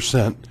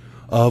 22%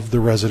 of the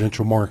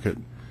residential market.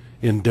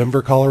 In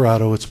Denver,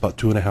 Colorado, it's about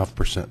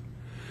 2.5%.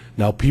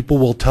 Now, people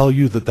will tell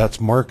you that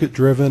that's market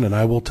driven, and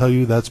I will tell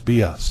you that's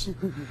BS.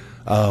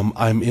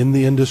 I'm in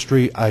the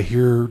industry. I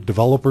hear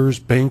developers,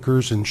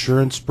 bankers,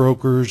 insurance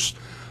brokers,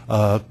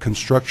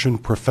 construction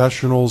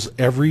professionals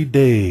every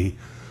day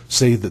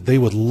say that they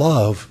would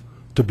love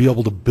to be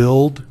able to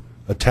build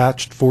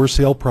attached for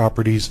sale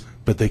properties,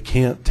 but they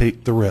can't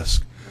take the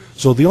risk.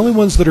 So the only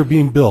ones that are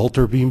being built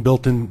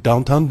in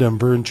downtown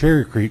Denver and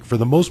Cherry Creek for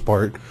the most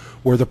part,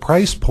 where the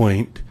price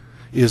point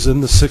is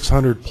in the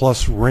 600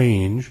 plus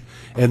range,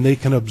 and they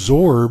can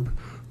absorb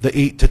the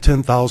 $8,000 to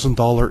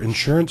 $10,000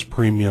 insurance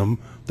premium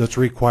that's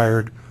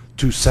required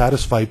to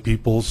satisfy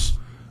people's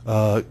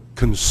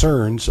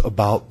concerns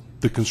about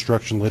the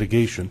construction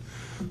litigation.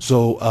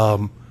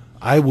 So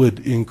I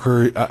would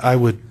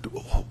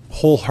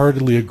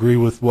wholeheartedly agree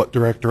with what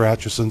Director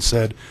Atchison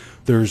said.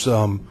 There's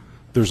a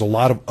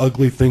lot of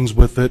ugly things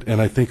with it,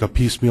 and I think a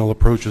piecemeal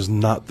approach is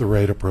not the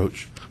right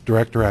approach.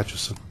 Director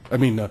Atchison. I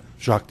mean,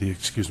 Jacques,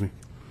 excuse me.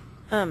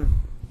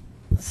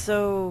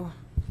 So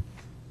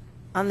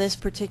on this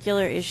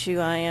particular issue,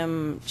 I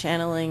am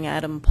channeling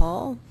Adam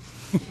Paul.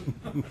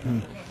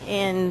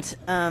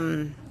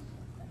 And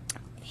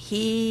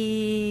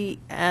he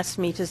asked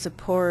me to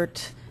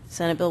support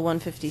Senate Bill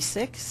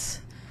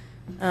 156.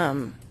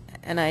 And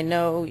I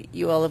know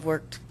you all have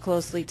worked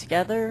closely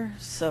together,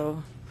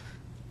 so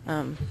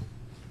do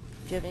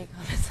you have any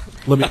comments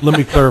on that?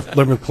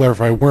 Let me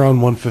clarify. We're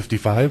on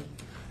 155,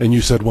 and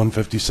you said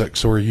 156.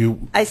 So are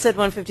you? I said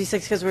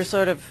 156 because we're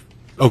sort of.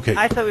 Okay.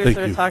 I thought we were thank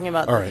sort you. of talking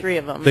about All the right. three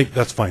of them.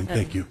 That's fine.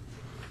 Thank you.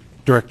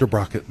 Director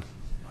Brockett.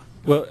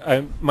 Well,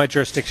 my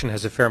jurisdiction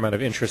has a fair amount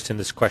of interest in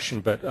this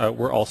question, but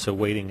we're also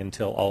waiting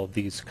until all of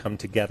these come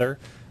together.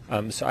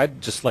 So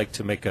I'd just like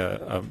to make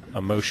a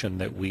motion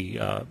that we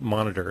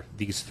monitor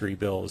these three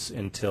bills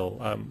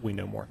until we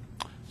know more.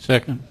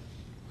 Second.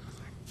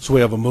 So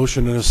we have a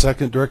motion and a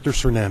second. Director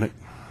Cernanek.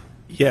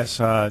 Yes,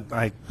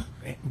 I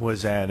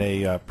was at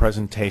a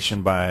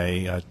presentation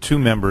by two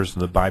members of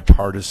the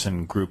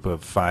bipartisan group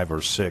of 5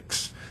 or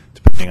 6,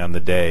 depending on the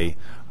day,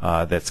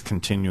 that's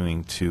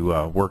continuing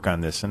to work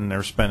on this, and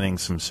they're spending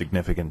some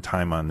significant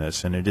time on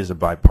this, and it is a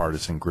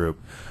bipartisan group.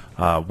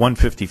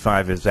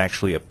 155 is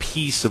actually a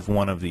piece of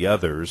one of the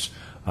others,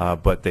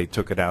 but they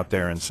took it out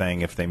there and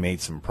saying if they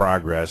made some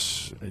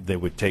progress, they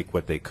would take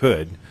what they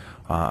could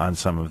on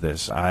some of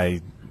this.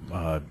 I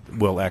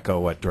will echo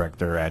what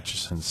Director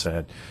Atchison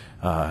said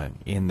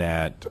in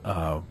that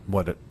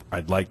what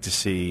I'd like to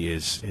see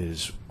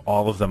is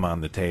all of them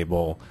on the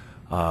table,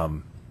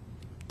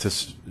 to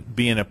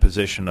be in a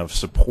position of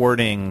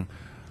supporting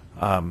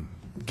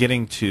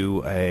getting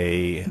to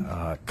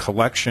a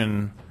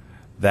collection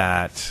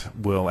that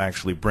will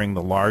actually bring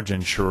the large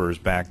insurers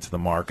back to the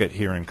market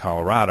here in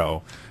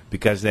Colorado,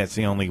 because that's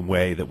the only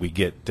way that we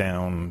get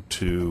down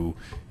to,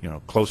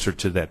 closer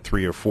to that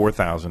 $3,000 or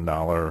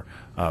 $4,000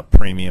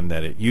 premium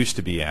that it used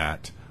to be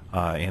at,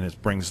 and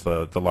it brings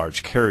the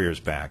large carriers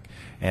back.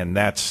 And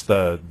that's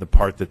the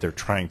part that they're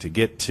trying to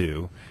get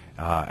to.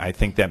 I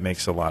think that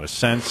makes a lot of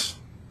sense.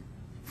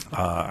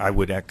 I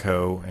would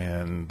echo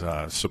and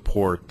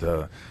support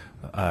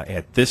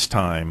at this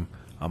time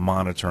a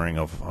monitoring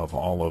of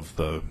all of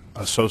the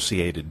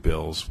associated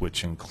bills,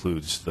 which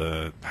includes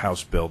the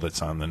House bill that's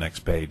on the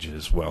next page,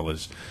 as well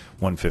as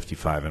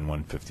 155 and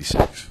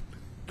 156.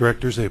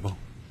 Director Zabel.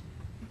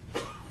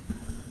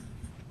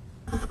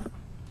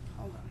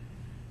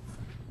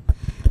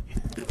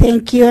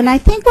 Thank you. And I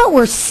think what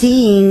we're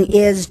seeing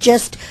is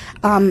just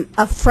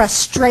a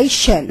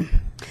frustration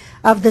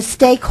of the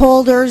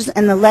stakeholders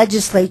and the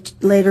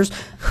legislators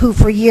who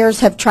for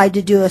years have tried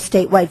to do a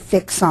statewide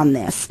fix on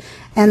this.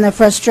 And the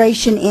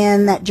frustration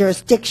in that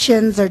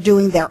jurisdictions are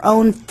doing their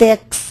own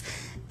fix,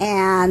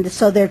 and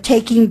so they're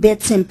taking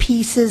bits and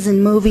pieces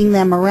and moving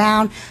them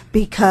around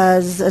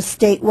because a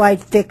statewide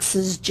fix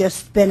has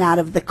just been out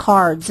of the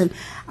cards. And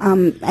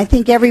I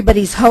think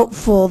everybody's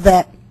hopeful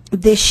that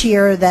this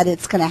year that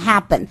it's going to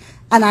happen,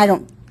 and I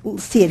don't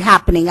see it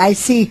happening. I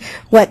see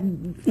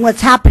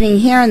what's happening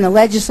here in the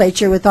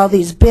legislature with all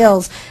these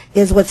bills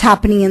is what's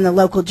happening in the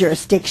local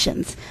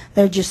jurisdictions.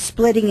 They're just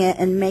splitting it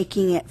and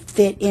making it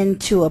fit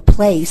into a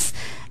place.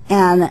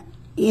 And,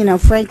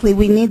 frankly,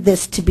 we need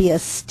this to be a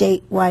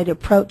statewide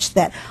approach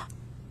that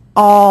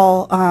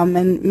all,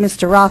 and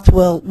Mr. Roth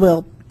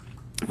will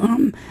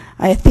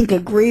I think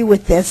agree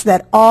with this,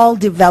 that all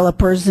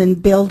developers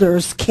and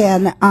builders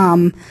can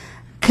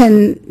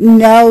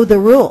know the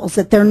rules,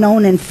 that they're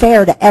known and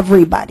fair to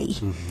everybody.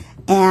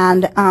 Mm-hmm.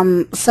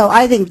 And so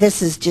I think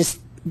this is just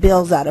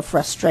bills out of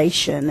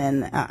frustration,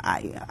 and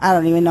I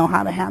don't even know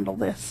how to handle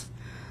this.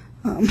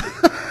 So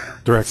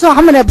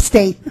I'm going to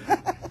abstain.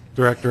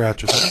 Director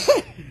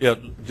Atchison. Yeah,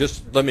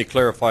 just let me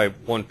clarify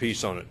one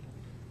piece on it.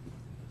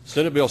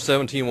 Senate Bill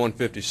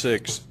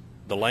 17156,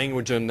 the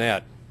language in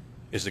that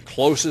is the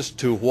closest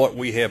to what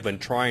we have been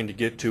trying to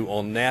get to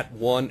on that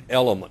one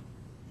element.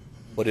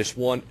 But it's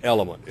one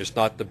element. It's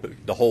not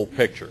the whole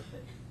picture.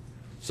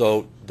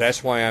 So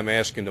that's why I'm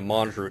asking to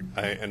monitor it.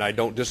 And I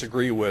don't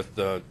disagree with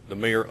the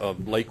mayor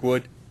of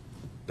Lakewood,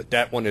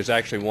 that one is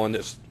actually one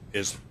that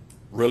is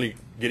really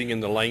getting in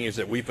the lanes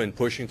that we've been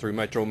pushing through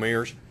Metro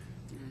Mayors,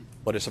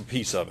 but it's a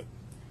piece of it.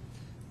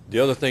 The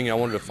other thing I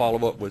wanted to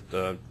follow up with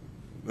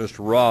Mr.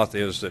 Roth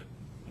is that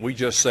we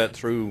just sat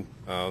through,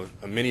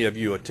 many of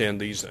you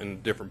attend these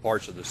in different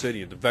parts of the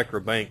city, the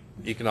Vectra Bank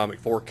Economic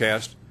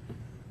Forecast.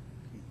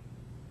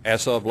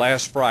 As of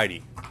last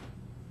Friday,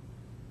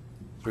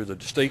 through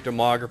the state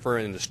demographer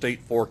and the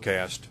state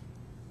forecast,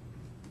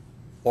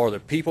 for the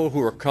people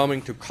who are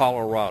coming to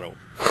Colorado,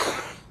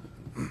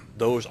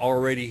 those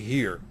already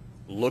here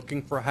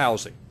looking for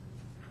housing,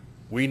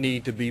 we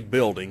need to be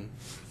building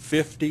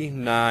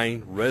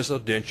 59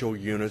 residential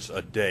units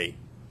a day.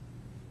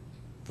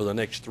 for the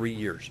next 3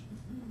 years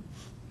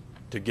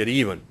to get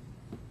even,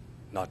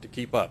 not to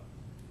keep up,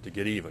 to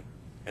get even.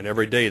 And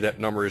every day that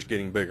number is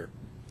getting bigger.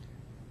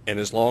 And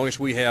as long as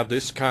we have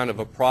this kind of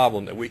a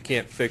problem that we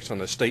can't fix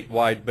on a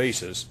statewide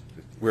basis,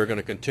 we're going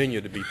to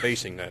continue to be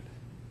facing that.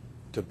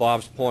 To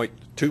Bob's point,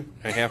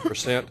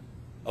 2.5%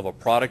 of a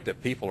product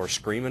that people are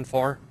screaming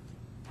for,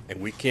 and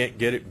we can't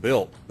get it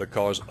built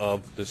because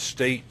of the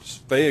state's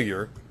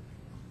failure.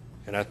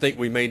 And I think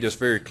we made this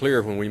very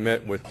clear when we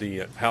met with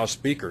the House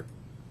Speaker.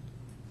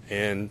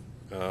 And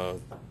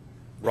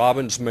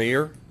Robbins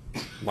mayor,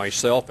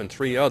 myself, and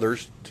 3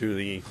 others to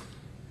the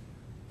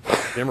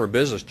Denver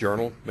Business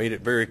Journal made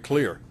it very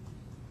clear.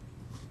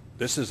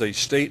 This is a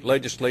state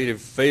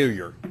legislative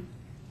failure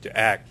to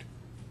act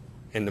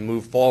and to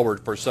move forward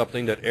for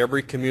something that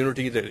every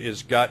community that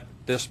has got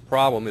this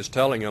problem is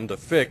telling them to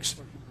fix,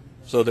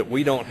 so that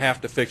we don't have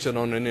to fix it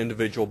on an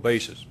individual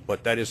basis.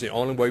 But that is the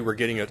only way we're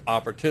getting an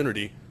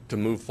opportunity to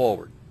move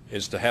forward,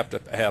 is to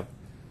have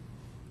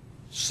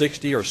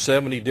 60 or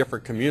 70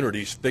 different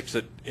communities fix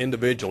it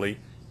individually,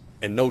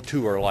 and no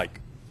two are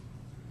alike.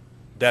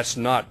 That's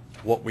not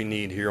what we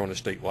need here on a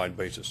statewide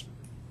basis.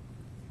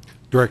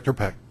 Director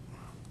Peck.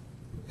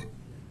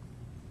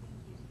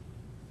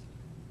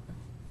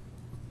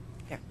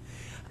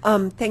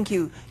 Thank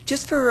you.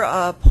 Just for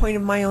a point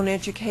of my own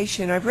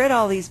education, I've read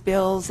all these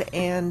bills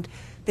and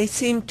they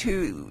seem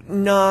to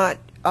not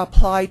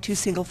apply to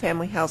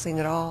single-family housing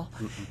at all.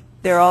 Mm-hmm.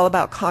 They're all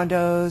about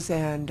condos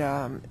and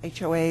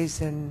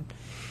HOAs, and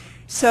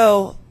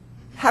so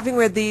having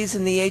read these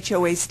in the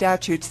HOA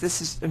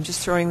statutes, I'm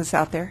just throwing this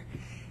out there.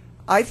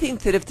 I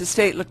think that if the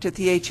state looked at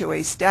the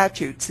HOA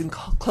statutes and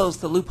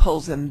closed the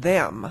loopholes in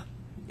them,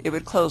 it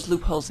would close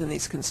loopholes in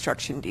these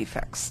construction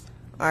defects.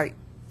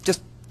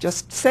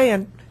 Just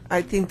saying.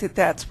 I think that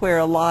that's where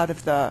a lot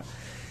of the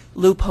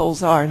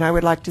loopholes are, and I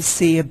would like to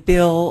see a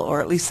bill,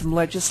 or at least some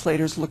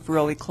legislators, look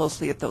really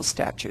closely at those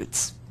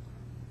statutes.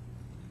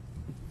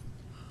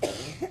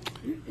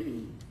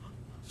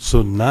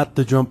 So not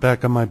to jump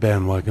back on my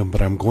bandwagon, but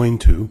I'm going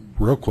to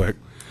real quick.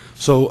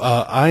 So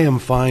I am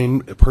fine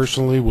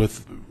personally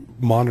with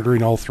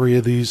monitoring all 3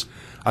 of these.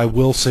 I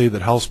will say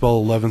that House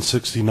Bill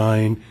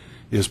 1169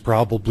 is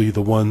probably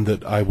the one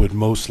that I would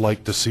most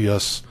like to see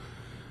us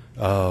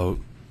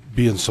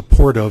be in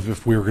support of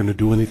if we were going to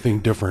do anything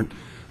different.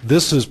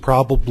 This is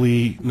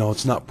probably, no,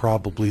 it's not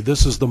probably,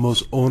 this is the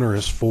most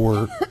onerous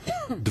for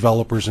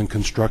developers and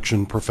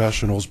construction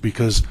professionals,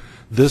 because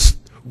this,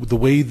 the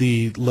way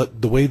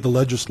the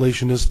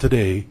legislation is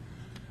today,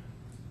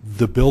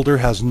 the builder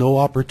has no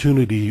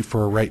opportunity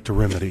for a right to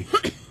remedy.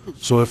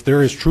 So if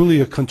there is truly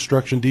a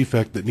construction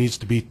defect that needs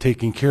to be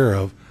taken care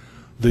of,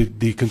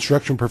 the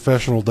construction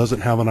professional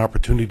doesn't have an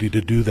opportunity to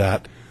do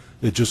that.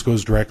 It just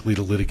goes directly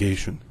to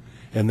litigation.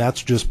 And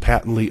that's just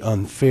patently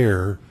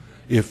unfair.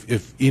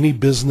 If any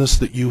business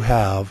that you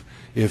have,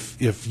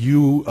 if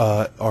you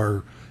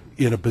are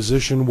in a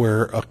position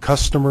where a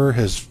customer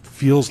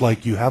feels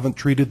like you haven't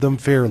treated them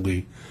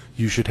fairly,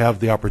 you should have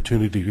the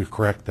opportunity to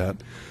correct that.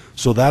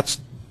 So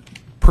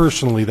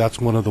personally, that's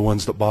one of the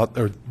ones that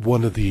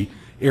one of the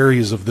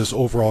areas of this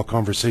overall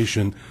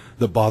conversation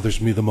that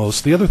bothers me the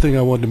most. The other thing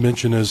I wanted to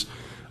mention is,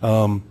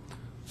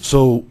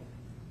 so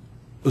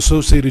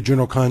Associated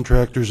General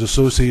Contractors,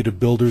 Associated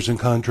Builders and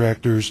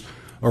Contractors,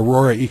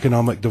 Aurora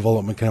Economic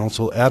Development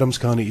Council, Adams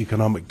County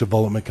Economic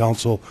Development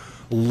Council,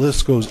 the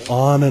list goes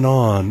on and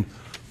on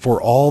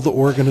for all the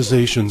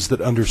organizations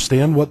that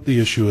understand what the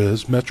issue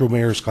is, Metro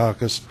Mayor's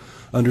Caucus,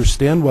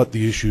 understand what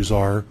the issues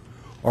are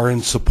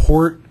in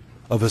support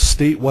of a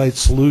statewide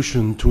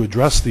solution to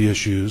address the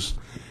issues,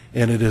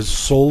 and it is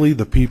solely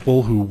the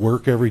people who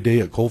work every day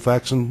at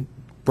Colfax and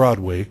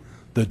Broadway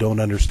that don't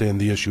understand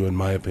the issue, in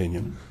my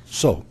opinion.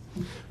 So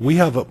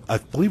I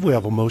believe we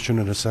have a motion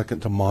and a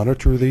second to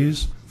monitor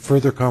these.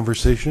 Further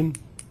conversation?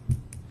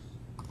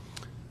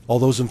 All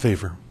those in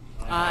favor?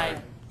 Aye.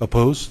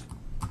 Opposed?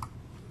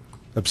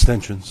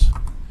 Abstentions?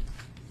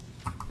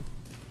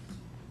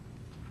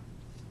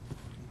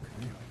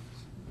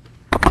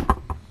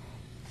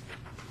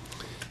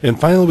 And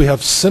finally, we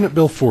have Senate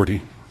Bill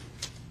 40.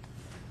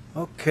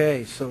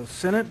 Okay, so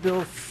Senate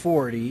Bill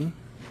 40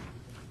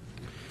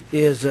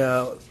 is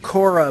a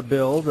CORA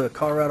bill, the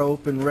Colorado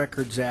Open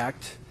Records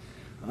Act.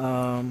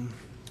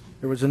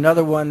 There was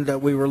another one that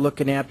we were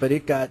looking at, but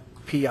it got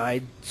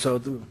PI'd,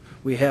 so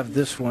we have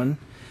this one.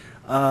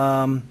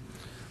 And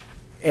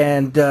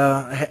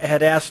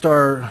had asked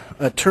our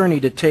attorney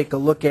to take a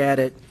look at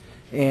it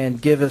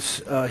and give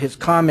us his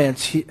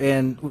comments,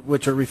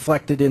 which are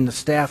reflected in the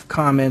staff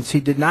comments. He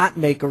did not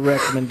make a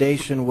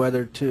recommendation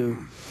whether to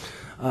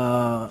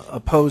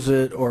oppose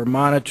it or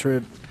monitor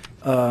it,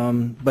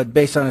 but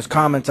based on his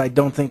comments, I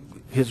don't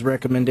think his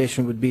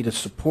recommendation would be to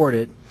support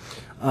it.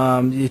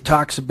 He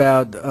talks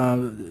about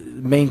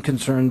main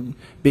concern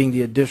being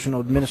the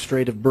additional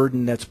administrative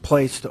burden that's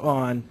placed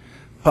on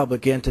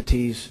public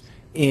entities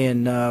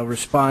in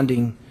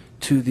responding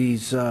to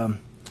these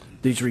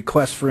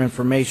requests for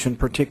information,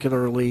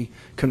 particularly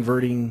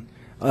converting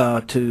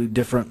to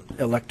different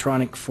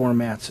electronic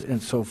formats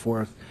and so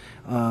forth.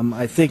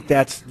 I think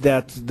that's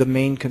the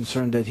main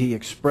concern that he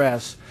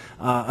expressed.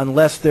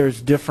 Unless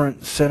there's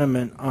different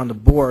sentiment on the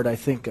board, I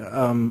think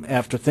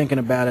after thinking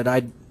about it,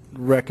 I'd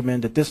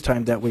recommend at this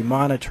time that we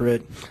monitor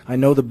it. I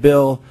know the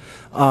bill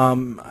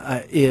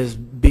is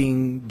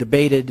being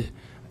debated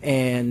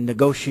and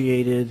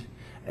negotiated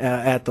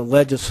at the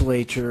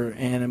legislature,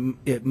 and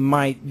it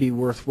might be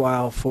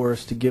worthwhile for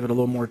us to give it a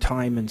little more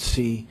time and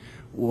see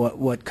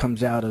what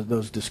comes out of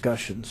those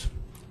discussions.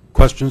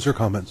 Questions or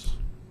comments?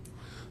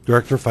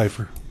 Director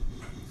Pfeiffer.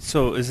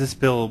 So is this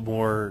bill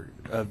more,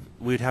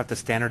 we'd have to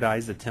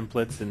standardize the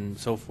templates and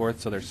so forth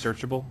so they're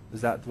searchable?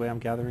 Is that the way I'm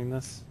gathering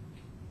this?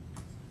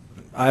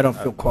 I don't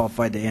feel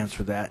qualified to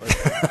answer that.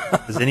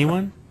 Does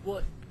anyone?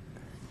 Well,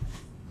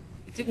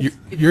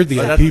 You're the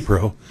IP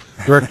pro.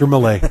 Director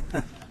Millay.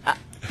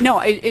 No,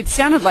 it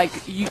sounded like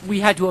we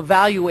had to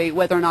evaluate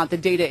whether or not the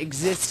data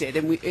existed,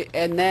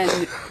 and then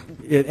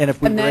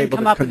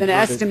come up with an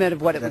estimate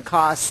of what it would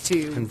cost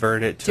to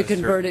convert it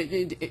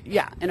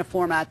in a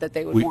format that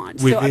they would want.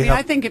 So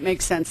I think it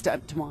makes sense to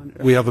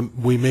monitor.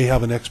 We may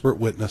have an expert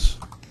witness.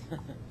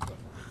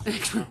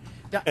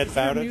 Ed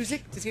Bowditch.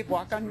 Music? Does he have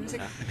walk-on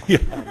music? Yeah.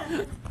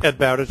 Ed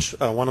Bowditch,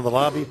 one of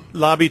the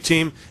lobby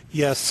team.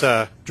 Yes,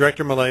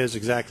 Director Millay is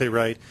exactly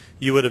right.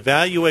 You would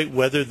evaluate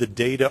whether the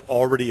data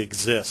already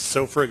exists.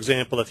 So, for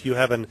example, if you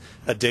have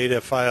a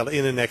data file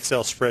in an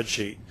Excel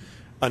spreadsheet,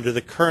 under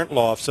the current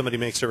law, if somebody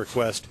makes a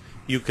request,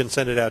 you can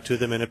send it out to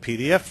them in a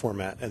PDF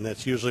format, and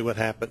that's usually what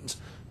happens.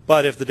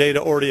 But if the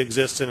data already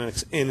exists in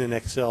an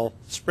Excel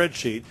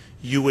spreadsheet,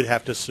 you would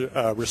have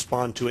to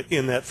respond to it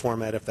in that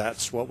format if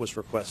that's what was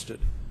requested.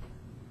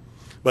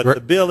 But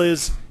the bill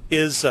is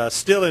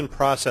still in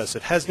process.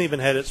 It hasn't even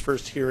had its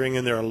first hearing,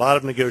 and there are a lot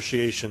of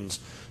negotiations.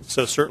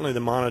 So certainly the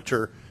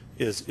monitor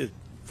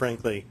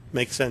frankly,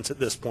 makes sense at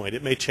this point.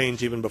 It may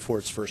change even before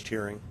its first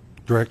hearing.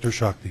 Director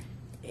Shakti.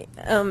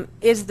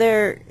 Is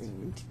there,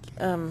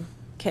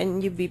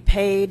 can you be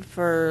paid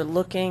for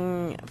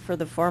looking for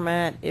the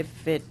format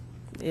if it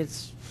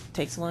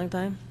takes a long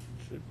time?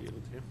 Should be able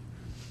to.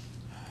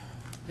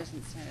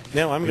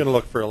 Now I'm going to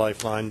look for a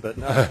lifeline, but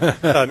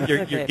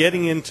you're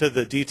getting into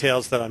the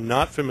details that I'm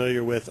not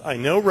familiar with. I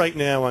know right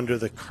now under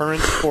the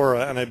current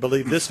FORA, and I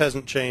believe this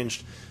hasn't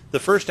changed, the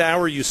first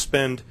hour you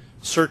spend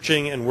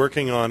searching and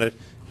working on it,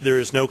 there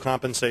is no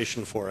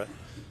compensation for it.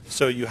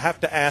 So you have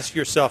to ask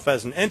yourself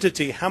as an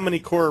entity, how many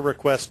core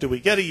requests do we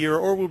get a year,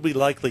 or would we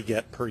likely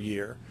get per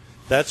year?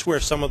 That's where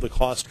some of the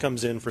cost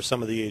comes in for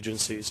some of the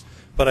agencies.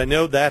 But I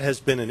know that has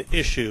been an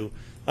issue,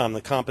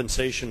 the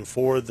compensation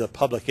for the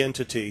public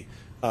entity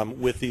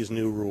with these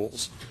new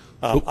rules.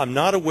 I'm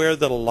not aware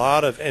that a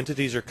lot of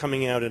entities are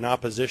coming out in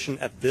opposition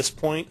at this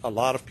point. A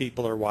lot of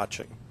people are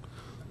watching.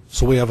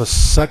 So we have a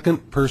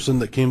second person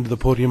that came to the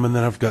podium, and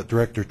then I've got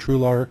Director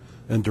Trular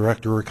and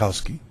Director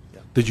Rakowski. Yeah.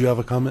 Did you have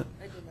a comment?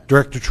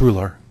 Director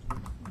Trular.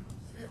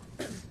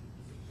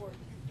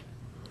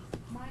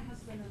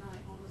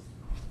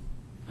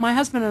 My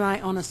husband and I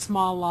own a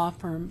small law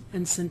firm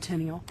in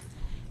Centennial,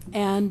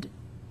 and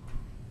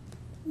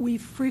we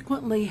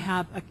frequently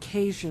have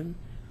occasion,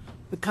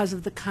 because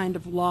of the kind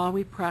of law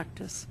we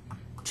practice,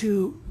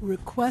 to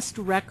request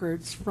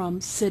records from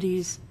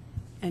cities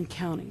and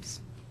counties.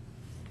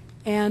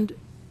 And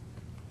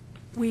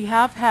we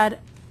have had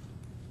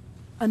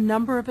a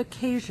number of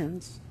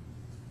occasions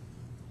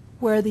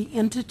where the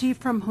entity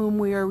from whom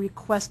we are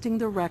requesting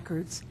the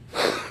records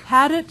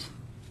had it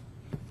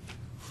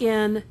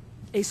in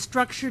a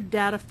structured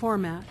data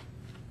format,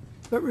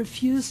 but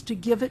refused to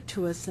give it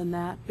to us in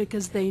that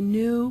because they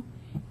knew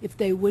if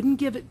they wouldn't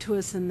give it to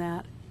us in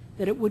that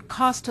it would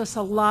cost us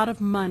a lot of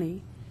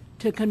money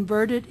to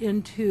convert it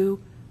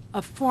into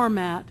a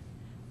format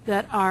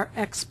that our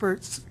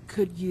experts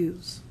could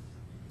use.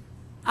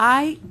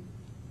 I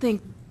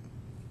think,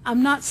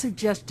 I'm not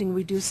suggesting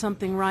we do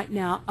something right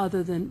now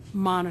other than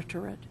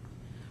monitor it,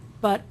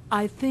 but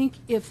I think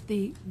if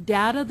the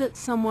data that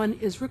someone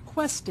is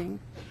requesting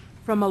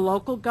from a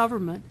local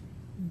government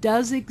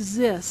does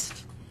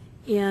exist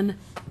in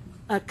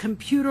a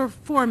computer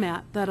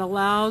format that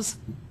allows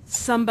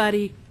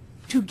somebody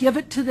to give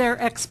it to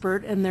their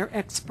expert and their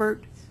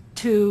expert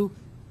to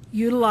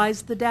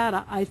utilize the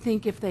data, I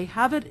think if they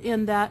have it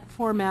in that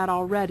format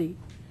already,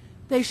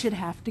 they should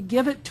have to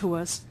give it to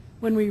us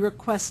when we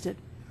request it,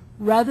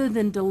 rather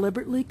than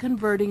deliberately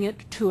converting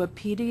it to a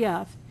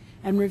PDF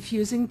and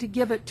refusing to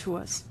give it to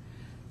us.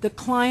 The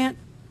client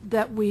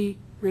that we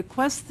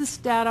request this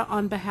data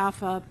on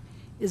behalf of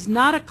is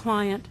not a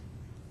client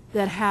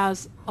that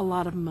has a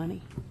lot of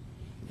money.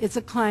 It's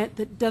a client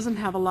that doesn't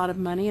have a lot of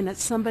money, and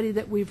it's somebody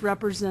that we've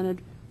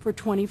represented for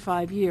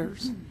 25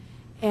 years.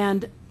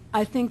 And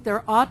I think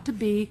there ought to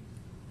be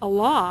a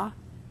law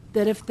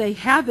that if they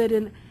have it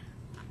in,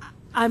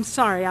 I'm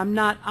sorry, I'm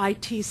not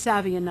IT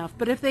savvy enough,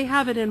 but if they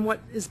have it in what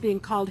is being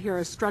called here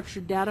a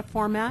structured data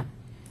format,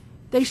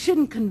 they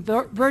shouldn't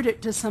convert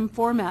it to some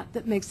format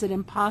that makes it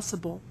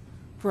impossible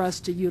for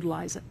us to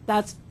utilize it.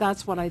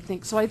 That's what I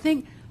think. So I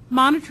think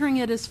monitoring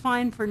it is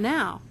fine for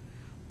now.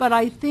 But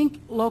I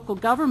think local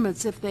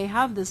governments, if they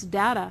have this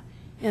data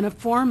in a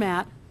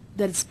format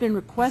that it's been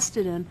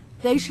requested in,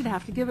 they should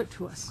have to give it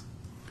to us.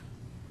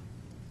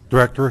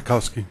 Director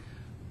Rakowski.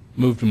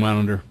 Move to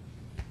monitor.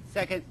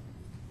 Second.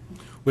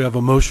 We have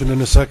a motion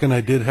and a second.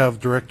 I did have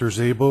Director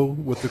Szabo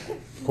with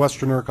a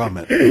question or a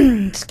comment.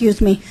 Excuse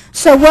me.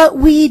 So what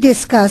we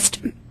discussed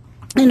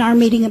in our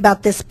meeting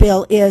about this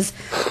bill is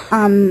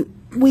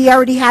we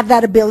already have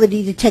that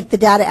ability to take the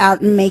data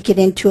out and make it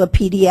into a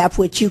PDF,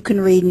 which you can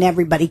read and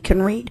everybody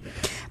can read.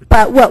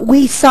 But what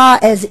we saw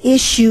as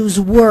issues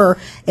were,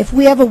 if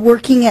we have a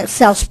working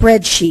Excel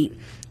spreadsheet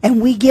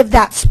and we give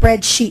that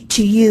spreadsheet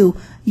to you,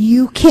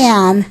 you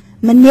can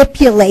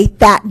manipulate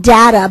that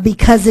data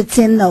because it's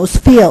in those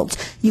fields.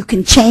 You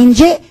can change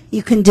it,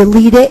 you can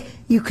delete it,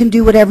 you can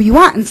do whatever you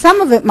want. And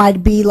some of it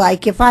might be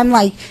like, if I'm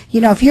like,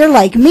 if you're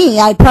like me,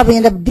 I'd probably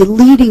end up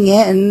deleting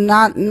it and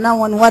not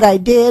knowing what I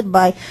did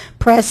by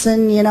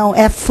pressing,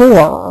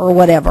 F4 or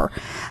whatever.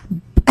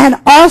 And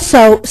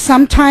also,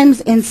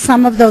 sometimes in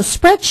some of those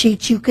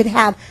spreadsheets, you could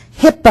have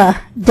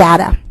HIPAA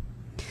data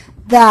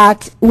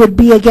that would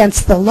be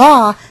against the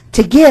law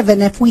to give.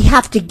 And if we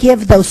have to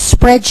give those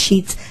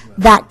spreadsheets,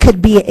 that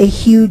could be a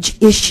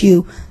huge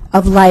issue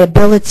of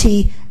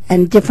liability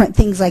and different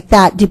things like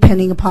that,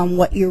 depending upon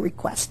what you're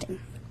requesting.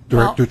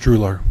 Director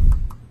Trular.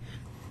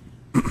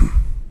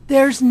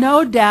 There's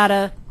no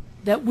data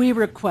that we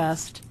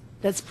request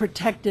that's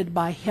protected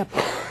by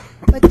HIPAA.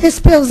 But this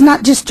bill is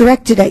not just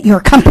directed at your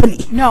company.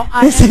 No,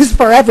 this is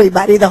for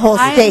everybody, the whole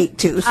state,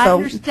 too.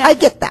 So I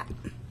get that.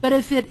 But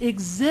if it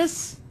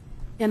exists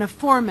in a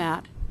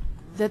format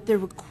that the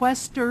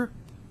requester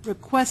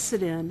requests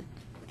it in,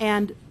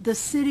 and the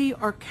city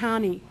or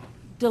county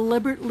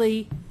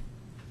deliberately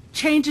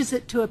changes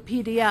it to a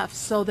PDF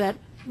so that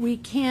we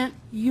can't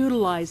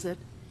utilize it,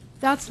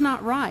 that's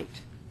not right.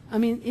 I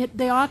mean,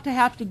 they ought to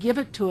have to give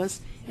it to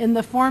us in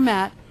the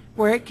format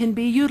where it can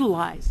be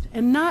utilized,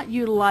 and not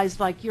utilized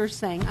like you're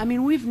saying. I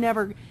mean, we've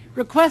never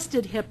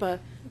requested HIPAA,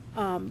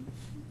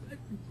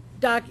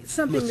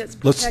 something that's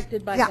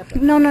protected by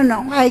HIPAA.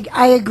 No.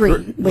 I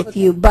agree with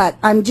you, but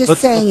I'm just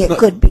saying it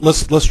could be.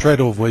 Let's try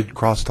to avoid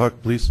crosstalk,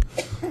 please.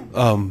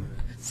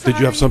 Did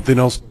you have something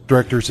else,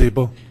 Director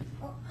Szabo?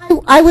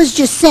 I was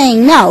just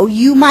saying, no,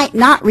 you might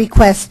not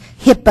request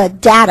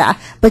HIPAA data,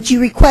 but you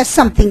request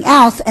something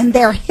else, and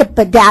their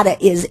HIPAA data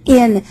is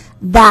in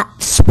that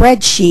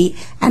spreadsheet,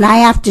 and I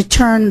have to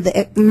turn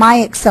my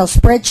Excel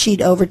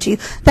spreadsheet over to you.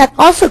 That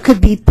also could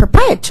be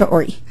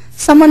proprietary.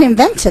 Someone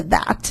invented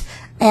that,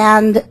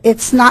 and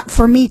it's not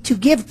for me to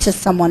give to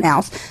someone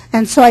else.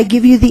 And so I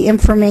give you the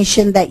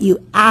information that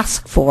you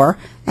ask for,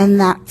 and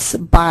that's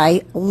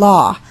by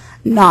law,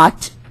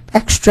 not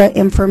extra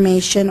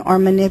information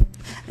or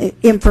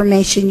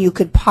information you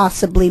could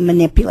possibly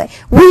manipulate.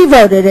 We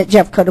voted at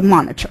Jeffco to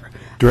monitor,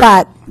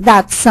 but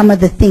that's some of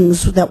the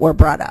things that were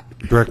brought up.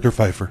 Director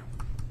Pfeiffer.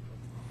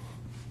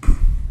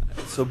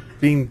 So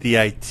being the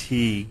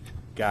IT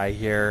guy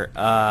here,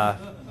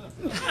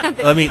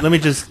 let me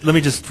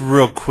just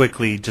real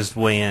quickly just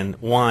weigh in.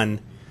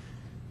 One,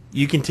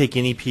 you can take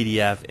any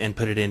PDF and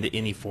put it into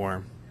any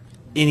form.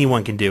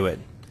 Anyone can do it.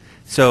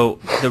 So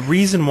the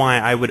reason why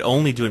I would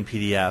only do in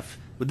PDF,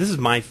 but this is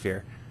my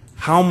fear.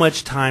 How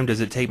much time does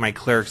it take my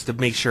clerks to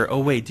make sure, oh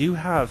wait, do you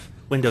have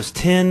Windows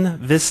 10,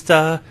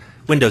 Vista,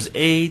 Windows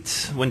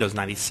 8, Windows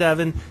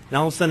 97, and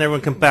all of a sudden everyone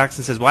comes back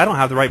and says, well, I don't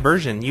have the right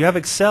version. You have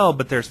Excel,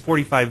 but there's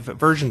 45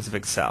 versions of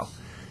Excel.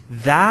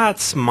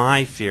 That's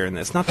my fear in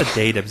this, not the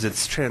data, because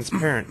it's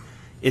transparent.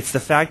 It's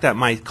the fact that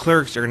my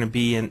clerks are going to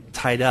be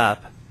tied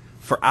up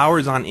for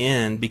hours on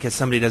end because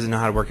somebody doesn't know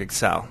how to work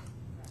Excel.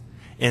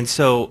 And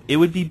so it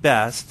would be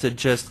best to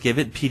just give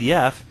it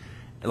PDF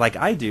like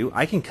I do.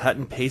 I can cut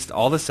and paste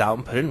all this out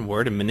and put it in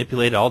Word and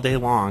manipulate it all day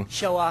long.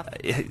 Show off.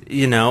 But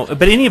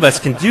any of us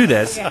can do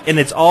this, and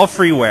it's all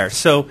freeware.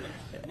 So,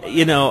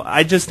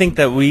 I just think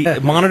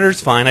that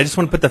monitor's fine. I just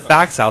want to put the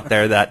facts out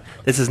there that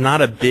this is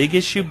not a big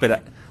issue,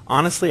 but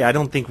honestly, I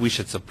don't think we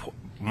should support.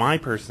 My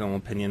personal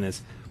opinion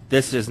is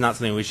this is not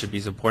something we should be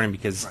supporting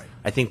because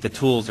I think the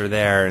tools are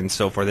there and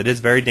so forth. It is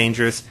very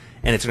dangerous,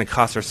 and it's going to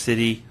cost our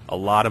city a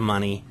lot of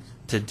money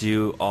to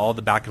do all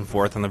the back and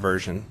forth on the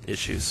version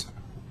issues.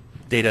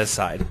 Data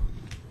aside.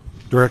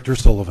 Director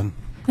Sullivan.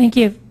 Thank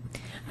you.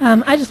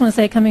 I just want to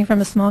say, coming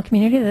from a small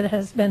community that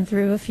has been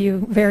through a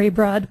few very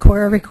broad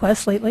Cora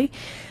requests lately,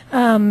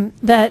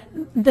 that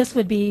this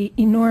would be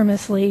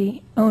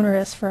enormously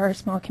onerous for our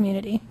small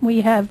community.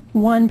 We have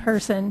one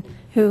person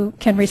who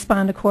can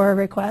respond to Cora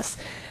requests.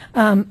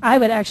 I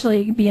would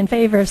actually be in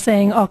favor of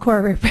saying all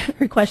Cora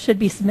requests should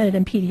be submitted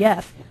in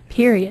PDF,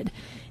 period.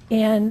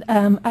 And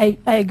I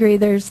agree,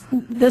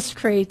 this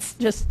creates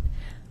just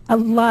a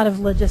lot of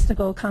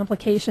logistical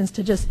complications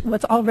to just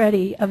what's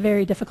already a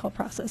very difficult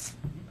process.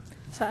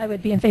 So I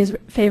would be in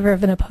favor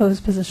of an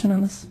opposed position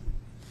on this.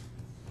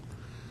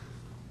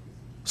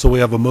 So we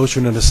have a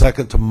motion and a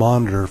second to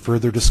monitor.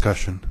 Further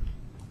discussion.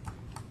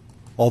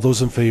 All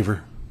those in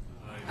favor?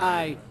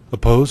 Aye.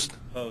 Opposed?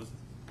 Opposed.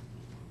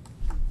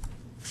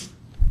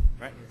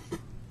 Right.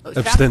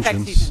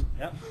 Abstentions.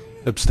 Yep.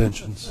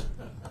 Abstentions.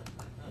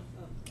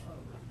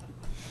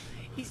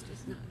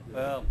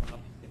 Well,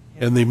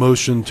 And the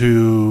motion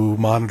to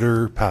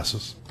monitor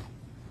passes.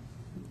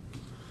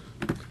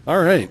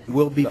 All right.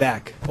 We'll be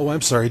back. Oh,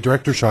 I'm sorry,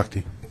 Director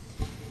Shakti.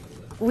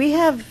 We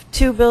have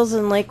 2 bills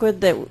in Lakewood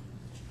that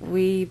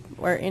we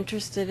are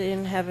interested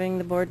in having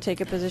the board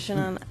take a position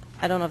on.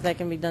 I don't know if that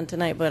can be done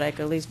tonight, but I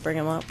could at least bring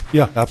them up.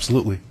 Yeah,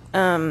 absolutely.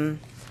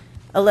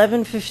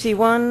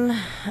 1151,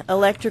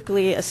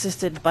 electrically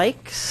assisted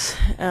bikes,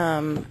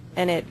 and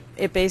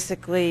it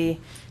basically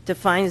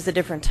defines the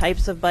different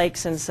types of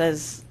bikes and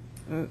says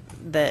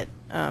that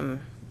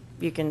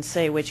you can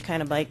say which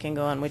kind of bike can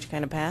go on which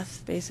kind of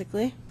path,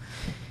 basically.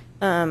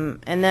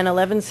 And then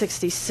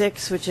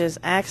 1166, which is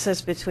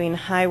access between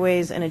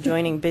highways and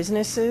adjoining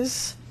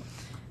businesses.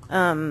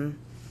 I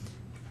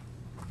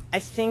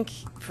think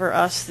for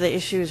us the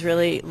issue is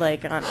really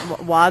like on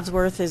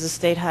Wadsworth is a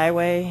state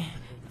highway,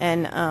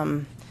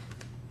 and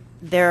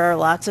there are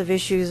lots of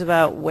issues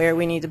about where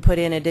we need to put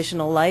in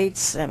additional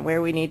lights and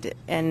where we need to,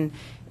 and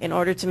in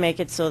order to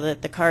make it so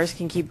that the cars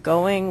can keep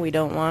going, we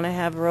don't want to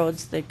have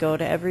roads that go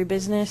to every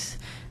business.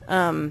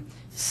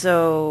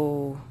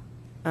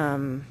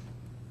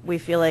 We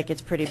feel like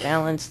it's pretty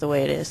balanced the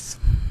way it is.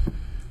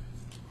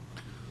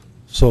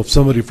 So if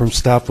somebody from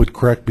staff would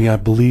correct me, I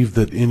believe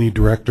that any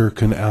director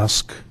can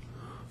ask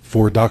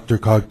for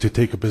DRCOG to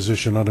take a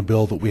position on a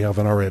bill that we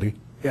haven't already.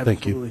 Yeah,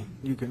 Thank you. absolutely.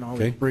 You can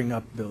always Okay. bring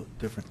up bill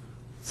different.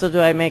 So do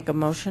I make a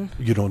motion?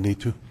 You don't need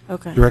to.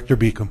 Okay. Director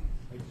Beacom.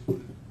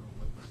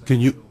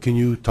 Can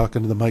you talk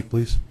into the mic,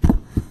 please?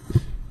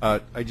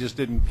 I just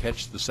didn't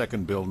catch the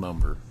second bill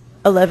number.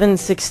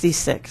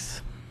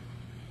 1166.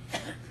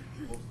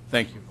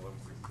 Thank you.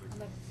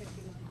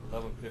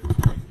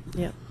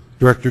 Yep.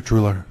 Director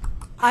Trular.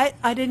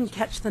 I didn't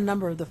catch the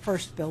number of the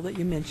first bill that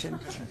you mentioned.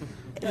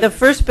 The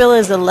first bill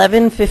is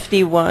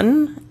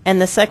 1151,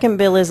 and the second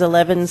bill is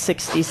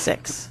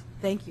 1166.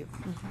 Thank you.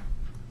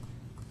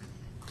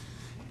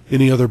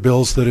 Any other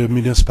bills that a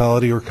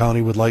municipality or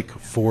county would like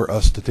for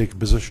us to take a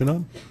position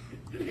on?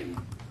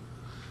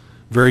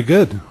 Very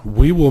good.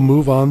 We will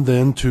move on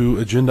then to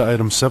agenda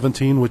item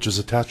 17, which is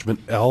attachment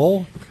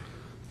L.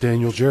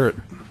 Daniel Jarrett.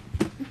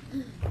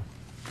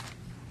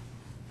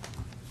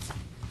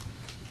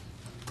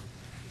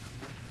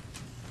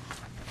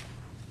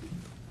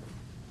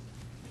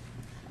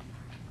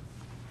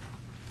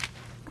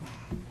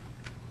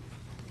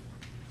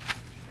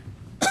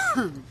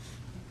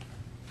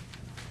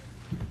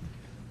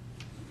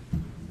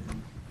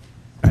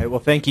 All right, well,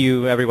 thank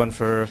you, everyone,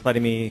 for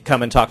letting me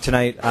come and talk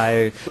tonight.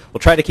 I will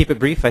try to keep it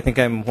brief. I think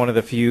I'm one of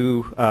the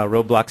few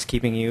roadblocks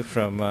keeping you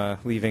from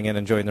leaving and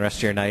enjoying the rest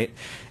of your night.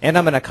 And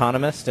I'm an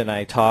economist, and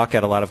I talk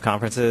at a lot of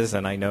conferences,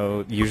 and I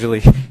know usually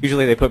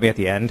they put me at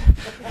the end.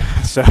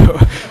 So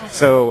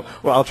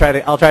well, I'll try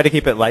to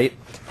keep it light.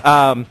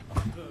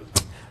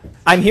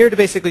 I'm here to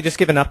basically just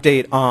give an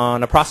update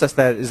on a process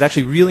that is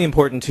actually really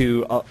important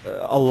to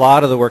a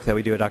lot of the work that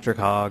we do at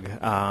DRCOG,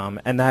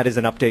 and that is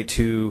an update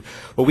to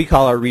what we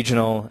call our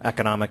regional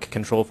economic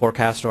control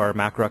forecast, or our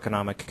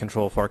macroeconomic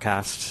control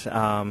forecast.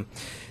 All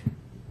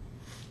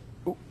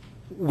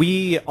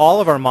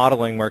of our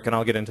modeling work, and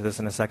I'll get into this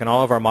in a second,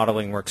 all of our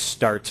modeling work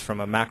starts from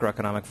a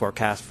macroeconomic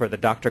forecast for the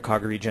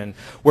DRCOG region,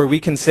 where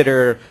we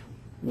consider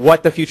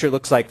what the future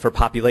looks like for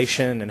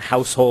population and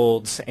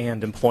households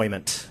and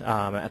employment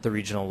at the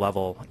regional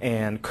level.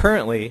 And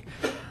currently,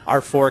 our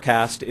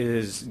forecast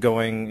is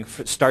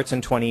starts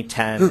in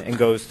 2010 and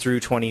goes through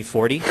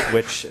 2040,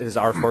 which is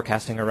our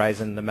forecasting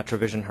horizon, the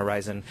MetroVision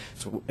horizon.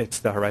 It's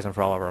the horizon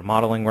for all of our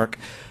modeling work.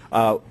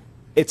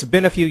 It's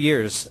been a few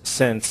years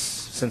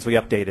since we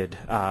updated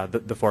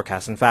the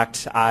forecast. In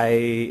fact,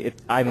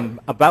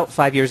 I'm about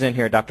 5 years in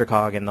here at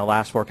DRCOG, and the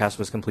last forecast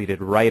was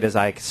completed right as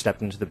I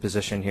stepped into the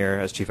position here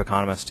as chief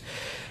economist.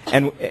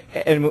 And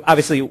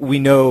obviously, we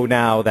know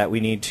now that we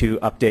need to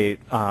update,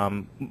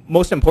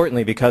 most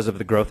importantly because of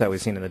the growth that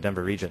we've seen in the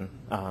Denver region.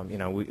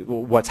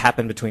 What's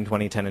happened between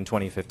 2010 and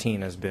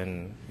 2015 has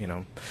been,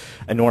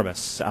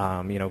 enormous.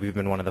 We've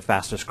been one of the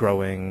fastest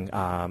growing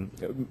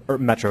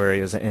metro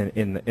areas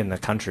in the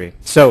country.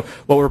 So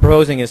what we're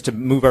proposing is to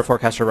move our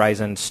forecast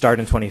horizon, start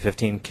in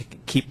 2015,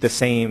 keep the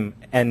same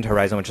end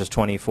horizon, which is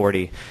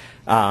 2040.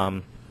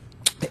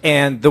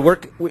 And the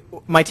work,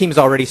 my team has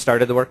already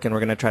started the work, and we're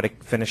going to try to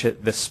finish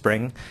it this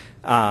spring.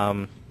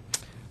 Why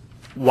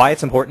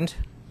it's important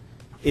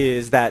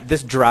is that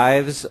this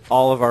drives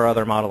all of our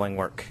other modeling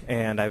work,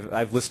 and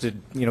I've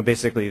listed,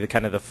 basically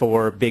the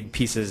four big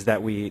pieces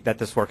that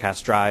this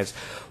forecast drives.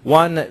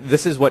 One,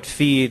 this is what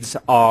feeds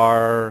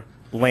our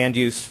land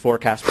use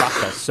forecast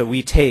process. So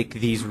we take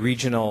these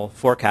regional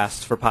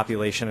forecasts for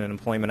population and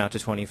employment out to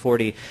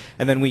 2040,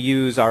 and then we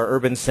use our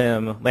urban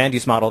sim land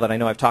use model that I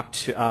know I've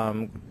talked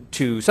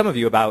to some of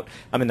you about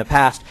in the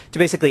past, to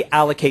basically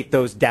allocate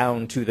those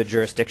down to the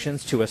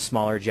jurisdictions, to a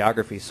smaller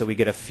geography, so we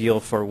get a feel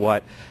for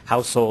what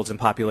households and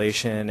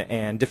population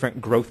and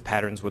different growth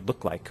patterns would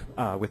look like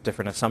with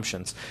different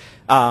assumptions.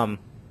 That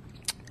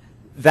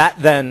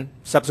then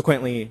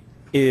subsequently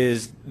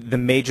is the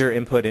major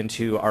input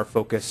into our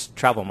focused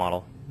travel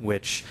model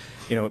which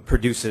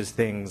produces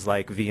things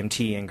like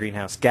VMT and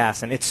greenhouse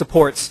gas, and it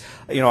supports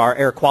our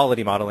air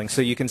quality modeling.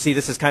 So you can see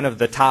this is kind of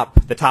the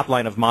top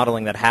line of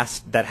modeling that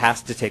has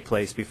to take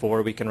place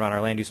before we can run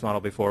our land use model,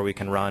 before we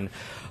can run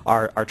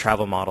our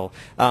travel model.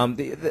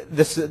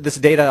 This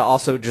data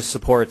also just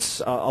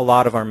supports a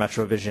lot of our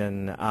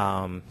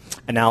MetroVision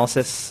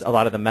analysis, a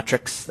lot of the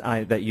metrics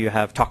that you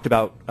have talked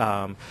about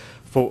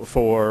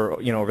for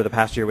over the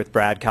past year with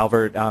Brad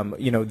Calvert.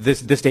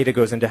 This data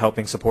goes into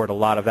helping support a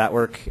lot of that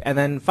work. And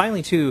then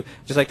finally, too,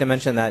 just like to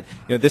mention that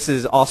this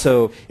is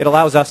also, it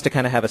allows us to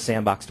kind of have a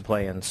sandbox to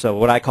play in. So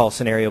what I call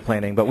scenario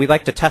planning, but we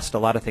like to test a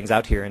lot of things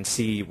out here and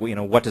see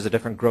what does a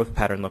different growth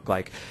pattern look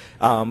like.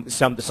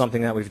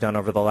 Something that we've done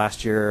over the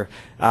last year,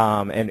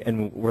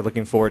 and we're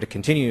looking forward to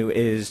continue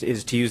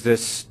is to use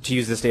this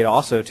data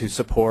also to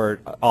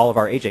support all of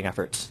our aging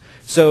efforts.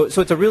 So it's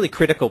a really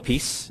critical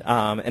piece,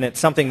 and it's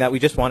something that we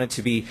just wanted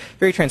to be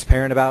very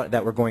transparent about,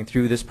 that we're going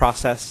through this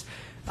process.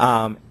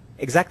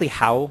 Exactly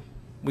how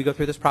we go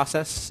through this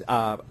process,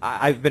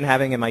 I've been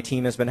having, and my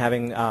team has been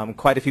having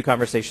quite a few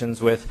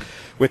conversations with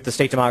the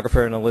state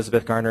demographer in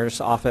Elizabeth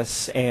Garner's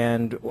office,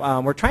 and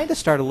we're trying to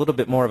start a little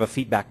bit more of a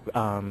feedback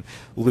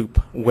loop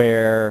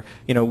where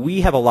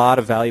we have a lot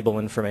of valuable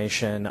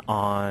information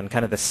on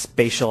kind of the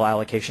spatial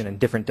allocation and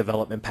different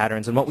development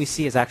patterns, and what we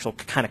see is actual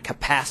kind of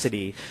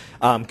capacity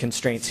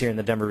constraints here in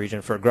the Denver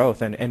region for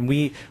growth, and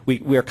we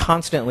are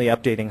constantly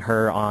updating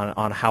her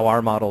on how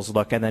our models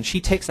look, and then she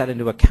takes that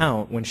into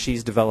account when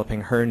she's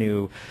developing her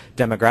new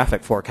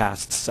demographic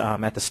forecasts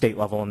at the state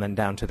level and then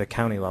down to the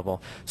county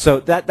level. So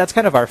that's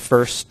kind of our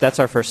first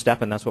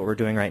step, and that's what we're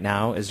doing right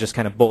now, is just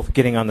kind of both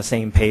getting on the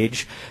same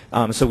page,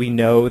 so we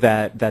know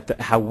that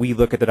how we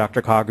look at the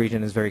DRCOG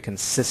region is very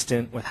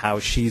consistent with how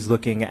she's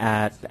looking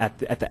at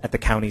the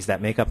counties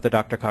that make up the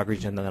DRCOG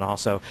region, and then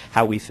also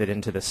how we fit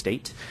into the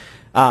state.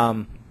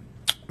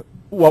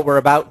 What we're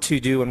about to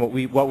do, and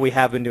what we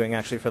have been doing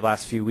actually for the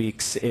last few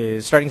weeks,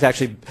 is starting to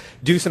actually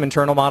do some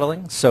internal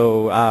modeling.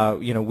 So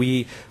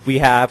we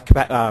have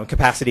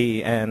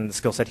capacity and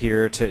skill set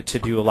here to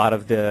do a lot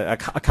of the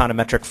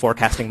econometric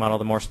forecasting model,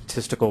 the more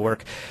statistical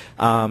work.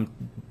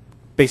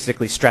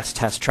 Basically stress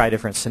test, try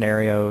different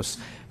scenarios.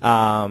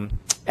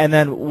 And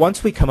then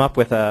once we come up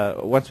with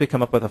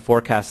a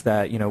forecast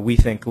that we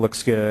think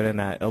looks good and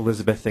that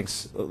Elizabeth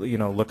thinks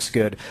looks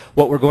good,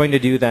 what we're going to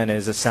do then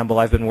is assemble.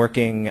 I've been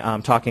working,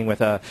 talking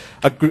with a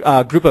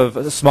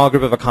small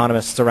group of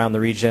economists around the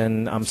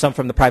region, some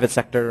from the private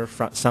sector,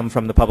 some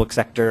from the public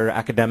sector,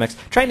 academics,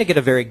 trying to get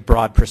a very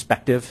broad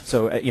perspective,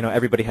 so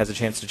everybody has a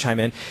chance to chime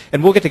in,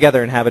 and we'll get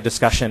together and have a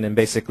discussion and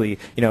basically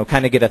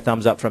kind of get a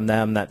thumbs up from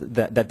them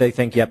that they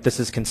think, yep, this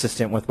is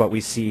consistent with what we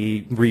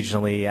see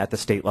regionally at the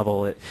state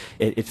level.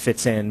 It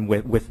fits in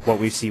with what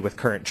we see with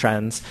current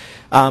trends,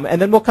 and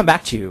then we'll come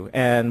back to you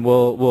and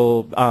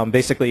we'll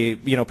basically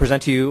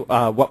present to you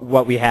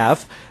what we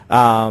have,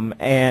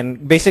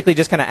 and basically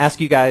just kind of ask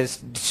you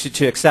guys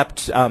to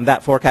accept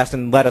that forecast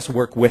and let us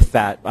work with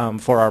that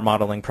for our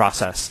modeling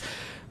process.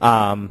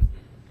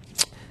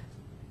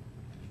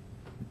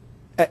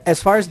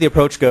 As far as the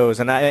approach goes,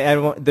 and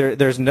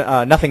there's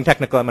nothing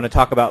technical I'm going to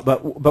talk about,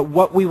 but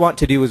what we want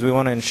to do is we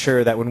want to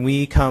ensure that when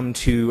we come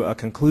to a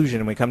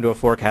conclusion and we come to a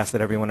forecast that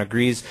everyone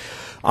agrees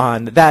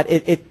on, that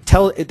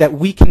that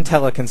we can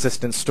tell a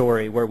consistent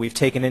story where we've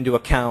taken into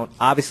account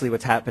obviously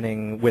what's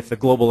happening with the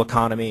global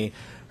economy,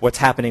 what's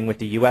happening with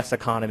the U.S.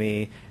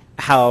 economy,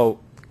 how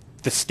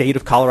the state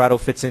of Colorado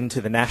fits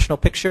into the national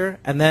picture,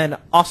 and then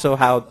also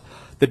how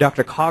the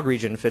DRCOG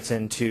region fits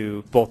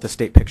into both the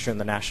state picture and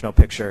the national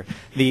picture.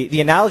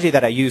 The analogy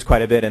that I use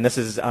quite a bit, and this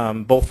is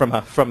both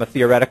from a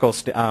theoretical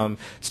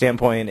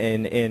standpoint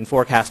in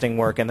forecasting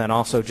work, and then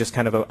also just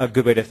kind of a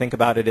good way to think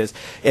about it, is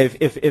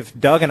if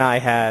Doug and I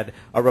had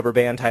a rubber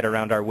band tied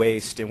around our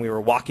waist and we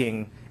were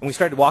walking and we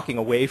started walking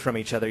away from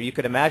each other, you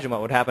could imagine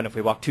what would happen if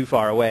we walked too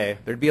far away.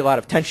 There'd be a lot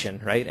of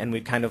tension, right? And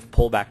we'd kind of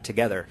pull back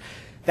together.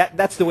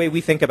 That's the way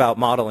we think about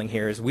modeling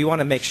here, is we want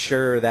to make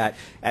sure that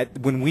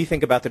when we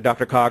think about the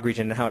DRCOG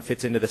region and how it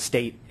fits into the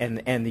state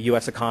and the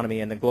U.S.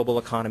 economy and the global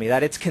economy,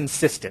 that it's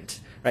consistent,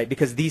 right?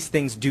 Because these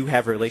things do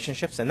have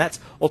relationships, and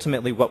that's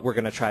ultimately what we're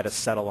going to try to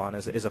settle on,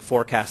 is a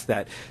forecast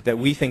that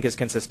we think is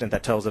consistent,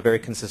 that tells a very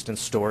consistent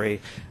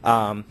story.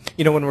 When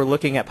we're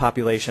looking at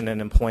population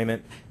and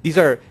employment, these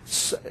are,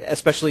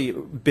 especially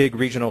big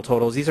regional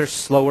totals, these are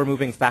slower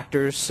moving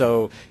factors,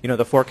 so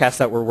the forecast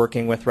that we're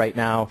working with right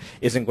now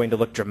isn't going to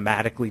look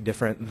dramatically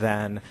different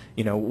than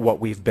what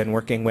we've been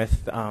working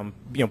with.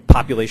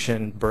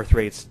 Population, birth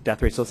rates,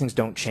 death rates, those things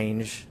don't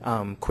change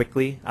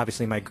quickly.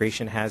 Obviously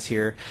migration has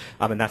here,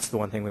 and that's the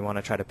one thing we want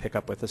to try to pick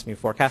up with this new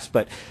forecast.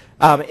 But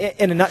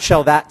in a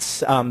nutshell,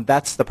 that's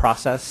the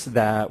process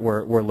that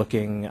we're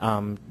looking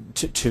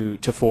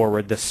to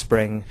forward this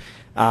spring.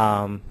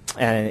 And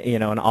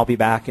I'll be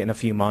back in a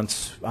few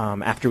months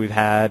after we've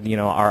had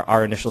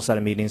our initial set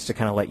of meetings to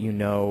kind of let you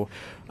know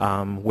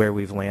where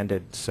we've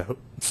landed.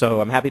 So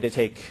I'm happy to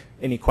take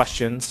any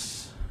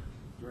questions.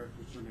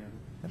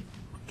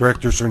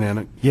 Director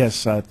Cernanek.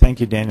 Yes, thank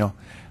you, Daniel.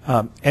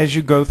 As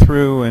you go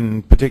through,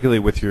 and particularly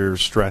with your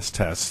stress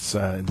tests,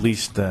 at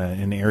least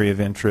an area of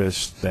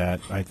interest that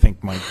I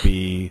think might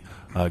be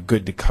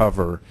good to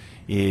cover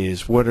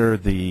is what are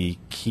the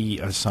key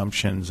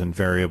assumptions and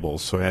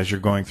variables. So as you're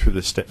going through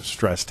the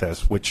stress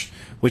test, which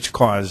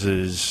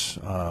causes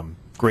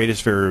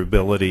greatest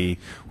variability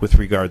with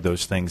regard to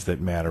those things that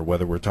matter,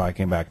 whether we're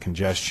talking about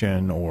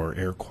congestion or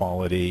air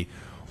quality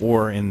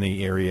or in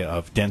the area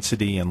of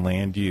density and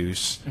land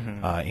use,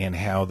 and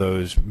how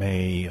those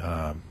may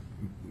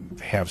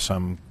have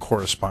some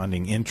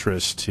corresponding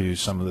interest to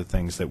some of the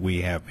things that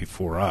we have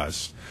before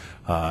us.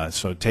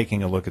 So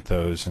taking a look at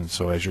those, and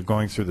so as you're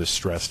going through the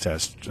stress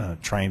test,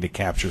 trying to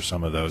capture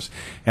some of those.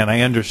 And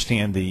I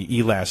understand the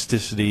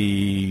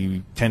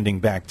elasticity tending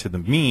back to the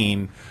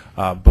mean,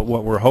 but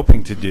what we're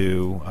hoping to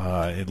do,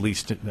 at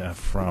least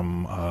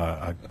from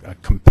a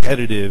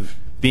competitive,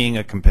 being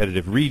a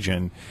competitive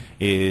region,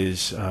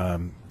 is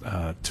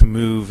to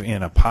move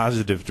in a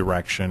positive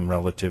direction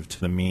relative to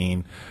the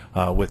mean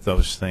with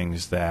those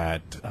things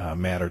that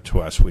matter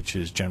to us, which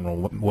is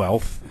general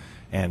wealth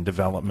and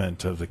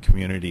development of the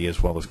community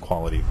as well as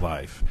quality of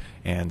life.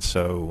 And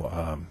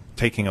so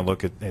taking a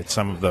look at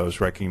some of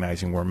those,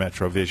 recognizing where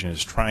Metro Vision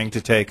is trying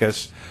to take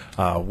us,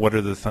 what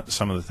are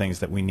some of the things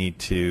that we need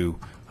to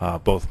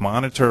both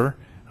monitor,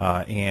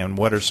 and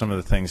what are some of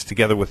the things,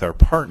 together with our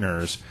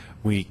partners,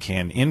 we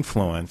can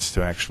influence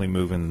to actually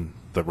move in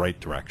the right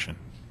direction.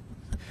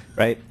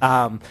 Right.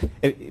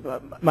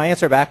 My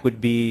answer back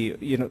would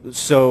be,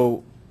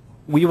 so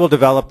we will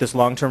develop this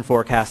long-term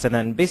forecast, and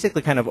then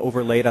basically kind of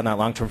overlaid on that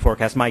long-term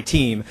forecast, my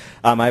team,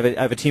 I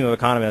have a team of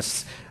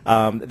economists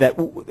that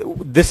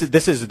this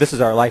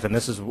is our life, and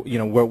this is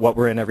what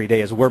we're in every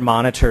day. Is we're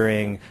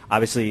monitoring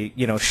obviously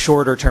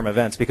shorter-term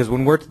events, because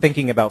when we're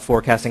thinking about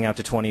forecasting out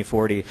to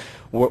 2040,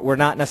 we're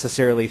not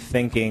necessarily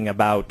thinking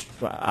about,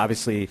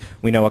 obviously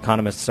we know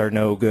economists are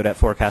no good at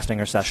forecasting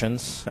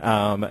recessions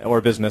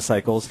or business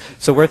cycles,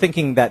 so we're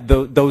thinking that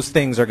those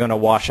things are going to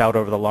wash out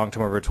over the long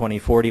term, over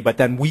 2040. But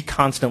then we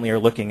constantly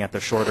are looking at the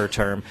shorter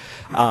term,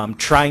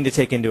 trying to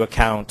take into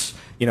account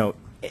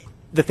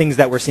the things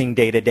that we're seeing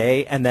day to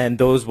day, and then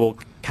those will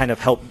kind of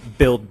help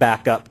build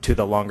back up to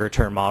the longer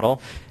term model.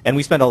 And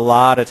we spend a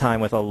lot of time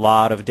with a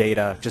lot of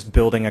data just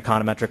building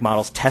econometric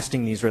models,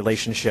 testing these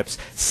relationships,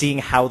 seeing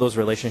how those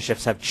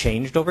relationships have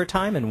changed over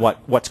time and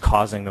what's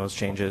causing those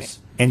changes.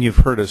 And you've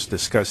heard us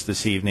discuss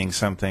this evening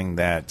something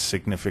that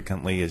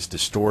significantly is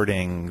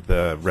distorting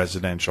the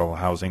residential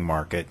housing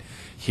market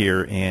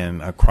here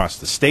across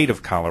the state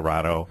of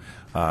Colorado,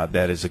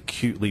 that is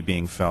acutely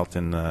being felt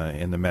in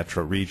the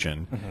metro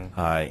region,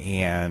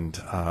 and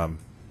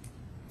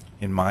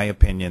in my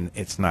opinion,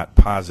 it's not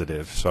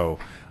positive. So,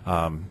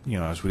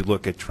 as we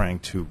look at trying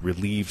to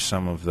relieve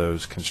some of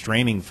those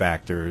constraining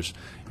factors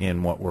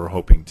in what we're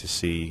hoping to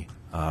see,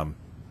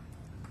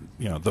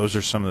 those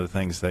are some of the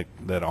things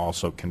that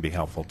also can be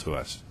helpful to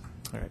us.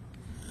 All right.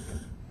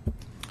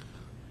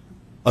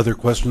 Other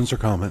questions or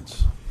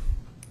comments?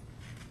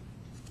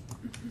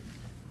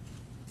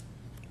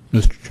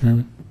 Mr.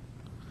 Chairman.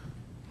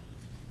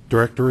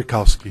 Director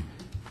Rakowski.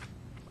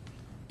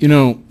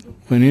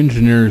 When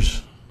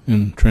engineers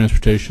in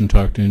transportation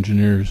talk to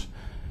engineers,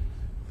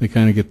 they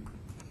kind of get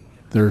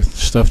their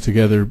stuff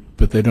together,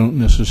 but they don't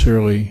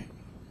necessarily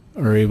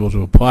are able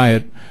to apply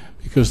it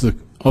because the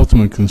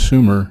ultimate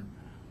consumer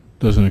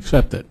doesn't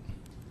accept it.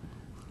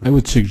 I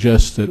would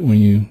suggest that when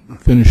you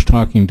finish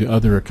talking to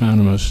other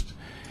economists,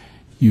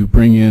 you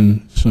bring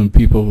in some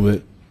people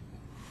that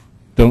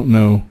don't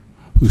know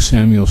who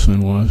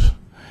Samuelson was,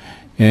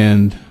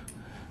 and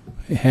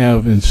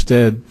have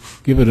instead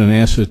give it an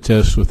acid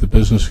test with the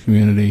business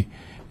community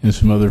and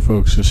some other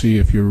folks to see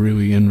if you're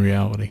really in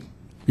reality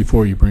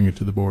before you bring it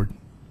to the board.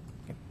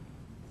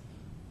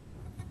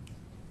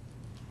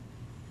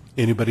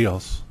 Anybody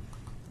else?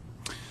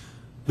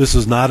 This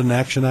is not an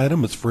action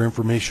item. It's for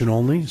information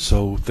only,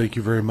 so thank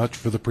you very much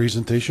for the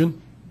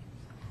presentation.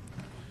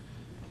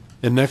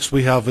 And next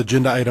we have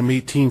agenda item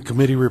 18,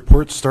 committee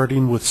reports,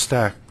 starting with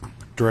STAC.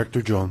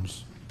 Director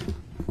Jones.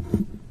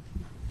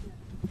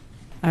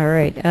 All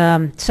right.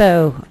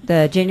 So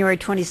the January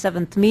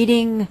 27th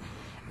meeting,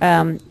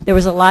 there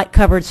was a lot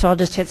covered, so I'll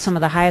just hit some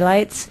of the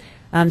highlights.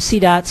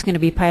 CDOT's going to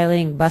be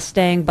piloting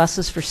Mustang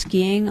buses for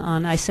skiing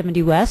on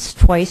I-70 West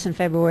twice in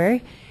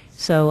February,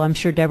 so I'm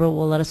sure Deborah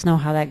will let us know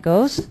how that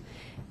goes.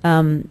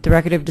 The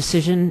record of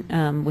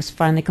decision was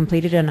finally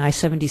completed on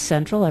I-70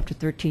 Central after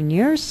 13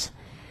 years.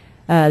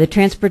 The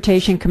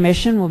Transportation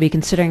Commission will be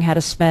considering how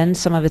to spend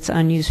some of its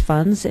unused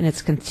funds in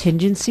its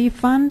contingency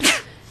fund,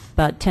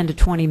 about 10 to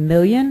 20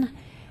 million.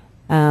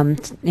 And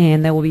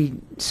there will be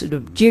sort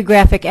of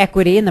geographic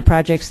equity in the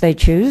projects they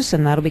choose,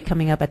 and that'll be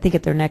coming up, I think,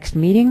 at their next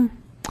meeting.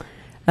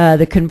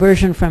 The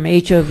conversion from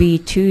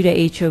HOV2 to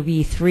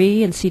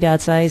HOV3 in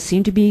CDOT's eyes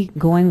seem to be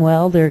going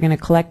well. They're going to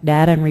collect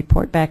data and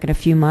report back in a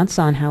few months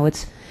on how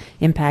it's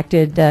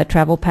impacted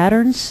travel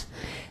patterns.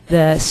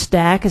 The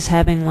STAC is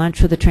having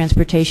lunch with the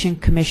Transportation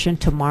Commission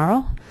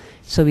tomorrow,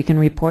 so we can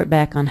report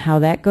back on how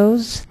that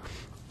goes.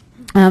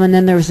 And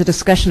then there was a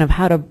discussion of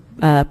how to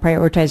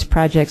prioritize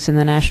projects in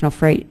the National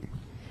Freight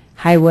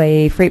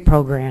highway freight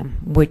program,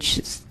 which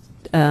is,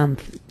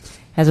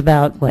 has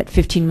about, what,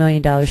 $15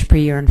 million per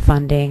year in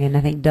funding, and I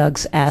think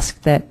Doug's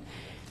asked that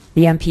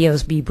the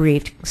MPOs be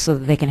briefed so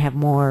that they can have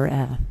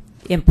more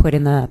input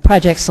in the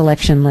project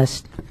selection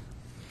list.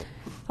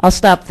 I'll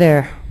stop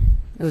there.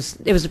 It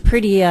was a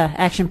pretty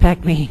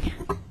action-packed meeting.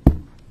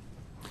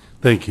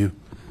 Thank you.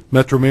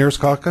 Metro Mayor's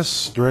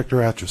Caucus,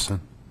 Director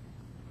Atchison.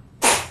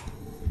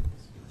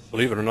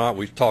 Believe it or not,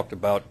 we've talked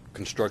about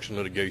construction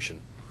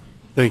litigation.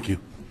 Thank you.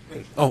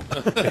 Oh.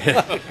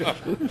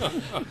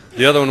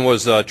 The other one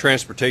was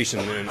transportation,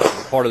 and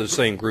part of the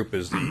same group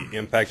is the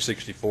Impact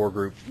 64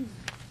 group.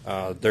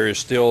 There is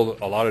still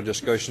a lot of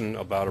discussion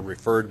about a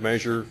referred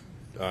measure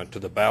to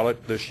the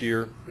ballot this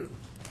year,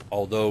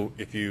 although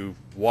if you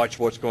watch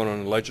what's going on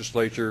in the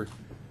legislature,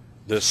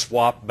 this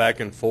swap back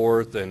and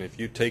forth, and if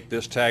you take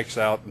this tax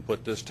out and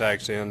put this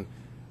tax in,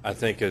 I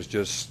think has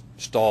just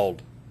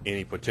stalled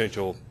any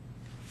potential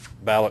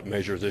ballot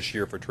measure this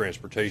year for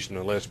transportation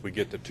unless we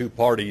get the two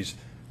parties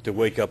to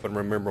wake up and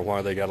remember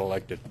why they got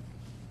elected.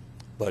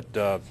 But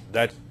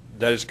that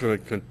is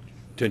going to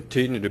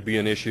continue to be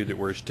an issue that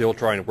we're still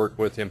trying to work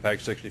with.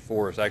 Impact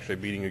 64 is actually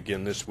meeting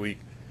again this week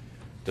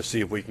to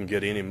see if we can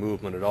get any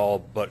movement at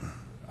all. But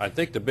I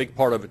think the big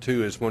part of it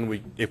too is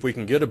if we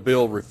can get a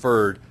bill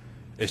referred,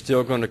 it's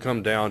still going to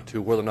come down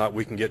to whether or not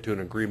we can get to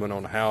an agreement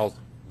on how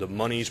the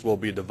monies will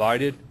be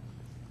divided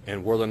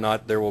and whether or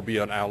not there will be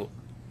an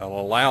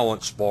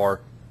allowance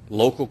for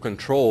local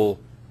control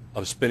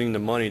of spending the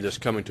money that's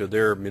coming to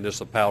their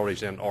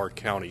municipalities and our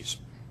counties.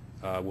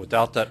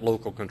 Without that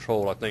local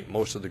control, I think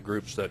most of the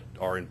groups that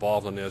are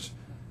involved in this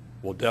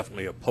will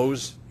definitely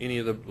oppose any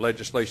of the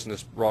legislation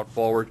that's brought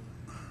forward,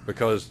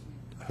 because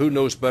who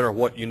knows better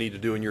what you need to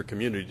do in your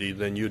community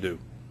than you do?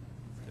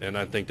 And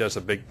I think that's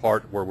a big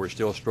part where we're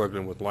still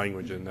struggling with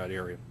language in that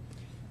area.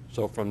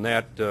 So from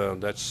that,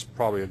 that's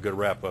probably a good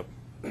wrap-up.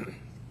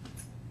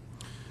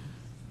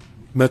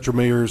 Metro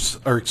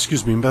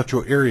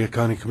Area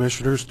County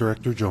Commissioners,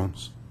 Director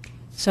Jones.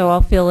 So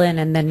I'll fill in,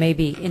 and then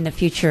maybe in the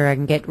future I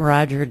can get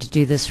Roger to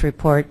do this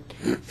report,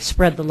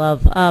 spread the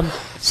love.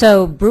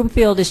 So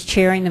Broomfield is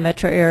chairing the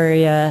Metro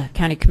Area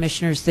County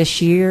Commissioners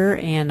this year,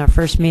 and our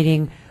first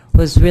meeting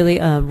was really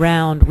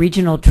around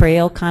regional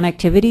trail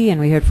connectivity, and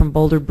we heard from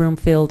Boulder,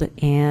 Broomfield,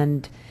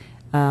 and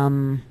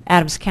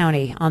Adams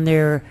County on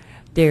their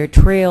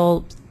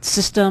trail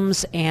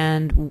systems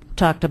and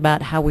talked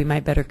about how we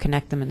might better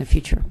connect them in the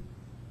future.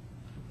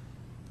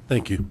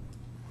 Thank you.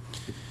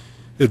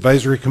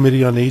 Advisory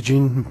Committee on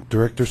Aging,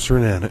 Director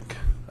Cernanek.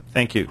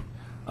 Thank you.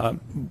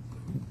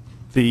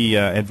 The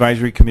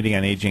Advisory Committee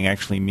on Aging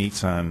actually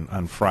meets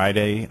on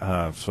Friday,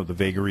 so the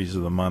vagaries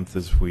of the month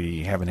is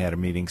we haven't had a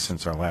meeting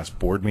since our last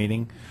board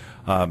meeting.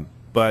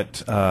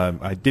 But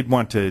I did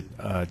want to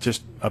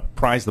just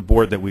apprise the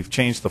board that we've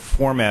changed the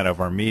format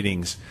of our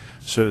meetings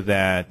so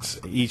that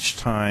each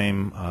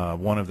time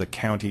one of the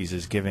counties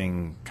is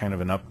giving kind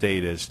of an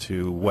update as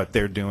to what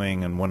they're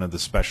doing and one of the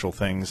special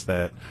things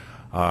that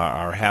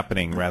are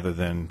happening, rather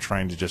than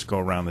trying to just go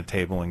around the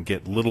table and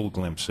get little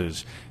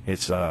glimpses.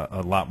 It's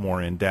a lot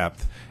more in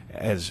depth,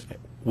 as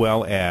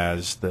well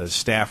as the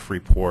staff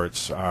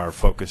reports are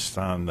focused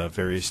on the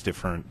various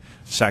different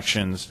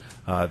sections.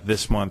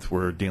 This month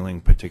we're dealing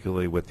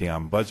particularly with the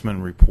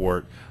Ombudsman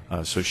report,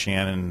 so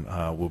Shannon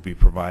will be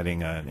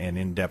providing an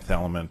in-depth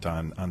element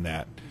on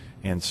that.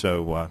 And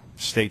so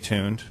stay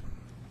tuned.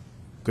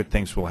 Good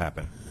things will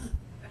happen.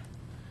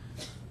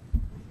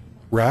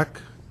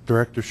 RAC,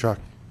 Director Shock.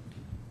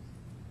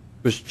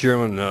 Mr.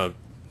 Chairman,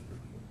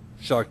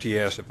 Shakti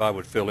asked if I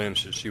would fill in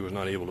since she was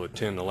not able to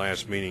attend the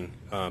last meeting.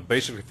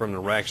 Basically, from the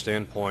RAC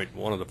standpoint,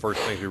 one of the first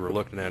things we were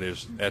looking at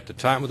is at the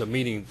time of the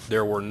meeting,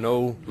 there were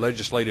no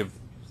legislative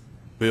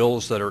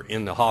bills that are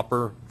in the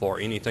hopper for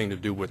anything to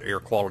do with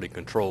air quality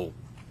control.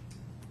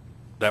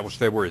 That was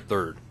February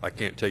 3rd. I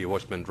can't tell you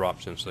what's been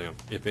dropped since then,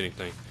 if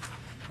anything.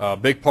 A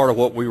big part of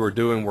what we were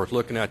doing was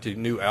looking at the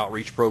new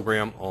outreach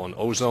program on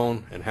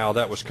ozone and how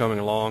that was coming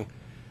along.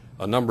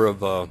 A number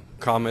of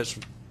comments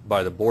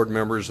by the board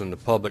members and the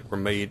public were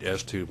made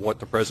as to what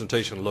the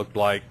presentation looked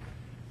like,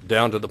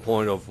 down to the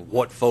point of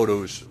what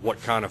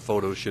kind of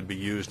photos should be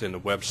used in the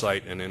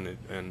website and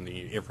in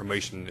the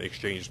information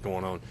exchange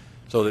going on,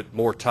 so that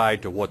more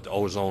tied to what the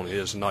ozone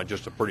is, and not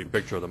just a pretty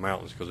picture of the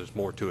mountains, because there's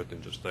more to it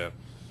than just that.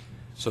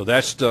 So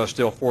that's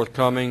still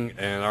forthcoming,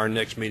 and our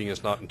next meeting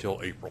is not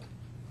until April.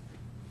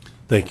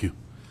 Thank you.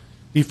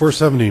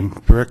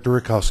 E470, Director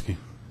Rakowski.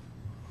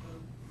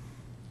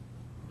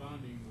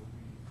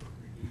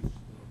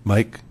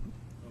 Mike,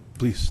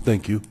 please.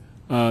 Thank you.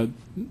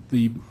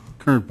 The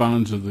current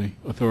bonds of the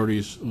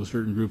authorities of a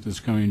certain group that's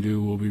coming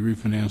due will be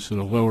refinanced at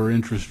a lower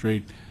interest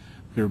rate,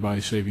 thereby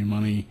saving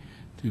money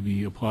to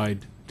be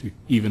applied to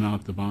even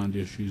out the bond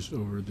issues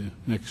over the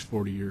next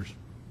 40 years.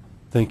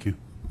 Thank you.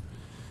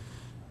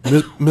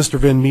 Mr.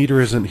 Van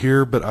Meter isn't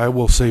here, but I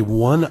will say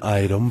one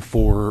item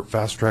for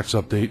Fast Tracks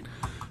update.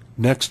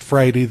 Next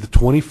Friday, the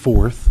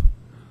 24th,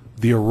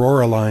 the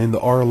Aurora line,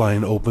 the R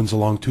line, opens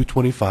along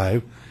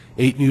 225.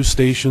 8 new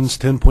stations,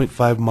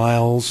 10.5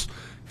 miles,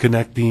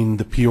 connecting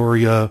the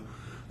Peoria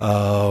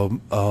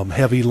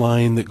heavy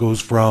line that goes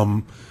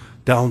from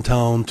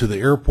downtown to the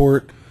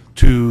airport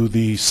to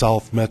the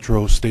South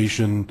Metro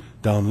station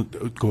down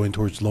going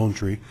towards Lone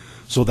Tree.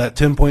 So that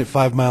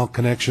 10.5-mile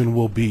connection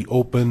will be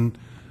open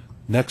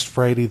next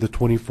Friday, the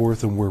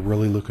 24th, and we're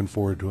really looking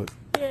forward to it.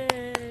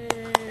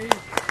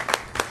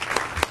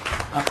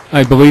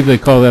 I believe they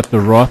call that the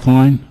Roth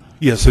line?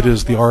 Yes, it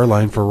is the R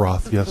line for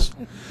Roth, yes.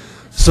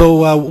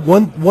 So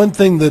one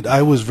thing that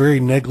I was very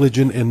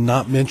negligent in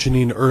not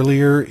mentioning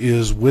earlier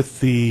is with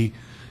the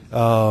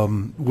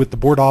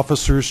board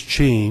officers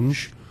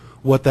change,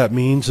 what that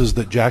means is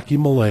that Jackie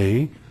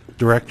Millay,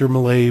 Director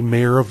Millay,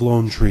 Mayor of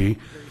Lone Tree,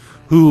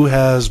 who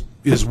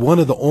is one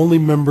of the only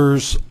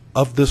members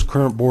of this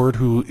current board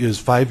who is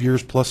 5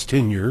 years plus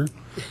tenure.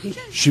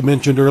 She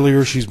mentioned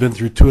earlier she's been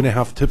through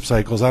 2.5 tip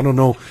cycles. I don't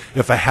know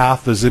if a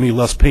half is any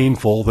less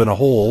painful than a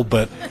whole,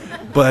 but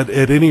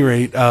at any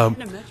rate,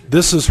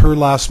 this is her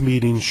last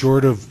meeting,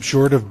 short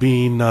of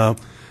being an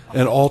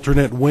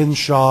alternate.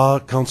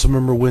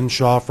 Councilmember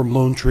Winshaw from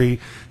Lone Tree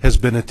has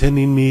been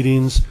attending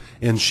meetings,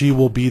 and she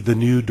will be the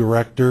new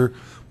director.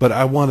 But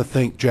I want to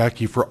thank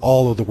Jackie for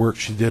all of the work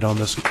she did on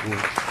this board.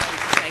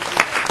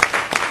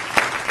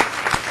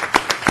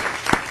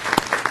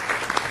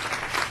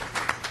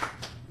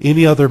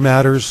 Any other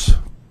matters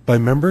by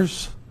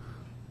members?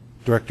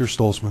 Director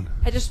Stolzman.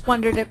 I just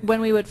wondered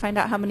when we would find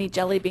out how many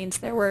jelly beans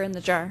there were in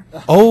the jar.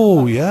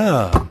 Oh,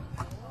 yeah.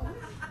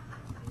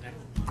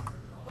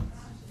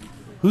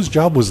 Whose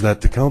job was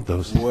that to count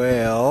those?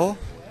 Well,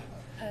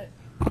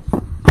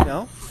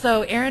 no.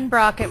 So Aaron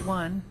Brockett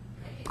won.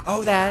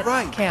 Oh, that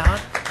right. count.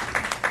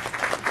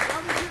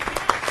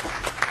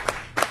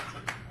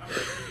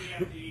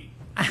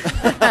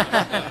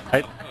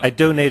 I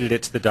donated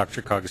it to the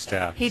DRCOG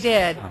staff. He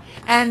did.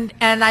 And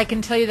I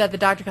can tell you that the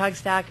DRCOG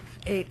staff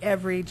ate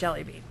every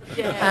jelly bean.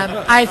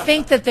 I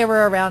think that there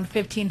were around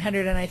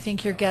 1,500, and I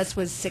think your guess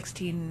was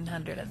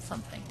 1,600 and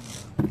something.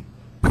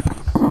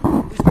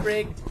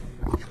 Rigged.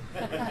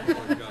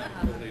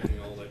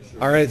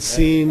 All right,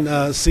 seeing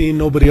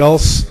nobody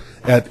else,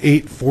 at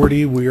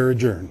 8:40 we are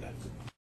adjourned.